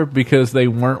Closer because they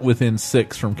weren't within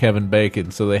 6 from Kevin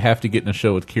Bacon, so they have to get in a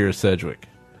show with Kira Sedgwick.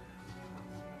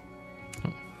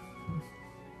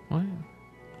 What?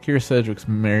 Kira Sedgwick's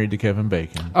married to Kevin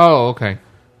Bacon. Oh, okay.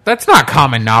 That's not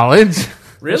common knowledge.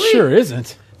 Really? It sure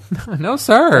isn't. No,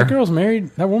 sir. That girl's married.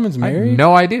 That woman's married. I have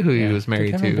no idea who he was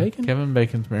married Kevin to. Bacon? Kevin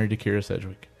Bacon's married to Kira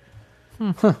Sedgwick.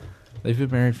 Huh. They've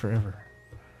been married forever.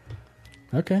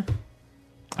 Okay.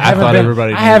 I thought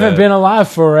everybody knew I haven't that. been alive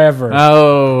forever.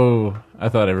 Oh, I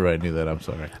thought everybody knew that. I'm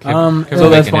sorry. So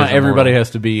that's why everybody has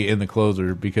to be in The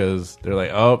Closer because they're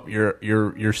like, oh,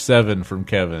 you're 7 from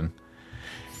Kevin.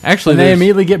 Actually, and they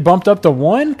immediately get bumped up to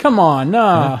 1? Come on,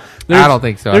 no. I don't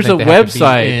think so. There's I think a they have to be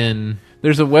website.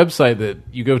 There's a website that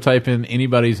you go type in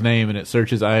anybody's name and it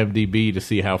searches IMDb to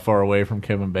see how far away from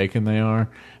Kevin Bacon they are.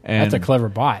 And that's a clever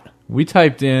bot. We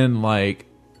typed in not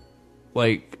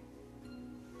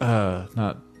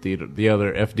the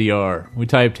other FDR. We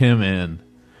typed him in,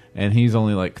 and he's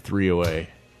only like 3 away.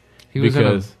 He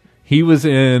was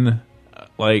in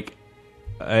like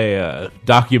a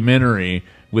documentary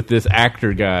with this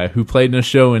actor guy who played in a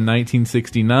show in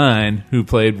 1969, who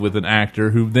played with an actor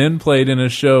who then played in a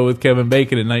show with Kevin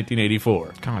Bacon in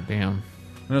 1984. God damn.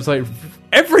 And it's like,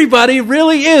 everybody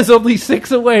really is only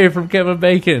 6 away from Kevin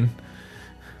Bacon.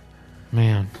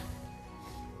 Man.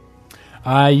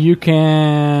 You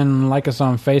can like us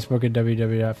on Facebook at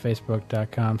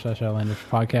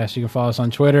www.facebook.com/outlandishpodcast. You can follow us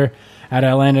on Twitter at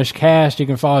outlandishcast. You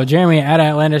can follow Jeremy at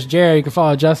outlandishjerry. You can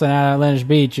follow Justin at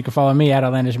outlandishbeach. You can follow me at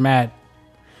outlandishmatt.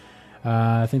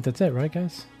 I think that's it, right,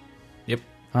 guys? Yep.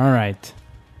 All right.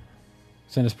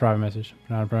 Send us a private message.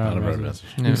 Not a private message. message.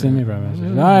 You can send me a private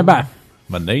message. All right, bye.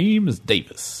 My name is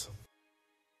Davis.